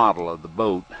on the model of the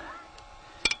boat,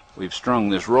 we've strung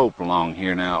this rope along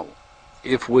here. Now,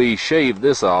 if we shave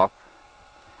this off,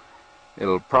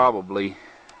 it'll probably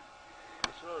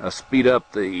speed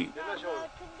up the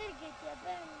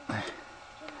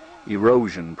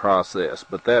erosion process,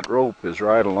 but that rope is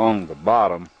right along the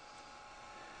bottom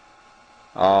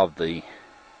of the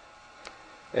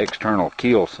external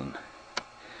keelson.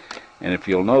 And if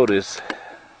you'll notice,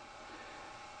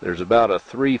 there's about a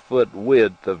 3-foot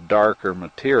width of darker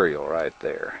material right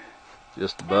there,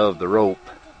 just above the rope,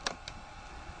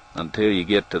 until you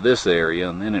get to this area,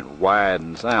 and then it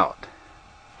widens out.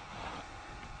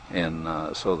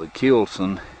 And so the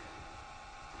keelson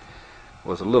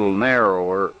was a little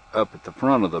narrower up at the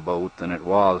front of the boat than it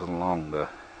was along the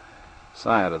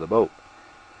side of the boat.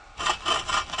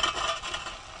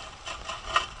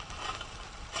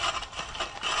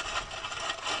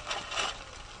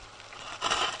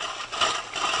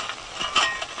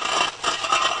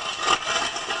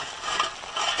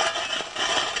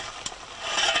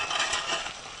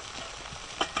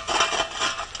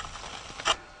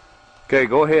 Okay,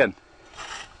 go ahead.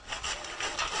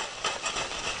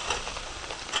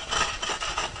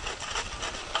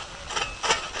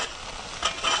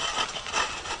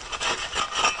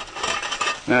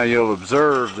 Now you'll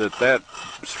observe that that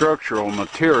structural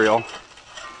material,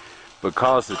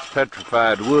 because it's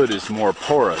petrified wood, is more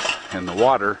porous, and the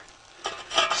water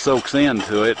soaks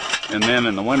into it, and then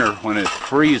in the winter when it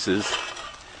freezes,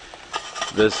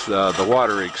 the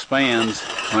water expands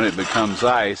when it becomes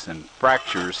ice and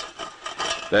fractures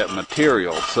that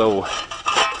material. So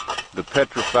the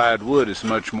petrified wood is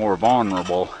much more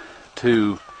vulnerable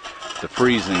to the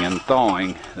freezing and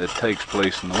thawing that takes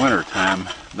place in the winter time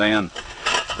than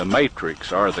the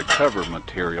matrix or the cover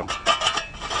material.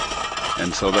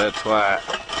 And so that's why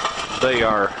they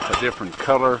are a different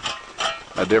color,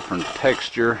 a different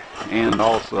texture, and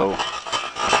also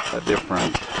a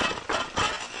different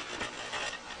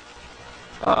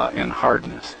in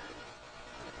hardness.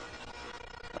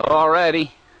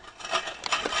 Alrighty.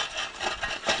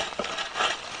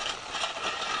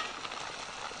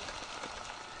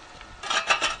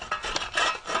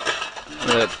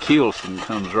 That keelson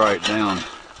comes right down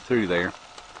through there,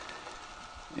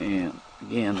 and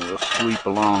again we'll sweep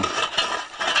along.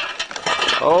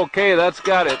 Okay, that's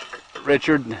got it,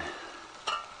 Richard.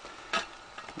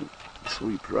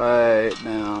 Sweep right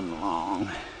down along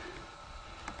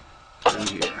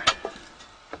through here.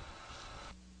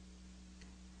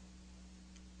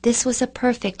 This was a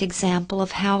perfect example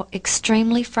of how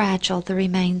extremely fragile the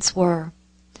remains were.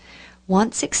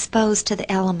 Once exposed to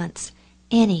the elements,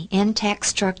 any intact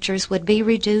structures would be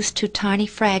reduced to tiny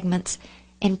fragments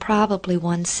in probably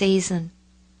one season.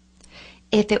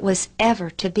 If it was ever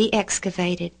to be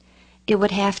excavated, it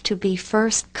would have to be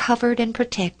first covered and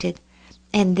protected,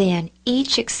 and then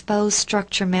each exposed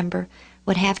structure member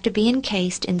would have to be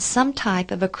encased in some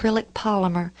type of acrylic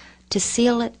polymer to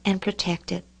seal it and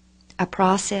protect it, a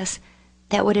process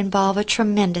that would involve a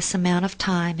tremendous amount of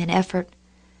time and effort.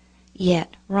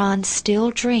 Yet Ron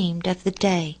still dreamed of the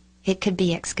day it could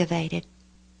be excavated.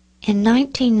 In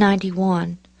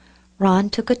 1991, Ron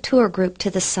took a tour group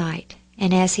to the site,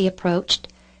 and as he approached,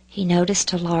 he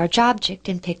noticed a large object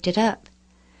and picked it up.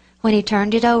 When he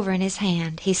turned it over in his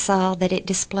hand, he saw that it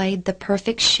displayed the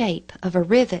perfect shape of a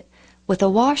rivet with a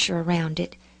washer around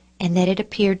it, and that it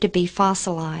appeared to be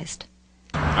fossilized.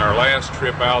 Our last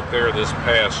trip out there this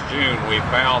past June, we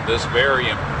found this very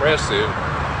impressive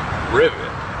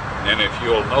rivet. And if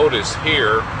you'll notice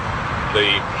here,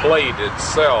 the plate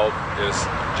itself is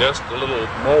just a little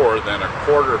more than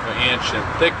 1/4 inch in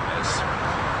thickness.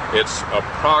 It's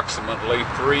approximately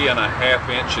 3.5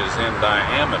 inches in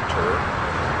diameter,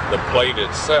 the plate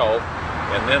itself,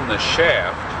 and then the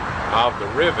shaft of the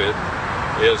rivet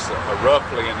is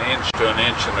roughly 1 inch to 1.25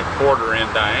 inches in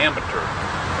diameter.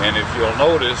 And if you'll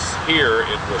notice here,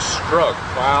 it was struck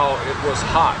while it was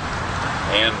hot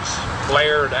and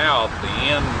flared out the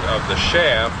end of the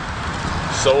shaft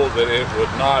so that it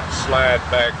would not slide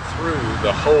back through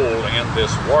the hole in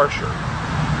this washer.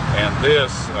 And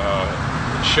this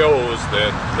shows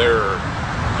that their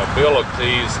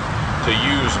abilities to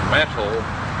use metal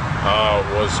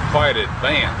was quite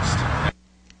advanced.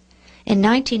 In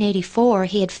 1984,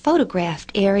 he had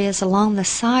photographed areas along the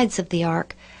sides of the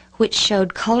Ark which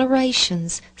showed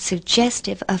colorations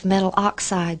suggestive of metal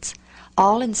oxides,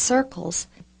 all in circles.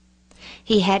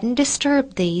 He hadn't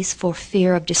disturbed these for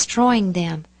fear of destroying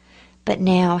them, but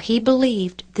now he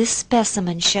believed this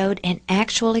specimen showed an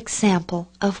actual example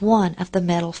of one of the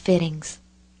metal fittings.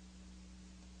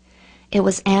 It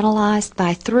was analyzed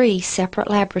by 3 separate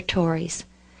laboratories.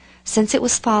 Since it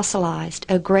was fossilized,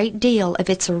 a great deal of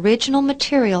its original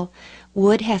material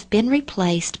would have been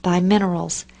replaced by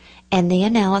minerals, and the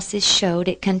analysis showed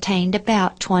it contained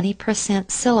about 20%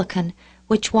 silicon,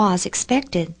 which was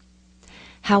expected.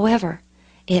 However,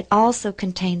 it also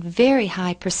contained very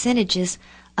high percentages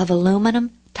of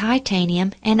aluminum,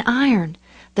 titanium, and iron,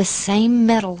 the same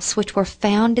metals which were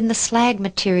found in the slag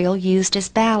material used as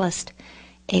ballast,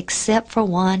 except for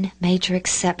one major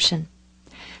exception.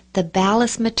 The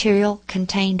ballast material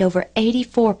contained over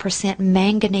 84%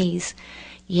 manganese,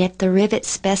 yet the rivet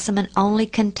specimen only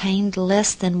contained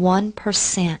less than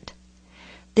 1%.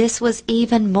 This was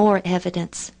even more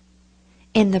evidence.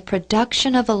 In the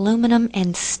production of aluminum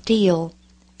and steel,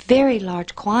 very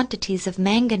large quantities of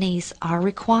manganese are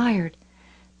required,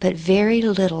 but very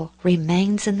little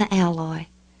remains in the alloy.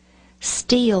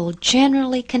 Steel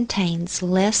generally contains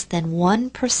less than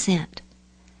 1%.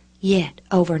 Yet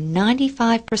over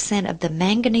 95% of the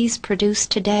manganese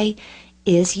produced today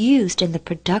is used in the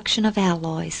production of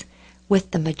alloys,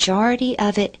 with the majority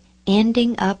of it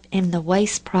ending up in the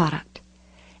waste product.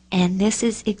 And this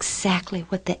is exactly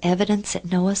what the evidence at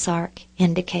Noah's Ark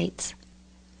indicates.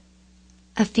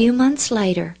 A few months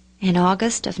later, in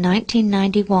August of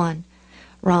 1991,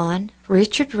 Ron,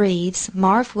 Richard Reeves,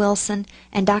 Marv Wilson,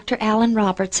 and Dr. Alan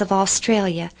Roberts of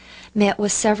Australia met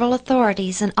with several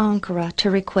authorities in Ankara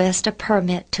to request a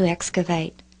permit to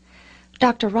excavate.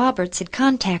 Dr. Roberts had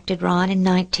contacted Ron in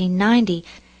 1990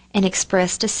 and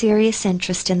expressed a serious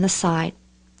interest in the site.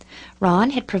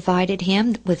 Ron had provided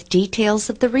him with details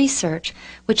of the research,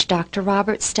 which Dr.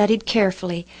 Roberts studied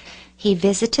carefully. He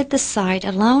visited the site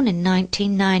alone in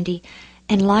 1990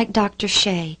 and, like Dr.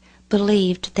 Shea,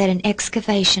 believed that an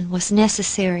excavation was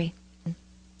necessary.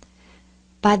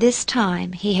 By this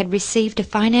time, he had received a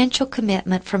financial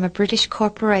commitment from a British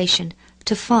corporation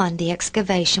to fund the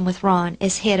excavation with Ron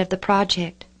as head of the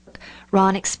project.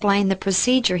 Ron explained the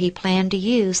procedure he planned to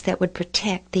use that would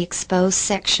protect the exposed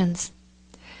sections.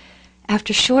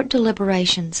 After short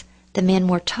deliberations, the men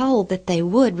were told that they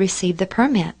would receive the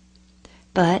permit.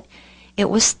 But it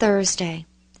was Thursday,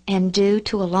 and due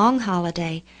to a long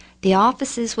holiday, the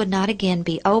offices would not again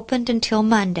be opened until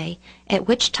Monday, at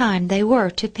which time they were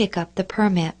to pick up the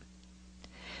permit.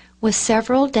 With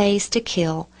several days to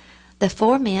kill, the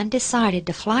 4 men decided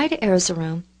to fly to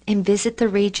Erzurum and visit the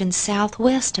region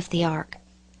southwest of the Ark.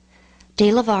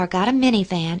 De La Var got a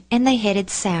minivan and they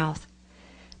headed south.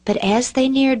 But as they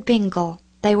neared Bengal,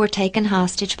 they were taken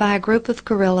hostage by a group of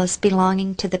guerrillas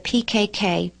belonging to the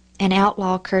PKK, an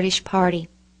outlaw Kurdish party.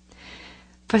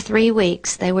 For 3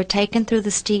 weeks they were taken through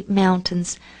the steep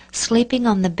mountains, sleeping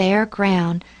on the bare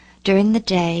ground during the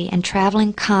day and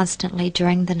traveling constantly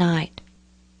during the night.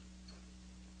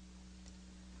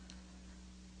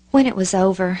 When it was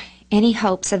over, any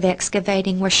hopes of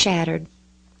excavating were shattered.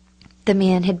 The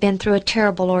men had been through a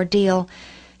terrible ordeal,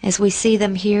 as we see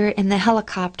them here in the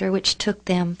helicopter which took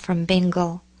them from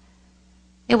Bengal.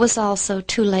 It was also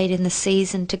too late in the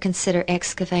season to consider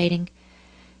excavating.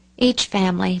 Each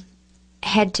family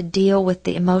had to deal with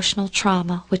the emotional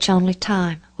trauma which only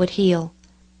time would heal.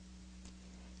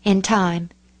 In time,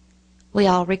 we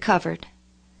all recovered.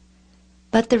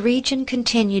 But the region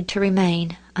continued to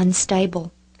remain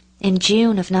unstable. In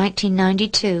June of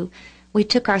 1992, we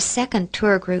took our second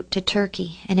tour group to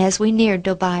Turkey, and as we neared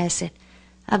Dobbayazit,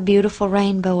 a beautiful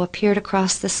rainbow appeared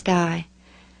across the sky.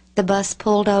 The bus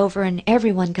pulled over and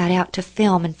everyone got out to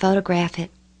film and photograph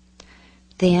it.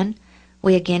 Then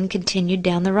we again continued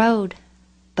down the road.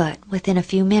 But within a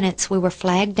few minutes we were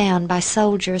flagged down by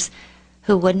soldiers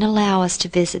who wouldn't allow us to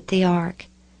visit the Ark.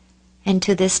 And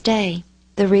to this day,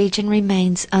 the region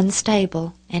remains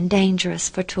unstable and dangerous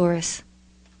for tourists.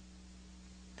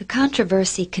 The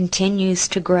controversy continues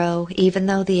to grow even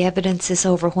though the evidence is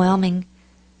overwhelming.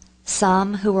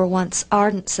 Some who were once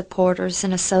ardent supporters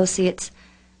and associates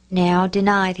now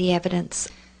deny the evidence.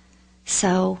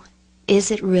 So,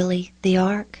 is it really the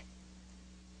Ark?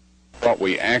 What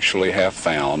we actually have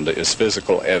found is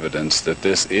physical evidence that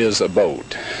this is a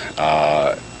boat.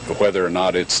 Whether or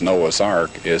not it's Noah's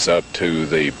Ark is up to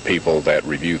the people that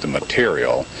review the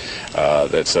material.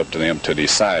 That's up to them to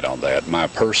decide on that. My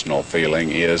personal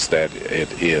feeling is that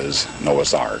it is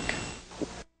Noah's Ark.